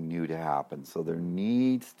anything new to happen. So there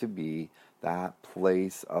needs to be that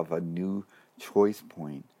place of a new choice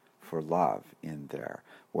point for love in there.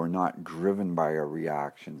 We're not driven by our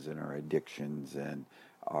reactions and our addictions and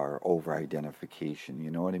our over-identification,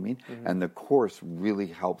 you know what I mean? Mm-hmm. And the Course really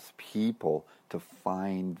helps people to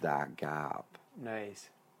find that gap. Nice.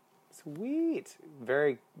 Sweet.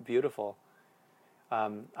 Very beautiful.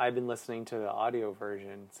 I've been listening to the audio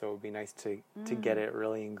version, so it would be nice to get it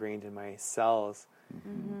really ingrained in my cells.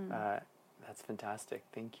 Mm-hmm. That's fantastic.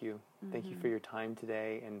 Thank you. Mm-hmm. Thank you for your time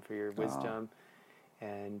today and for your wisdom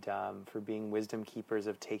and for being wisdom keepers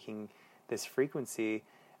of taking this frequency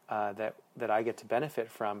that I get to benefit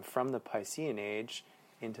from the Piscean age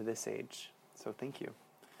into this age. So thank you.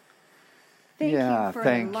 Thank you for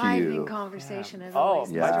an enlivening conversation as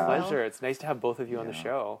always. My pleasure. It's nice to have both of you on the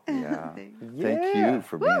show. Yeah. Thank you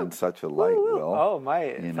for being such a light, Will. Oh,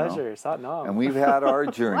 my pleasure. Satnam. And we've had our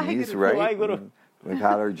journeys, right? We've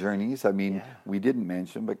had our journeys. I mean, we didn't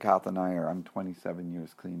mention, but Kath and I'm 27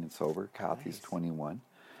 years clean and sober. Kathie's 21.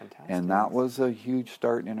 Fantastic. And that was a huge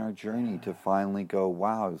start in our journey to finally go,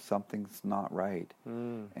 wow, something's not right.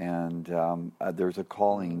 And there's a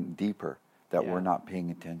calling deeper that we're not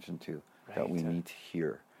paying attention to. That we need to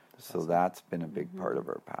hear. So that's been a big part of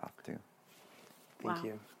our path too. Thank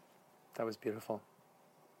you. That was beautiful.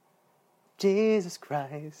 Jesus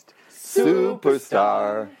Christ,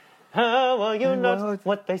 superstar. How will you know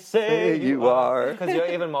what they say you are? Because you're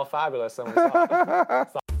even more fabulous than we thought.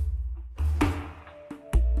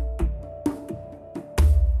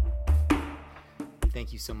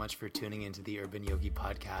 Thank you so much for tuning into the Urban Yogi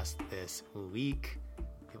podcast this week.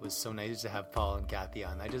 It was so nice to have Paul and Kathie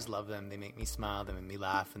on. I just love them. They make me smile, they make me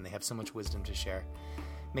laugh, and they have so much wisdom to share.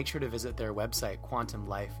 Make sure to visit their website,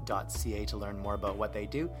 quantumlife.ca, to learn more about what they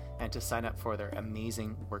do and to sign up for their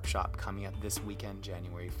amazing workshop coming up this weekend,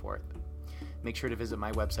 January 4th. Make sure to visit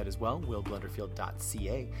my website as well,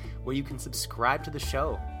 willblunderfield.ca, where you can subscribe to the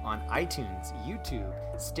show on iTunes, YouTube,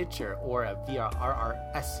 Stitcher, or via our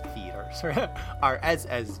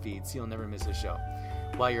RSS feed, so you'll never miss a show.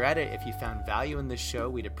 While you're at it, if you found value in this show,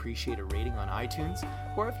 we'd appreciate a rating on iTunes,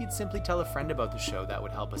 or if you'd simply tell a friend about the show, that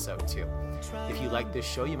would help us out too. If you like this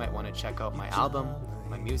show, you might want to check out my album,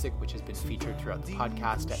 my music, which has been featured throughout the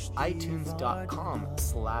podcast at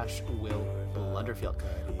itunes.com/Will Blunderfield.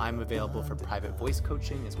 I'm available for private voice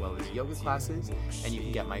coaching as well as yoga classes, and you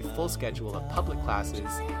can get my full schedule of public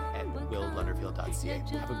classes at willblunderfield.ca.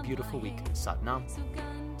 Have a beautiful week. Satnam.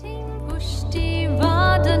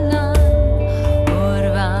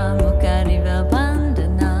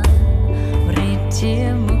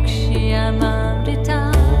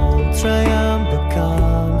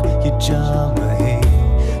 Trayambakam yajamahe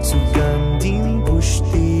sugandhim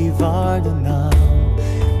pushti vardhanam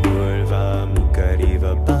urva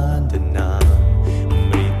mukariva bandhanam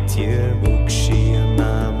mrityur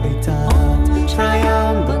mukshiyamamritat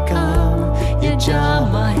Trayambakam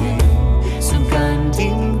yajamahe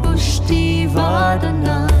sugandhim pushti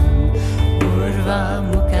vardhanam urva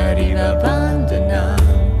mukariva bandhanam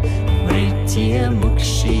mrityur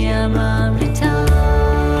mukshiyamamritat.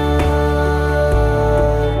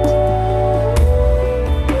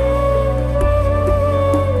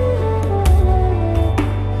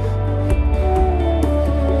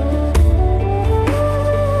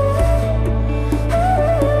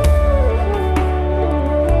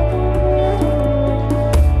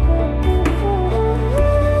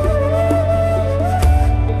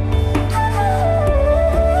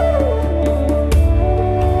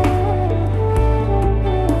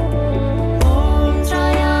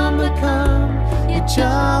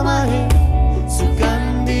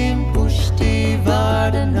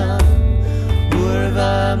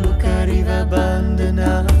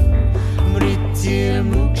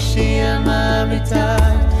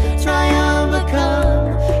 Trayambakam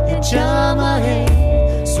yajamahe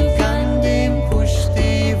sugandhim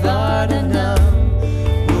pushti vardhanam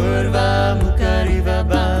urva mukariva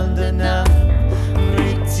bandhanam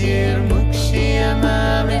mrityur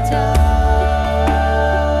mukshiyamamritat.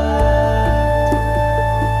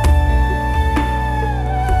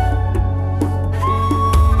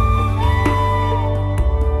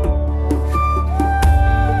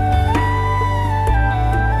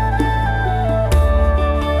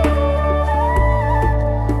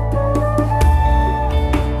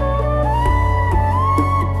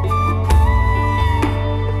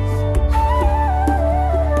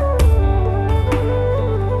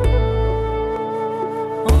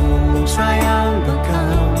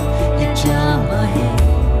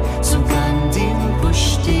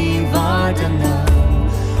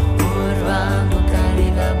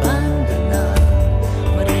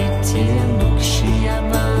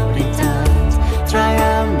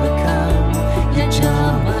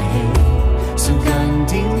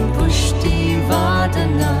 Sugandhim pushti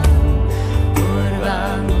vardhanam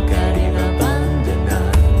Purvam kariva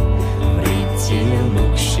bandhanam Vritir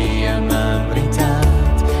mukshiyam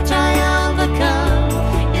amritat Trayambakam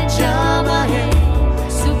yajamahe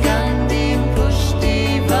Sugandhim pushti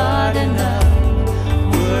vardhanam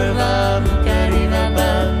Purvam kariva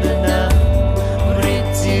bandhanam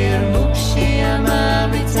Vritir mukshiyam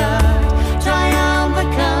amritat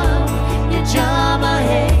Trayambakam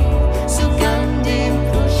yajamahe Sugandhim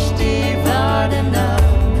pushti vardhanam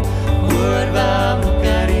Urvam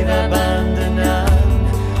kariva bandhanam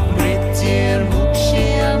Vritir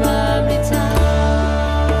mukshiyam amritat.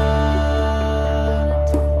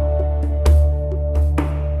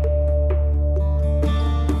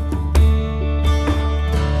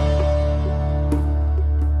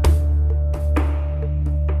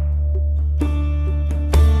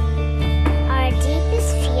 Our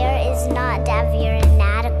deepest fear is not that we are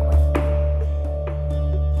inadequate.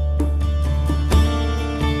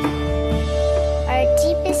 Our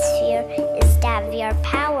deepest fear is that we are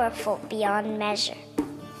powerful beyond measure.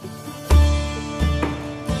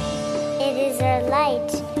 It is our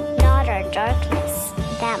light, not our darkness,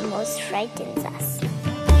 that most frightens us.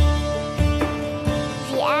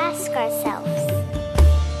 We ask ourselves,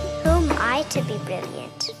 who am I to be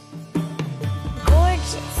brilliant,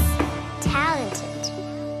 gorgeous, talented,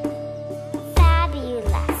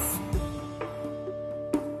 fabulous?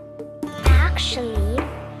 Actually,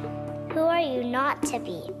 who are you not to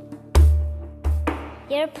be?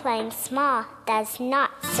 Your playing small does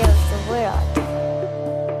not serve the world.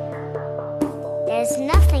 There's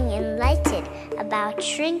nothing enlightened about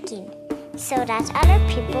shrinking so that other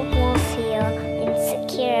people won't feel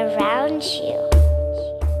insecure around you.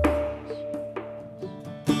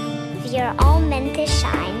 We are all meant to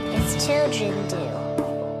shine as children do.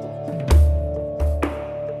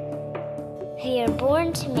 We are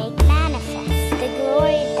born to make manifest the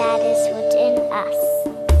glory that is within us.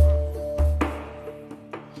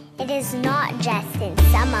 It is not just in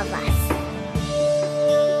some of us.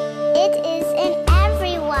 It is in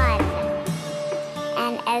everyone.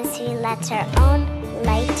 And as we let our own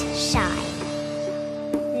light shine,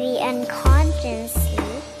 we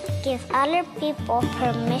unconsciously give other people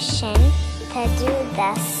permission to do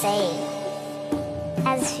the same.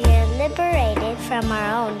 As we are liberated from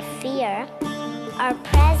our own fear, our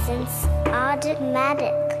presence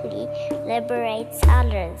automatically liberates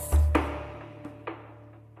others.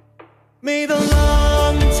 May the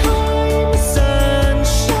long time